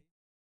 আরে,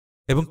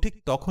 এবং ঠিক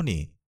তখনই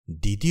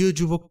দ্বিতীয়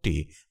যুবকটি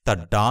তার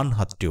ডান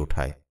হাতটি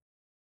ওঠায়।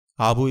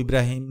 আবু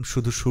ইব্রাহিম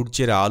শুধু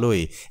সূর্যের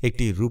আলোয়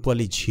একটি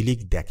রূপালী ঝিলিক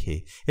দেখে,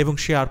 এবং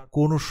সে আর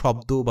কোনো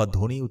শব্দ বা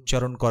ধ্বনি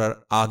উচ্চারণ করার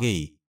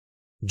আগেই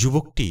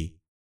যুবকটি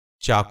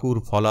চাকুর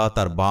ফলা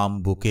তার বাম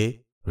বুকে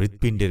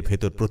হৃৎপিণ্ডের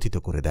ভেতর প্রথিত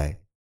করে দেয়।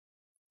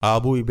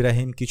 আবু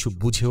ইব্রাহিম কিছু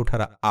বুঝে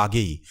ওঠার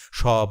আগেই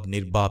সব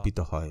নির্বাপিত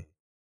হয়।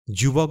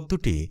 যুবক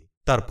দুটি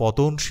তার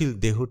পতনশীল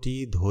দেহটি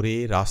ধরে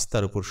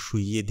রাস্তার উপর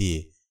শুইয়ে দিয়ে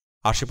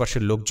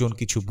আশেপাশের লোকজন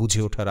কিছু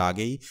বুঝে ওঠার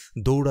আগেই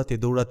দৌড়াতে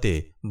দৌড়াতে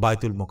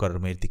বায়তুল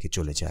মোকাররমের দিকে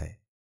চলে যায়।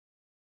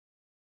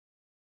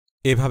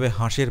 এভাবে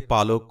হাঁসের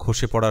পালক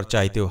খসে পড়ার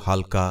চাইতেও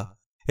হালকা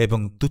এবং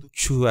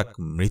তুচ্ছ এক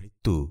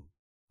মৃত্যু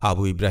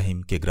আবু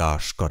ইব্রাহিমকে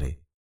গ্রাস করে,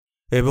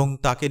 এবং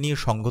তাকে নিয়ে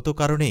সঙ্গত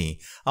কারণেই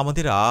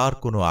আমাদের আর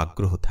কোনো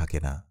আগ্রহ থাকে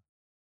না।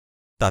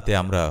 তাতে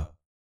আমরা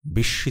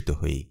বিস্মিত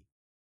হই।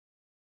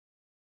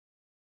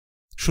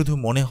 শুধু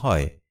মনে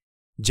হয়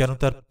যেন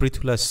তার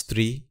পৃথুলা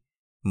স্ত্রী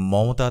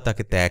মমতা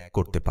তাকে ত্যাগ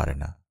করতে পারে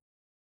না।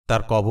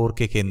 তার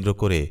কবরকে কেন্দ্র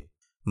করে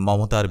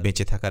মমতার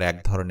বেঁচে থাকার এক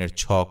ধরনের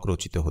ছক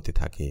রচিত হতে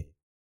থাকে।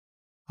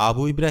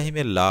 আবু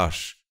ইব্রাহিমের লাশ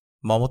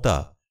মমতা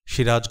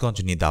সিরাজগঞ্জ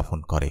নিয়ে দাফন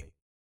করে।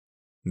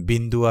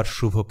 বিন্দু আর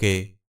শুভকে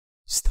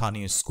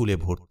স্থানীয় স্কুলে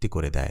ভর্তি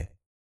করে দেয়।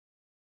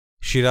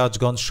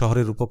 সিরাজগঞ্জ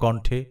শহরের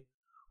উপকণ্ঠে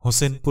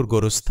হোসেনপুর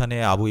গোরস্থানে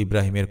আবু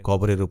ইব্রাহিমের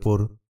কবরের উপর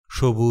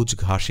সবুজ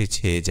ঘাসে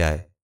ছেয়ে যায়।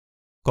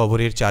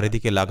 কবরের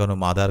চারিদিকে লাগানো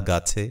মাদার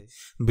গাছে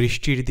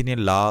বৃষ্টির দিনে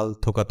লাল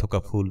থোকা থোকা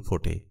ফুল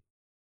ফোটে।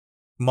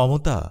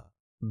 মমতা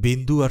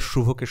বিন্দু আর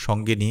শুভকে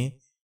সঙ্গে নিয়ে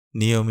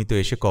নিয়মিত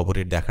এসে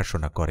কবরের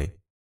দেখাশোনা করে।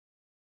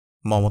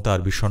 মমতার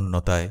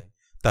বিষণ্ণতায়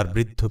তার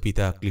বৃদ্ধ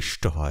পিতা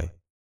ক্লিষ্ট হয়।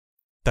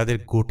 তাদের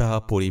গোটা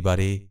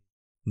পরিবারে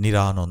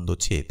নিরানন্দ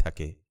ছেয়ে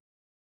থাকে।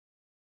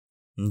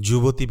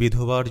 যুবতী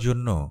বিধবার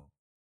জন্য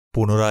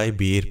পুনরায়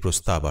বিয়ের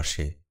প্রস্তাব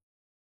আসে,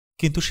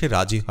 কিন্তু সে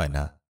রাজি হয়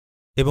না,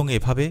 এবং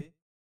এভাবে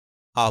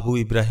আবু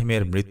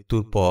ইব্রাহিমের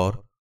মৃত্যুর পর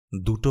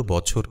 2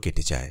 বছর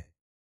কেটে যায়।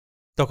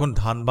 তখন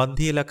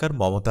ধানবান্ধি এলাকার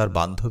মমতার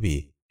বান্ধবী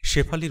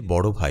শেফালির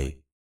বড় ভাই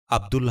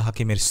আব্দুল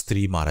হাকিমের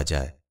স্ত্রী মারা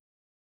যায়,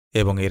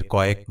 এবং এর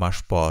কয়েক মাস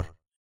পর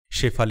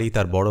শেফালি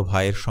তার বড়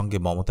ভাইয়ের সঙ্গে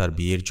মমতার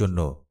বিয়ের জন্য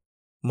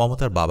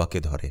মমতার বাবাকে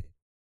ধরে।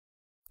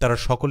 তারা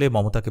সকলে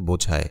মমতাকে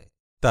বোঝায়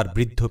তার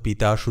বৃদ্ধ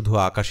পিতা শুধু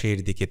আকাশের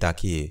দিকে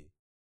তাকিয়ে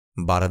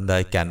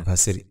বারান্দায়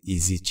ক্যানভাসের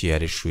ইজি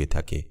চেয়ারে শুয়ে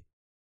থাকে।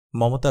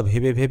 মমতা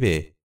ভেবে ভেবে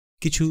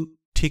কিছু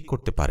ঠিক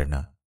করতে পারে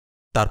না।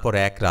 তারপর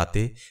এক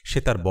রাতে সে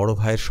তার বড়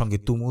ভাইয়ের সঙ্গে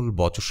তুমুল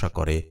বচসা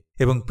করে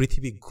এবং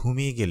পৃথিবী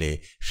ঘুমিয়ে গেলে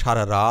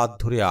সারা রাত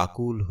ধরে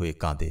আকুল হয়ে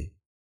কাঁদে।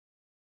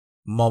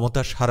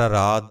 মমতা সারা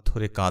রাত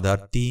ধরে কাঁদার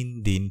 3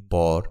 দিন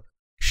পর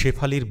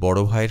শেফালির বড়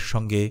ভাইয়ের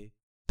সঙ্গে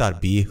তার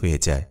বিয়ে হয়ে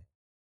যায়,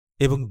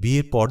 এবং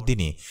বিয়ের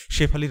পরদিনই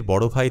শেফালির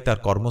বড় ভাই তার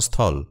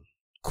কর্মস্থল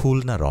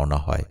খুলনা রওনা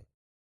হয়।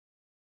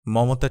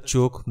 মমতা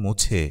চোখ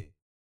মুছে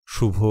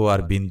শুভ আর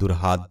বিন্দুর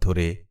হাত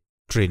ধরে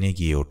ট্রেনে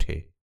গিয়ে ওঠে।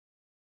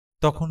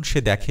 তখন সে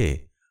দেখে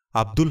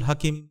আব্দুল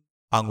হাকিম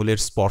আঙুলের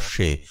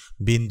স্পর্শে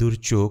বিন্দুর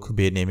চোখ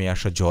বেয়ে নেমে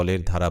আসা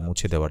জলের ধারা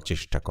মুছে দেওয়ার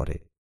চেষ্টা করে।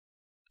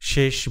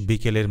 শেষ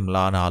বিকেলের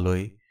ম্লান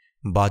আলোয়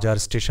বাজার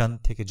স্টেশন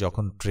থেকে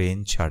যখন ট্রেন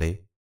ছাড়ে,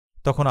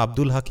 তখন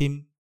আব্দুল হাকিম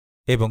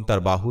এবং তার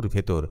বাহুর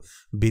ভেতর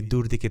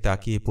বিন্দুর দিকে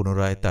তাকিয়ে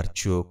পুনরায় তার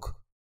চোখ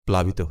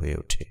প্লাবিত হয়ে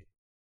ওঠে।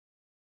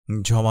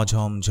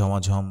 ঝমাঝম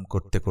ঝমাঝম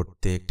করতে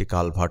করতে একটি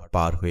কালভার্ট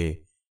পার হয়ে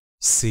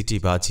সিটি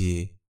বাজিয়ে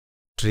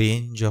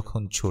ট্রেন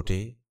যখন ছোটে,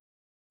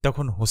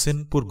 তখন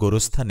হোসেনপুর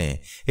গোরস্থানে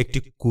একটি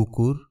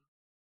কুকুর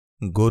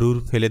গরুর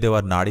ফেলে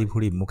দেওয়া নাড়ি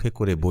ভুড়ি মুখে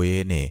করে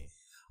বয়ে এনে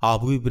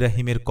আবু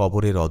ইব্রাহিমের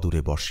কবরের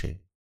অদূরে বসে।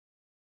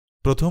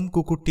 প্রথম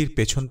কুকুরটির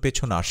পেছন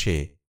পেছন আসে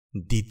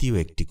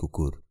দ্বিতীয় একটি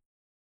কুকুর।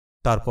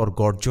 তারপর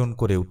গর্জন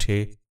করে উঠে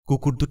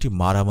কুকুর দুটি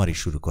মারামারি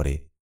শুরু করে।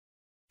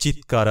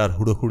 চিৎকার আর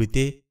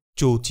হুড়োহুড়িতে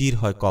চৌচির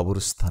হয়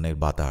কবরস্থানের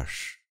বাতাস।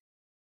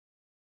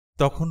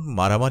 তখন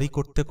মারামারি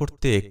করতে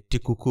করতে একটি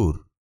কুকুর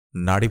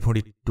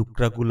নাড়িভুড়ির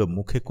টুকরাগুলো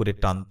মুখে করে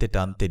টানতে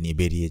টানতে নিয়ে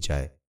বেরিয়ে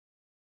যায়।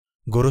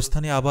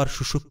 গোরস্থানে আবার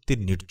সুষুপ্তির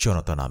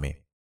নির্জনতা নামে।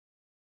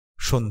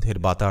 সন্ধ্যের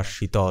বাতাস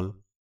শীতল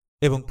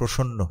এবং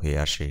প্রসন্ন হয়ে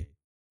আসে।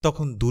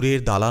 তখন দূরের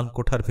দালান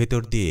কোঠার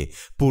ভেতর দিয়ে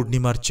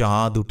পূর্ণিমার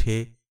চাঁদ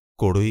উঠে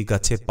কড়ই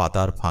গাছের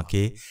পাতার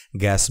ফাঁকে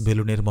গ্যাস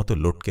বেলুনের মতো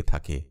লটকে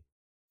থাকে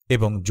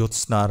এবং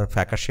জ্যোৎস্নার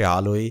ফ্যাকাশে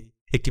আলোয়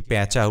একটি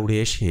প্যাঁচা উড়ে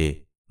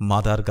এসে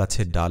মাদার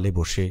গাছের ডালে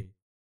বসে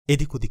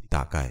এদিক ওদিক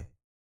তাকায়।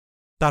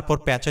 তারপর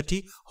প্যাঁচাটি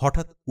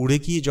হঠাৎ উড়ে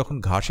গিয়ে যখন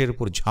ঘাসের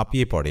উপর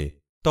ঝাঁপিয়ে পড়ে,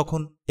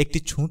 তখন একটি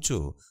ছুঁচো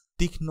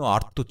তীক্ষ্ণ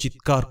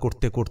আর্তচিৎকার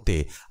করতে করতে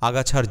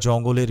আগাছার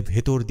জঙ্গলের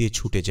ভেতর দিয়ে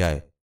ছুটে যায়।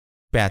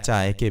 প্যাঁচা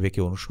একে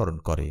বেঁকে অনুসরণ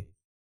করে,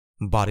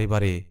 বারে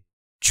বারে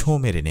ছোঁ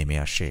মেরে নেমে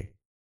আসে।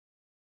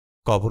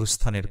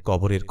 কবরস্থানের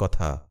কবরের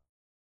কথা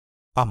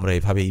আমরা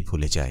এভাবেই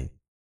ভুলে যাই।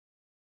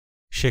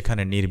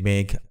 সেখানে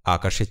নির্মেঘ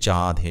আকাশে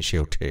চাঁদ হেসে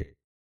ওঠে।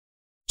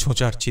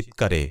 ছোঁচার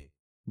চিৎকারে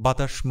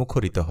বাতাস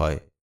মুখরিত হয়।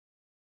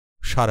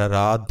 সারা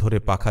রাত ধরে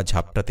পাখা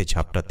ঝাপটাতে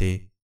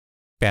ঝাপটাতে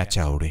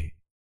প্যাঁচা ওড়ে।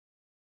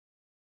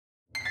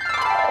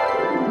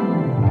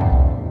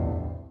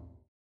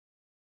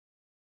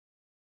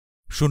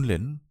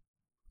 শুনলেন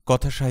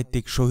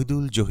কথাসাহিত্যিক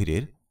শহীদুল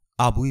জহিরের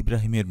আবু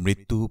ইব্রাহিমের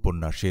মৃত্যু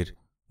উপন্যাসের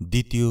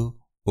দ্বিতীয়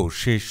ও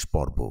শেষ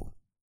পর্ব।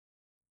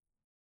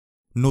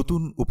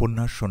 নতুন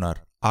উপন্যাস শোনার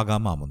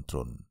আগাম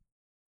আমন্ত্রণ।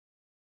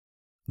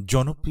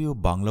 জনপ্রিয়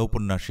বাংলা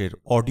উপন্যাসের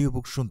অডিও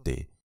বুক শুনতে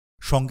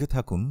সঙ্গে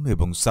থাকুন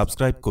এবং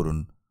সাবস্ক্রাইব করুন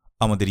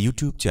আমাদের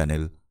ইউটিউব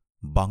চ্যানেল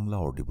বাংলা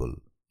অডিবল,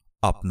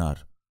 আপনার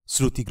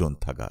শ্রুতি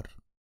গ্রন্থাগার।